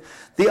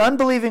wife. The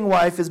unbelieving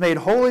wife is made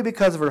holy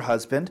because of her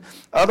husband.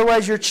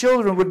 Otherwise your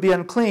children would be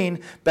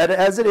unclean, but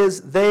as it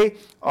is, they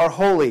are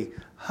holy.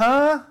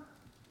 Huh?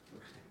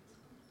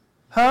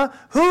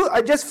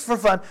 Just for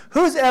fun,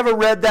 who's ever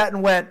read that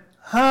and went,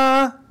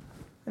 huh?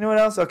 Anyone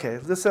else? Okay,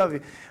 some of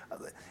you.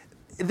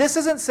 This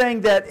isn't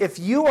saying that if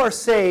you are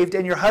saved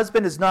and your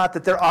husband is not,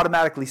 that they're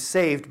automatically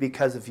saved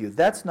because of you.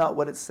 That's not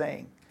what it's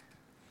saying.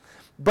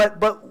 But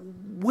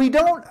we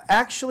don't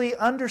actually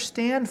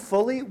understand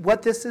fully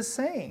what this is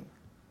saying.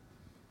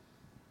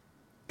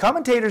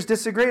 Commentators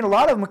disagree, and a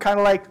lot of them are kind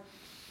of like,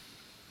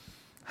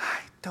 I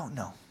don't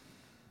know.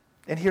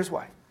 And here's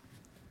why.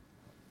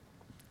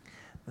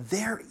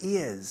 There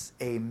is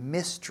a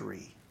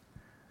mystery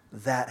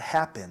that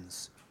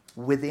happens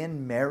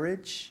within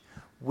marriage,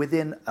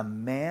 within a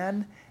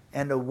man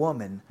and a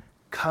woman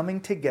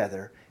coming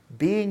together,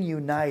 being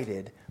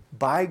united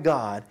by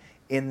God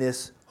in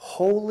this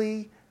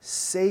holy,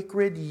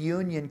 sacred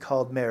union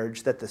called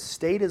marriage that the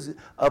state has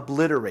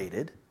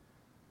obliterated,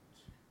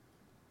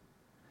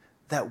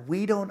 that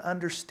we don't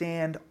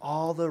understand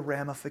all the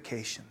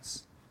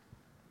ramifications.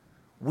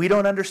 We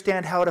don't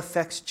understand how it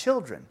affects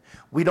children.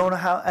 We don't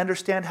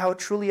understand how it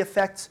truly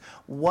affects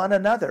one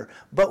another.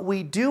 But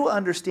we do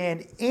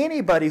understand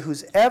anybody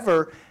who's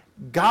ever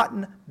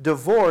gotten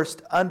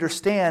divorced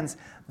understands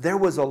there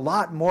was a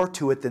lot more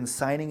to it than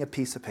signing a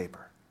piece of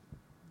paper.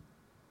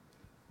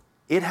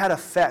 It had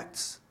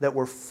effects that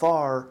were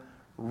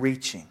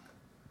far-reaching.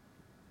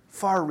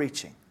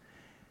 Far-reaching.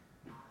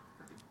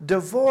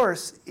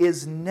 Divorce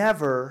is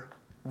never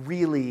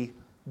really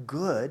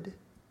good.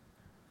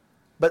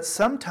 But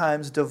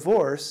sometimes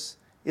divorce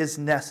is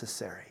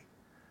necessary.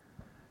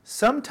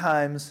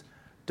 Sometimes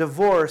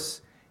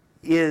divorce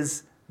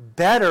is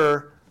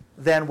better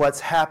than what's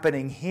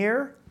happening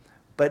here,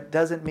 but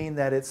doesn't mean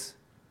that it's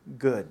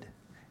good.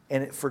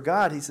 And for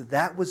God, he said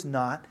that was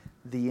not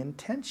the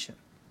intention.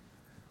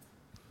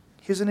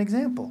 Here's an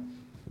example.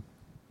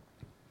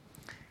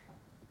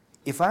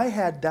 If I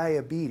had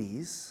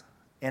diabetes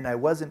and I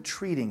wasn't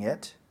treating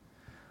it,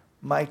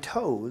 my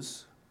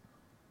toes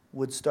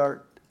would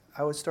start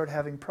I would start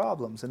having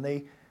problems,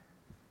 and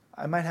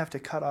I might have to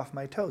cut off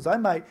my toes. I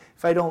might,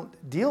 if I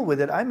don't deal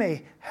with it, I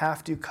may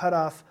have to cut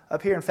off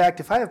up here. In fact,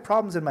 if I have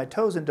problems in my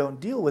toes and don't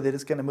deal with it,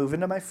 it's going to move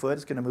into my foot,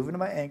 it's going to move into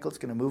my ankle, it's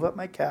going to move up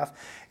my calf,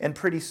 and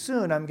pretty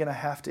soon I'm going to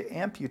have to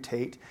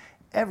amputate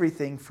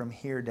everything from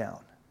here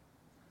down.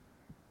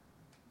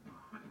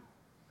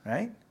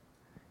 Right?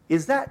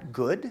 Is that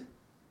good?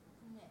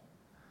 No.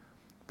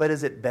 But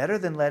is it better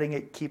than letting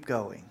it keep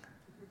going?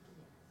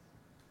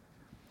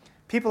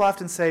 People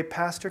often say,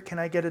 Pastor, can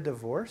I get a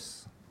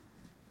divorce?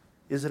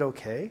 Is it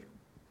okay?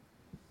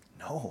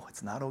 No,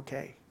 it's not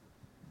okay.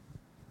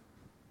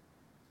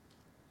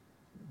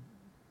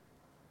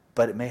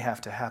 But it may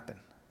have to happen.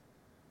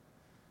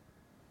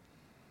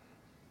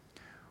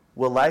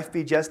 Will life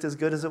be just as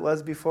good as it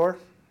was before?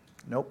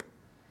 Nope.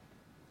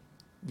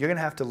 You're going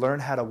to have to learn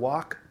how to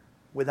walk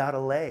without a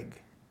leg.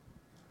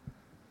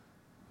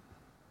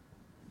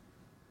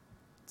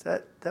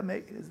 Am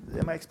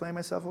I explaining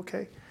myself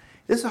okay?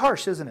 This is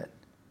harsh, isn't it?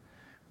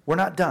 We're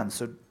not done,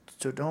 so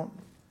don't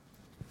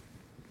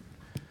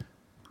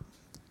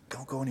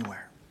go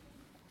anywhere.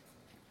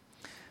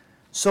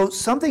 So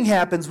something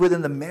happens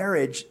within the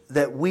marriage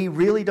that we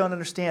really don't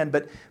understand,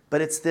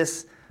 but it's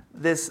this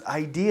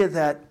idea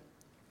that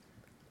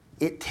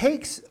it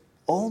takes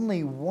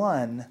only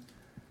one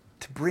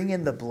to bring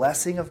in the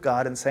blessing of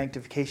God and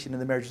sanctification in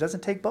the marriage. It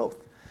doesn't take both.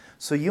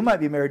 So you might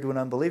be married to an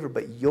unbeliever,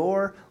 but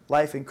your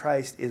life in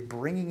Christ is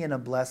bringing in a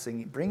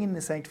blessing, bringing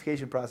the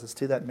sanctification process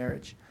to that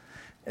marriage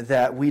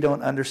that we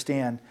don't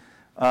understand.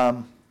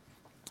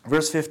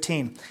 Verse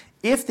 15,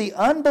 if the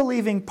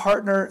unbelieving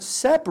partner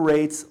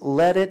separates,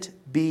 let it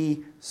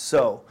be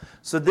so.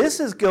 So this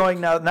is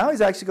going now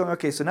he's actually going,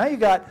 okay, so now you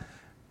got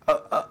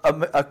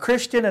a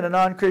Christian and a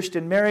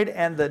non-Christian married,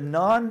 and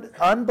the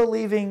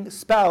unbelieving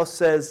spouse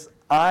says,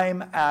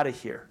 I'm out of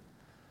here.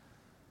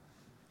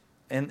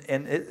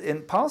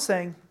 And Paul's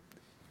saying,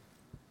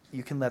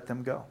 you can let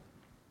them go.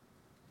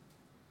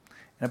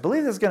 And I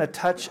believe this is going to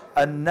touch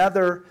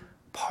another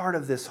part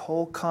of this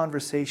whole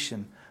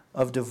conversation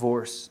of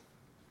divorce.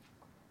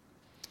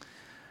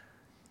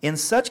 In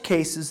such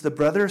cases, the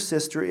brother or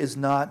sister is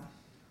not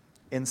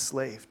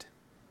enslaved.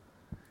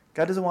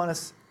 God doesn't want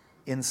us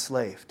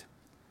enslaved,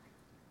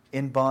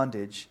 in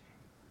bondage,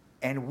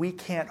 and we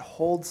can't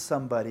hold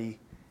somebody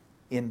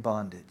in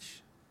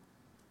bondage.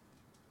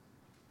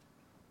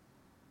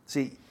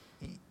 See,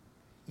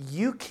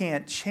 you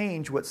can't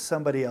change what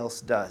somebody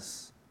else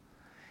does.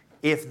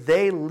 If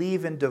they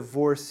leave and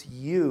divorce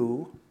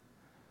you,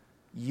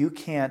 you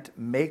can't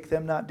make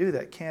them not do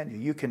that, can you?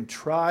 You can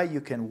try, you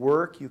can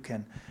work, you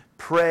can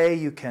pray,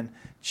 you can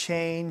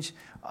change.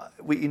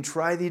 We can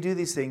try to do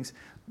these things,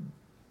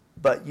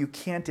 but you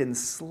can't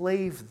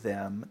enslave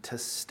them to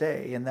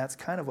stay. And that's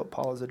kind of what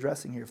Paul is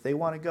addressing here. If they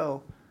want to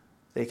go,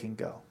 they can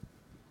go.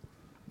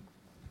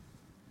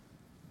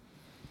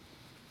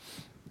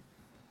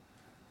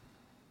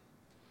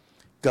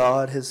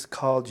 God has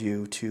called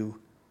you to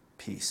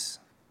peace.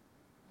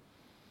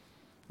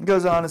 It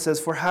goes on and says,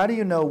 for how do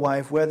you know,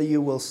 wife, whether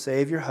you will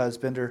save your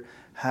husband, or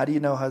how do you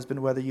know,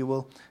 husband, whether you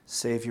will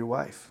save your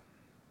wife?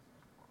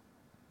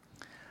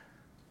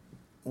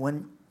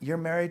 When you're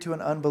married to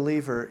an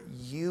unbeliever,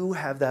 you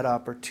have that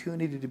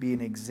opportunity to be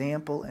an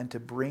example and to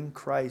bring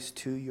Christ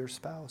to your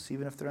spouse,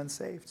 even if they're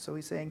unsaved. So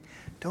he's saying,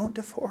 don't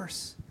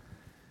divorce.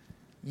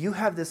 You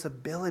have this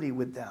ability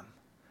with them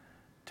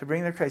to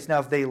bring their Christ. Now,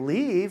 if they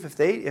leave, if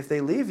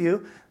they leave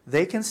you,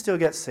 they can still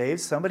get saved.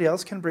 Somebody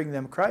else can bring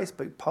them Christ.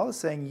 But Paul is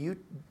saying,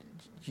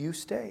 you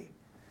stay.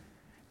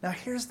 Now,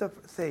 here's the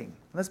thing.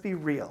 Let's be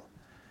real.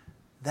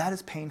 That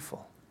is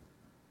painful.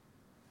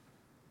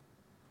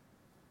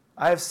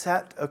 I have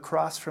sat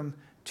across from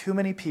too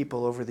many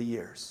people over the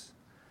years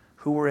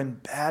who were in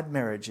bad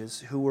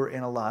marriages, who were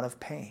in a lot of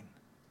pain.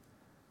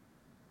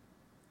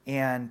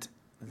 And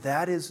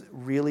that is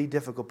really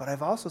difficult. But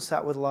I've also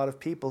sat with a lot of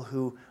people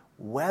who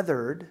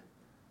weathered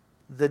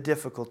the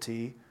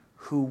difficulty,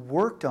 who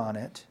worked on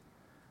it,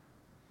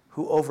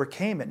 who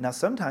overcame it. Now,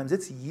 sometimes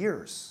it's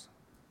years,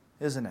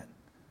 isn't it?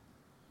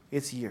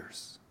 It's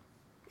years.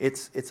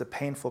 It's a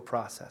painful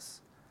process.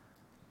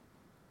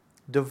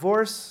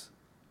 Divorce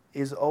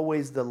is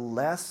always the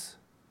less,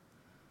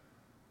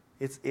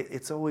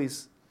 it's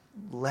always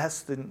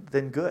less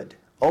than good.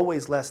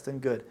 Always less than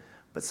good.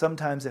 But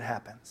sometimes it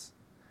happens.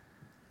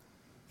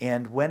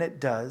 And when it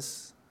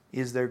does,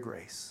 is there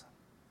grace?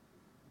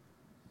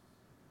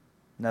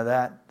 Now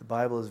that the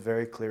Bible is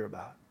very clear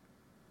about.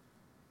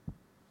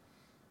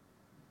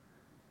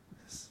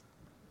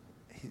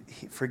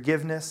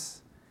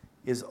 Forgiveness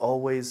is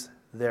always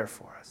there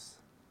for us.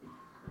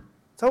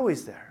 It's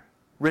always there.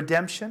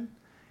 Redemption,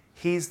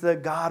 he's the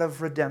God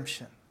of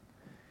redemption.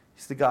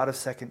 He's the God of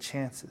second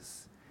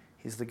chances.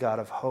 He's the God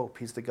of hope.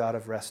 He's the God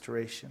of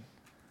restoration.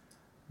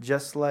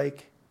 Just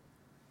like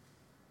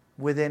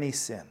with any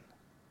sin.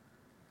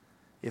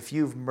 If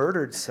you've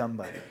murdered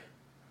somebody,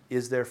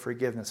 is there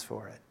forgiveness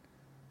for it?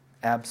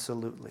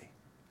 Absolutely.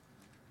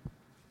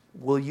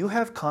 Will you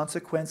have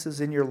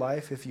consequences in your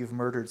life if you've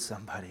murdered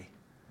somebody?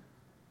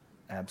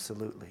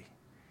 Absolutely.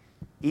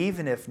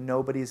 Even if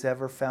nobody's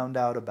ever found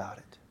out about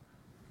it.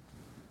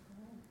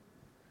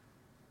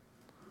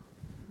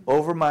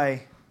 over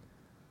my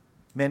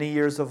many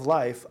years of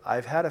life,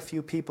 I've had a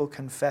few people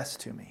confess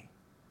to me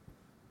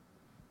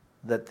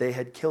that they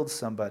had killed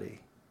somebody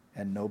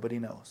and nobody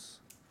knows.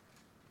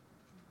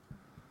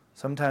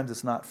 Sometimes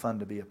it's not fun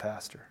to be a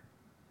pastor.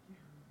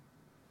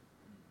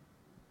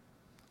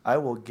 I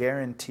will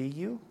guarantee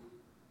you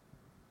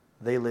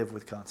they live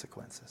with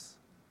consequences.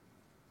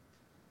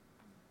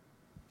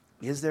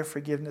 Is there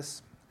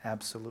forgiveness?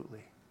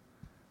 Absolutely.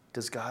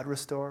 Does God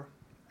restore?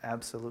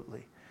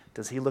 Absolutely.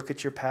 Does he look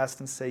at your past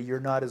and say, you're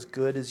not as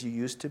good as you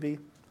used to be?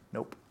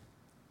 Nope.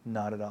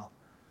 Not at all.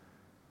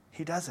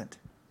 He doesn't.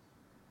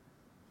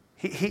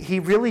 He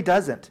really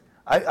doesn't.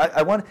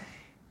 I want,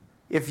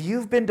 if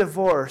you've been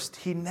divorced,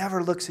 he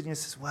never looks at you and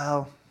says,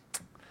 well,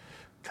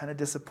 kind of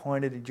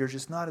disappointed and you're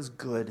just not as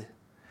good.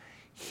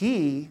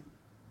 He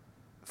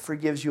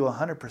forgives you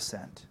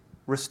 100%,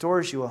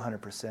 restores you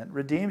 100%,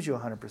 redeems you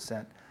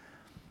 100%.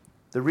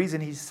 The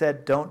reason he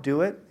said don't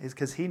do it is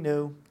because he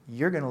knew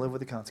you're going to live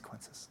with the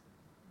consequences.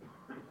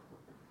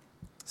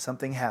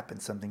 Something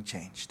happened, something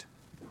changed.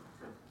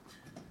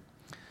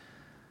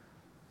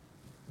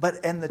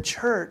 But in the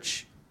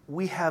church,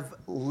 we have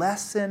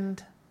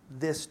lessened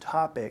this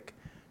topic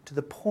to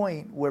the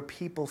point where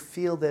people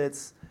feel that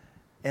it's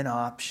an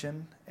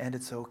option and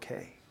it's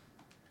okay.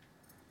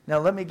 Now,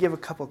 let me give a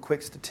couple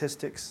quick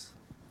statistics.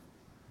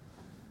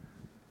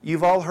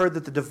 You've all heard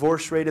that the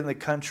divorce rate in the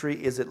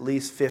country is at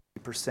least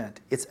 50%.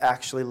 It's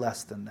actually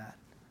less than that.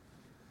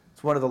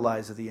 It's one of the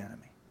lies of the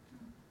enemy.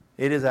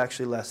 It is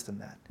actually less than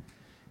that.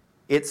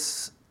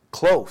 It's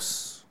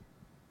close.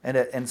 And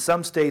in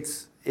some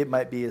states, it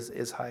might be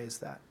as high as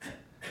that.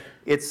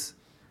 It's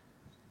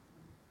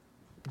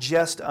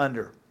just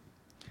under.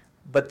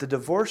 But the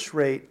divorce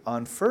rate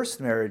on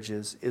first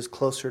marriages is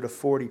closer to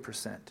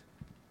 40%.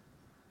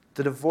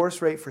 The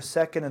divorce rate for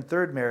second and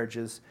third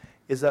marriages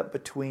is up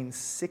between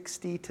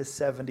 60 to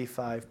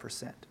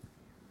 75%.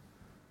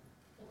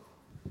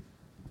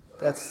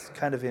 That's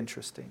kind of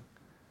interesting.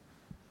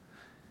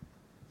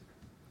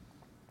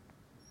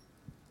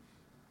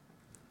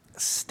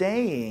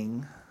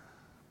 Staying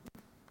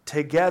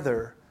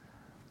together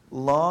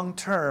long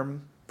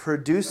term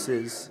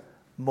produces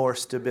more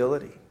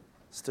stability,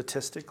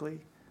 statistically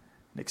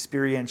and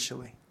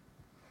experientially.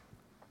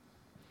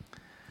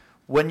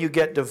 When you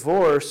get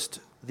divorced,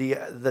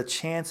 the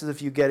chances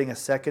of you getting a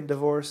second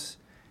divorce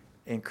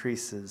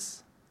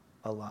increases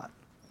a lot.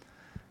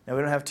 Now,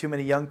 we don't have too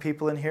many young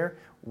people in here.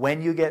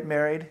 When you get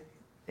married,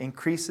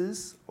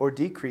 increases or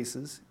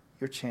decreases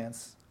your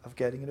chance of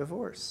getting a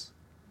divorce.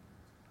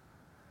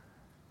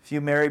 If you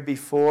married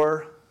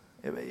before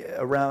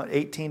around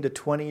 18 to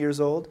 20 years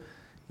old,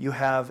 you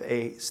have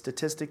a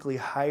statistically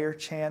higher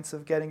chance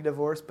of getting a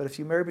divorce. But if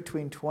you marry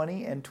between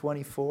 20 and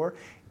 24,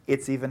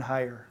 it's even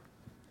higher.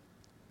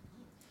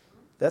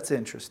 That's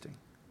interesting.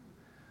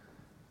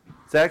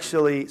 It's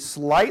actually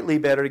slightly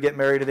better to get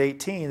married at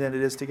 18 than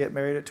it is to get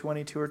married at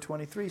 22 or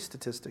 23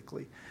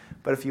 statistically.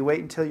 But if you wait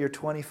until you're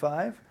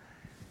 25,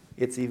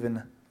 it's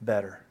even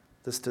better.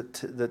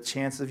 The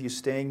chances of you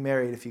staying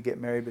married if you get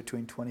married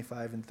between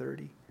 25 and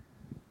 30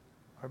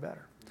 are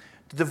better.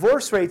 The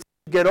divorce rates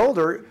as you get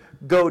older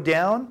go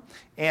down,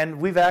 and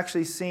we've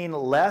actually seen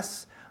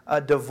less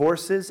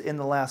divorces in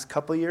the last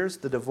couple of years.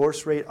 The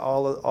divorce rate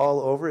all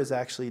over is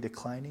actually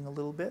declining a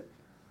little bit.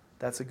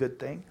 That's a good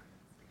thing.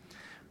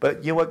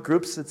 But you know what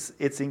groups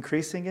it's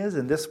increasing is,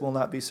 and this will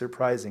not be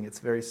surprising, it's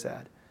very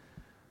sad.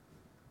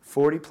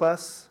 40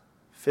 plus,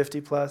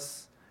 50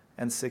 plus,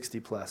 and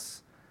 60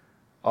 plus.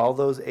 All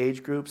those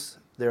age groups,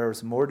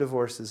 there's more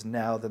divorces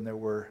now than there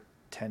were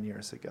 10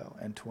 years ago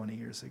and 20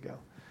 years ago.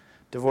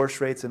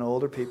 Divorce rates in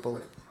older people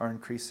are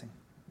increasing.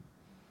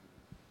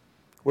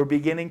 We're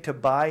beginning to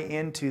buy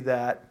into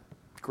that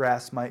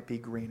grass might be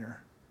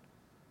greener,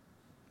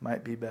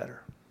 might be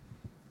better.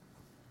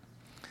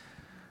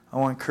 I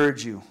want to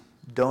encourage you,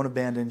 don't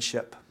abandon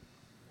ship.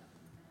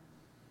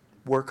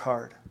 Work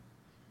hard.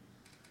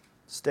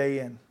 Stay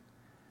in.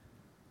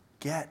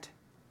 Get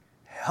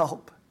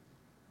help.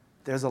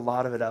 There's a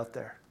lot of it out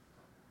there.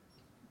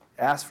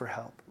 Ask for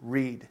help.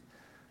 Read.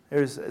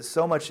 There's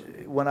so much,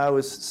 when I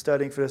was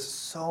studying for this,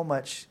 so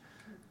much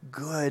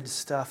good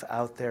stuff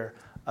out there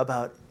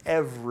about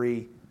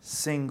every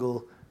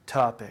single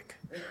topic.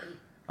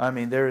 I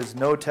mean, there is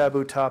no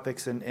taboo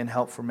topics in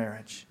help for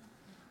marriage.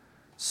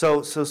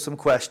 So some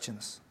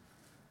questions.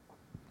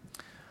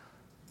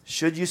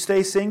 Should you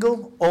stay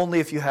single? Only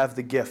if you have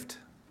the gift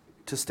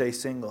to stay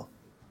single.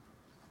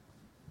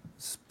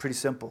 It's pretty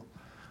simple.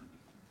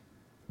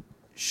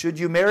 Should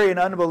you marry an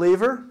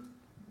unbeliever?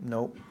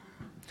 Nope.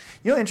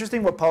 You know,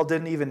 interesting, what Paul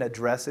didn't even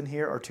address in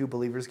here are two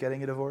believers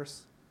getting a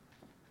divorce.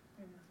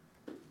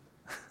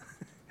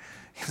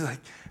 He's like,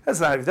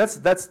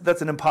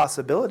 that's an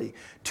impossibility.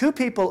 Two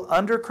people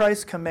under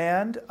Christ's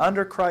command,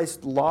 under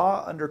Christ's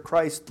law, under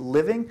Christ's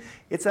living,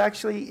 it's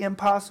actually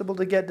impossible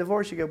to get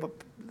divorced. You go, but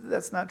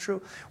that's not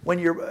true. When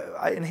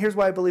and here's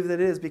why I believe that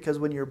it is, because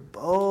when you're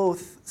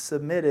both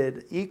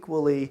submitted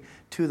equally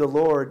to the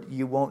Lord,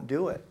 you won't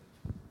do it.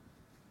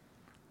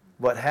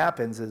 What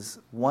happens is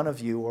one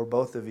of you or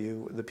both of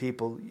you, the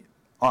people,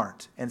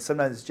 aren't. And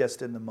sometimes it's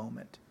just in the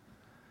moment.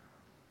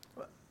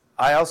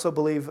 I also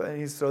believe, I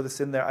need to throw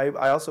this in there,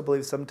 I also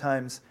believe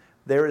sometimes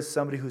there is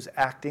somebody who's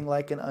acting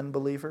like an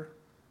unbeliever,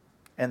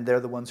 and they're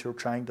the ones who are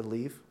trying to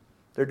leave.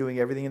 They're doing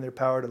everything in their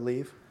power to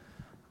leave.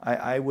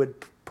 I would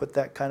put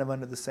that kind of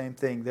under the same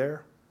thing.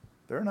 They're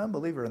an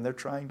unbeliever, and they're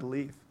trying to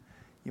leave.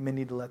 You may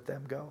need to let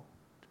them go.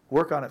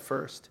 Work on it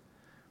first.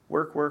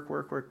 Work,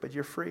 but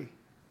you're free.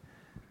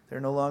 They're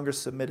no longer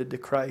submitted to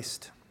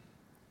Christ.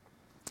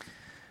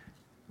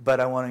 But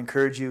I want to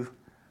encourage you,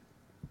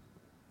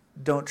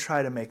 don't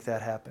try to make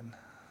that happen.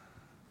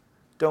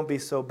 Don't be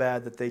so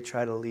bad that they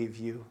try to leave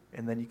you,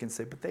 and then you can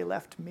say, but they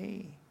left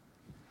me.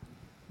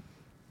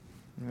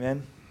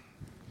 Amen?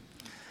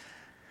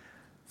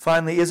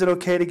 Finally, is it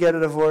okay to get a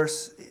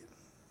divorce?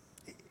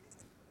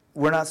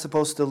 We're not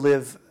supposed to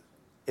live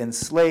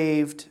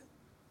enslaved.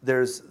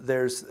 There's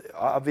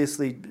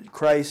obviously,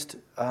 Christ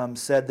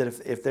said that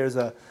if there's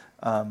a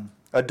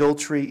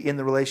adultery in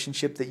the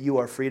relationship, that you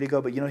are free to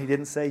go. But you know, he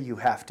didn't say you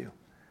have to.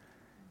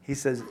 He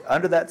says,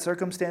 under that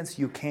circumstance,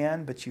 you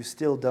can, but you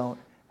still don't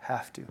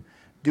have to.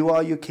 Do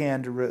all you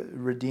can to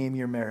redeem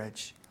your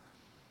marriage.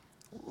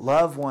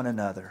 Love one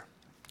another.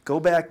 Go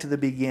back to the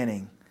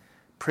beginning.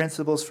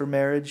 Principles for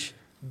marriage.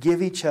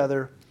 Give each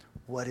other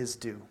what is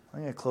due.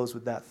 I'm going to close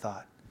with that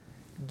thought.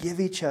 Give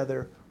each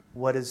other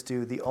what is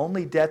due. The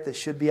only debt that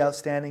should be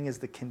outstanding is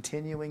the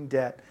continuing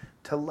debt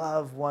to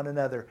love one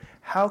another.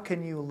 How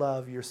can you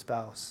love your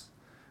spouse?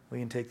 We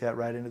can take that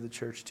right into the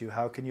church too.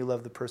 How can you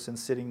love the person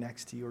sitting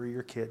next to you or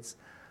your kids?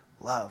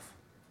 Love,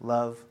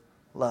 love,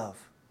 love.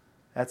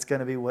 That's going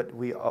to be what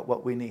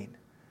we need.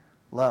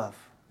 Love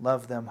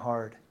them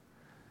hard.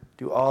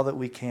 Do all that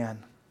we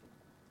can.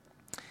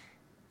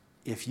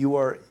 If you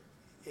are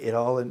at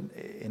all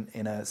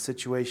in a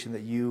situation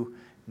that you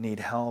need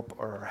help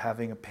or are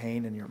having a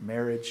pain in your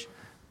marriage,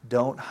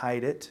 don't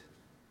hide it.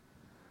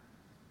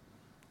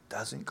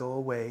 Doesn't go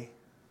away.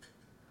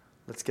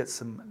 Let's get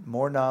some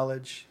more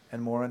knowledge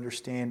and more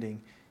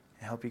understanding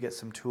and help you get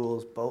some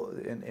tools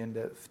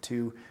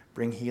to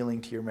bring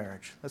healing to your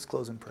marriage. Let's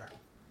close in prayer.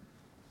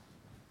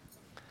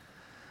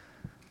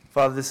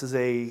 Father, this is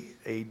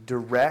a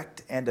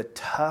direct and a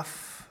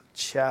tough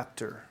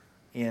chapter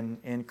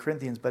in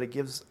Corinthians, but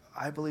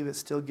I believe it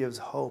still gives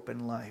hope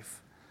in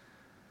life.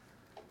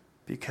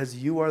 Because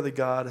you are the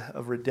God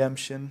of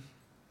redemption,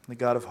 the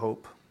God of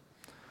hope.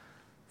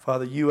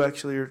 Father, you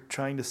actually are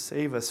trying to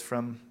save us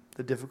from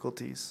the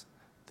difficulties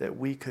that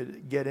we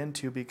could get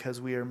into because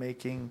we are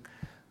making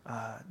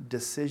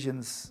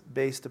decisions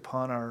based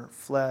upon our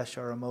flesh,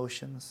 our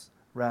emotions,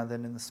 rather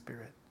than in the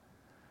Spirit.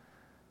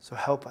 So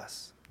help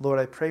us. Lord,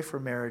 I pray for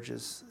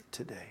marriages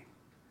today.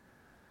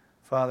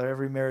 Father,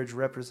 every marriage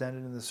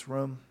represented in this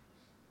room,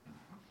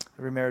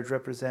 every marriage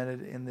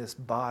represented in this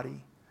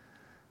body,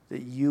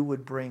 that you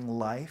would bring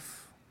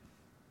life,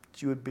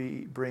 that you would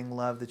bring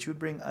love, that you would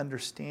bring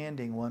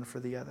understanding one for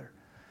the other.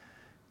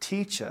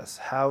 Teach us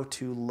how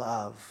to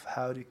love,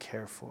 how to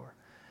care for,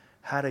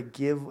 how to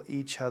give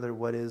each other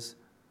what is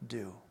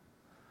due.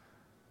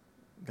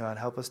 God,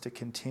 help us to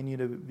continue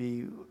to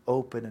be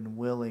open and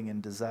willing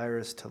and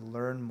desirous to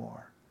learn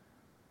more,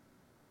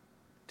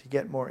 to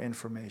get more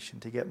information,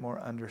 to get more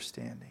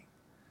understanding.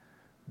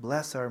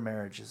 Bless our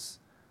marriages.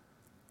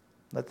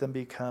 Let them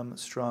become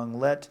strong.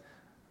 Let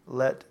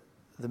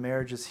the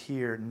marriages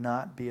here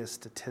not be a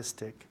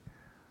statistic,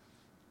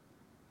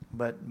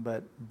 but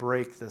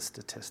break the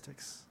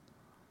statistics.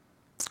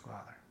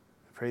 Father,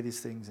 I pray these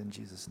things in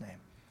Jesus' name.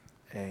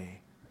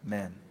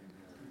 Amen.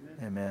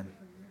 Amen.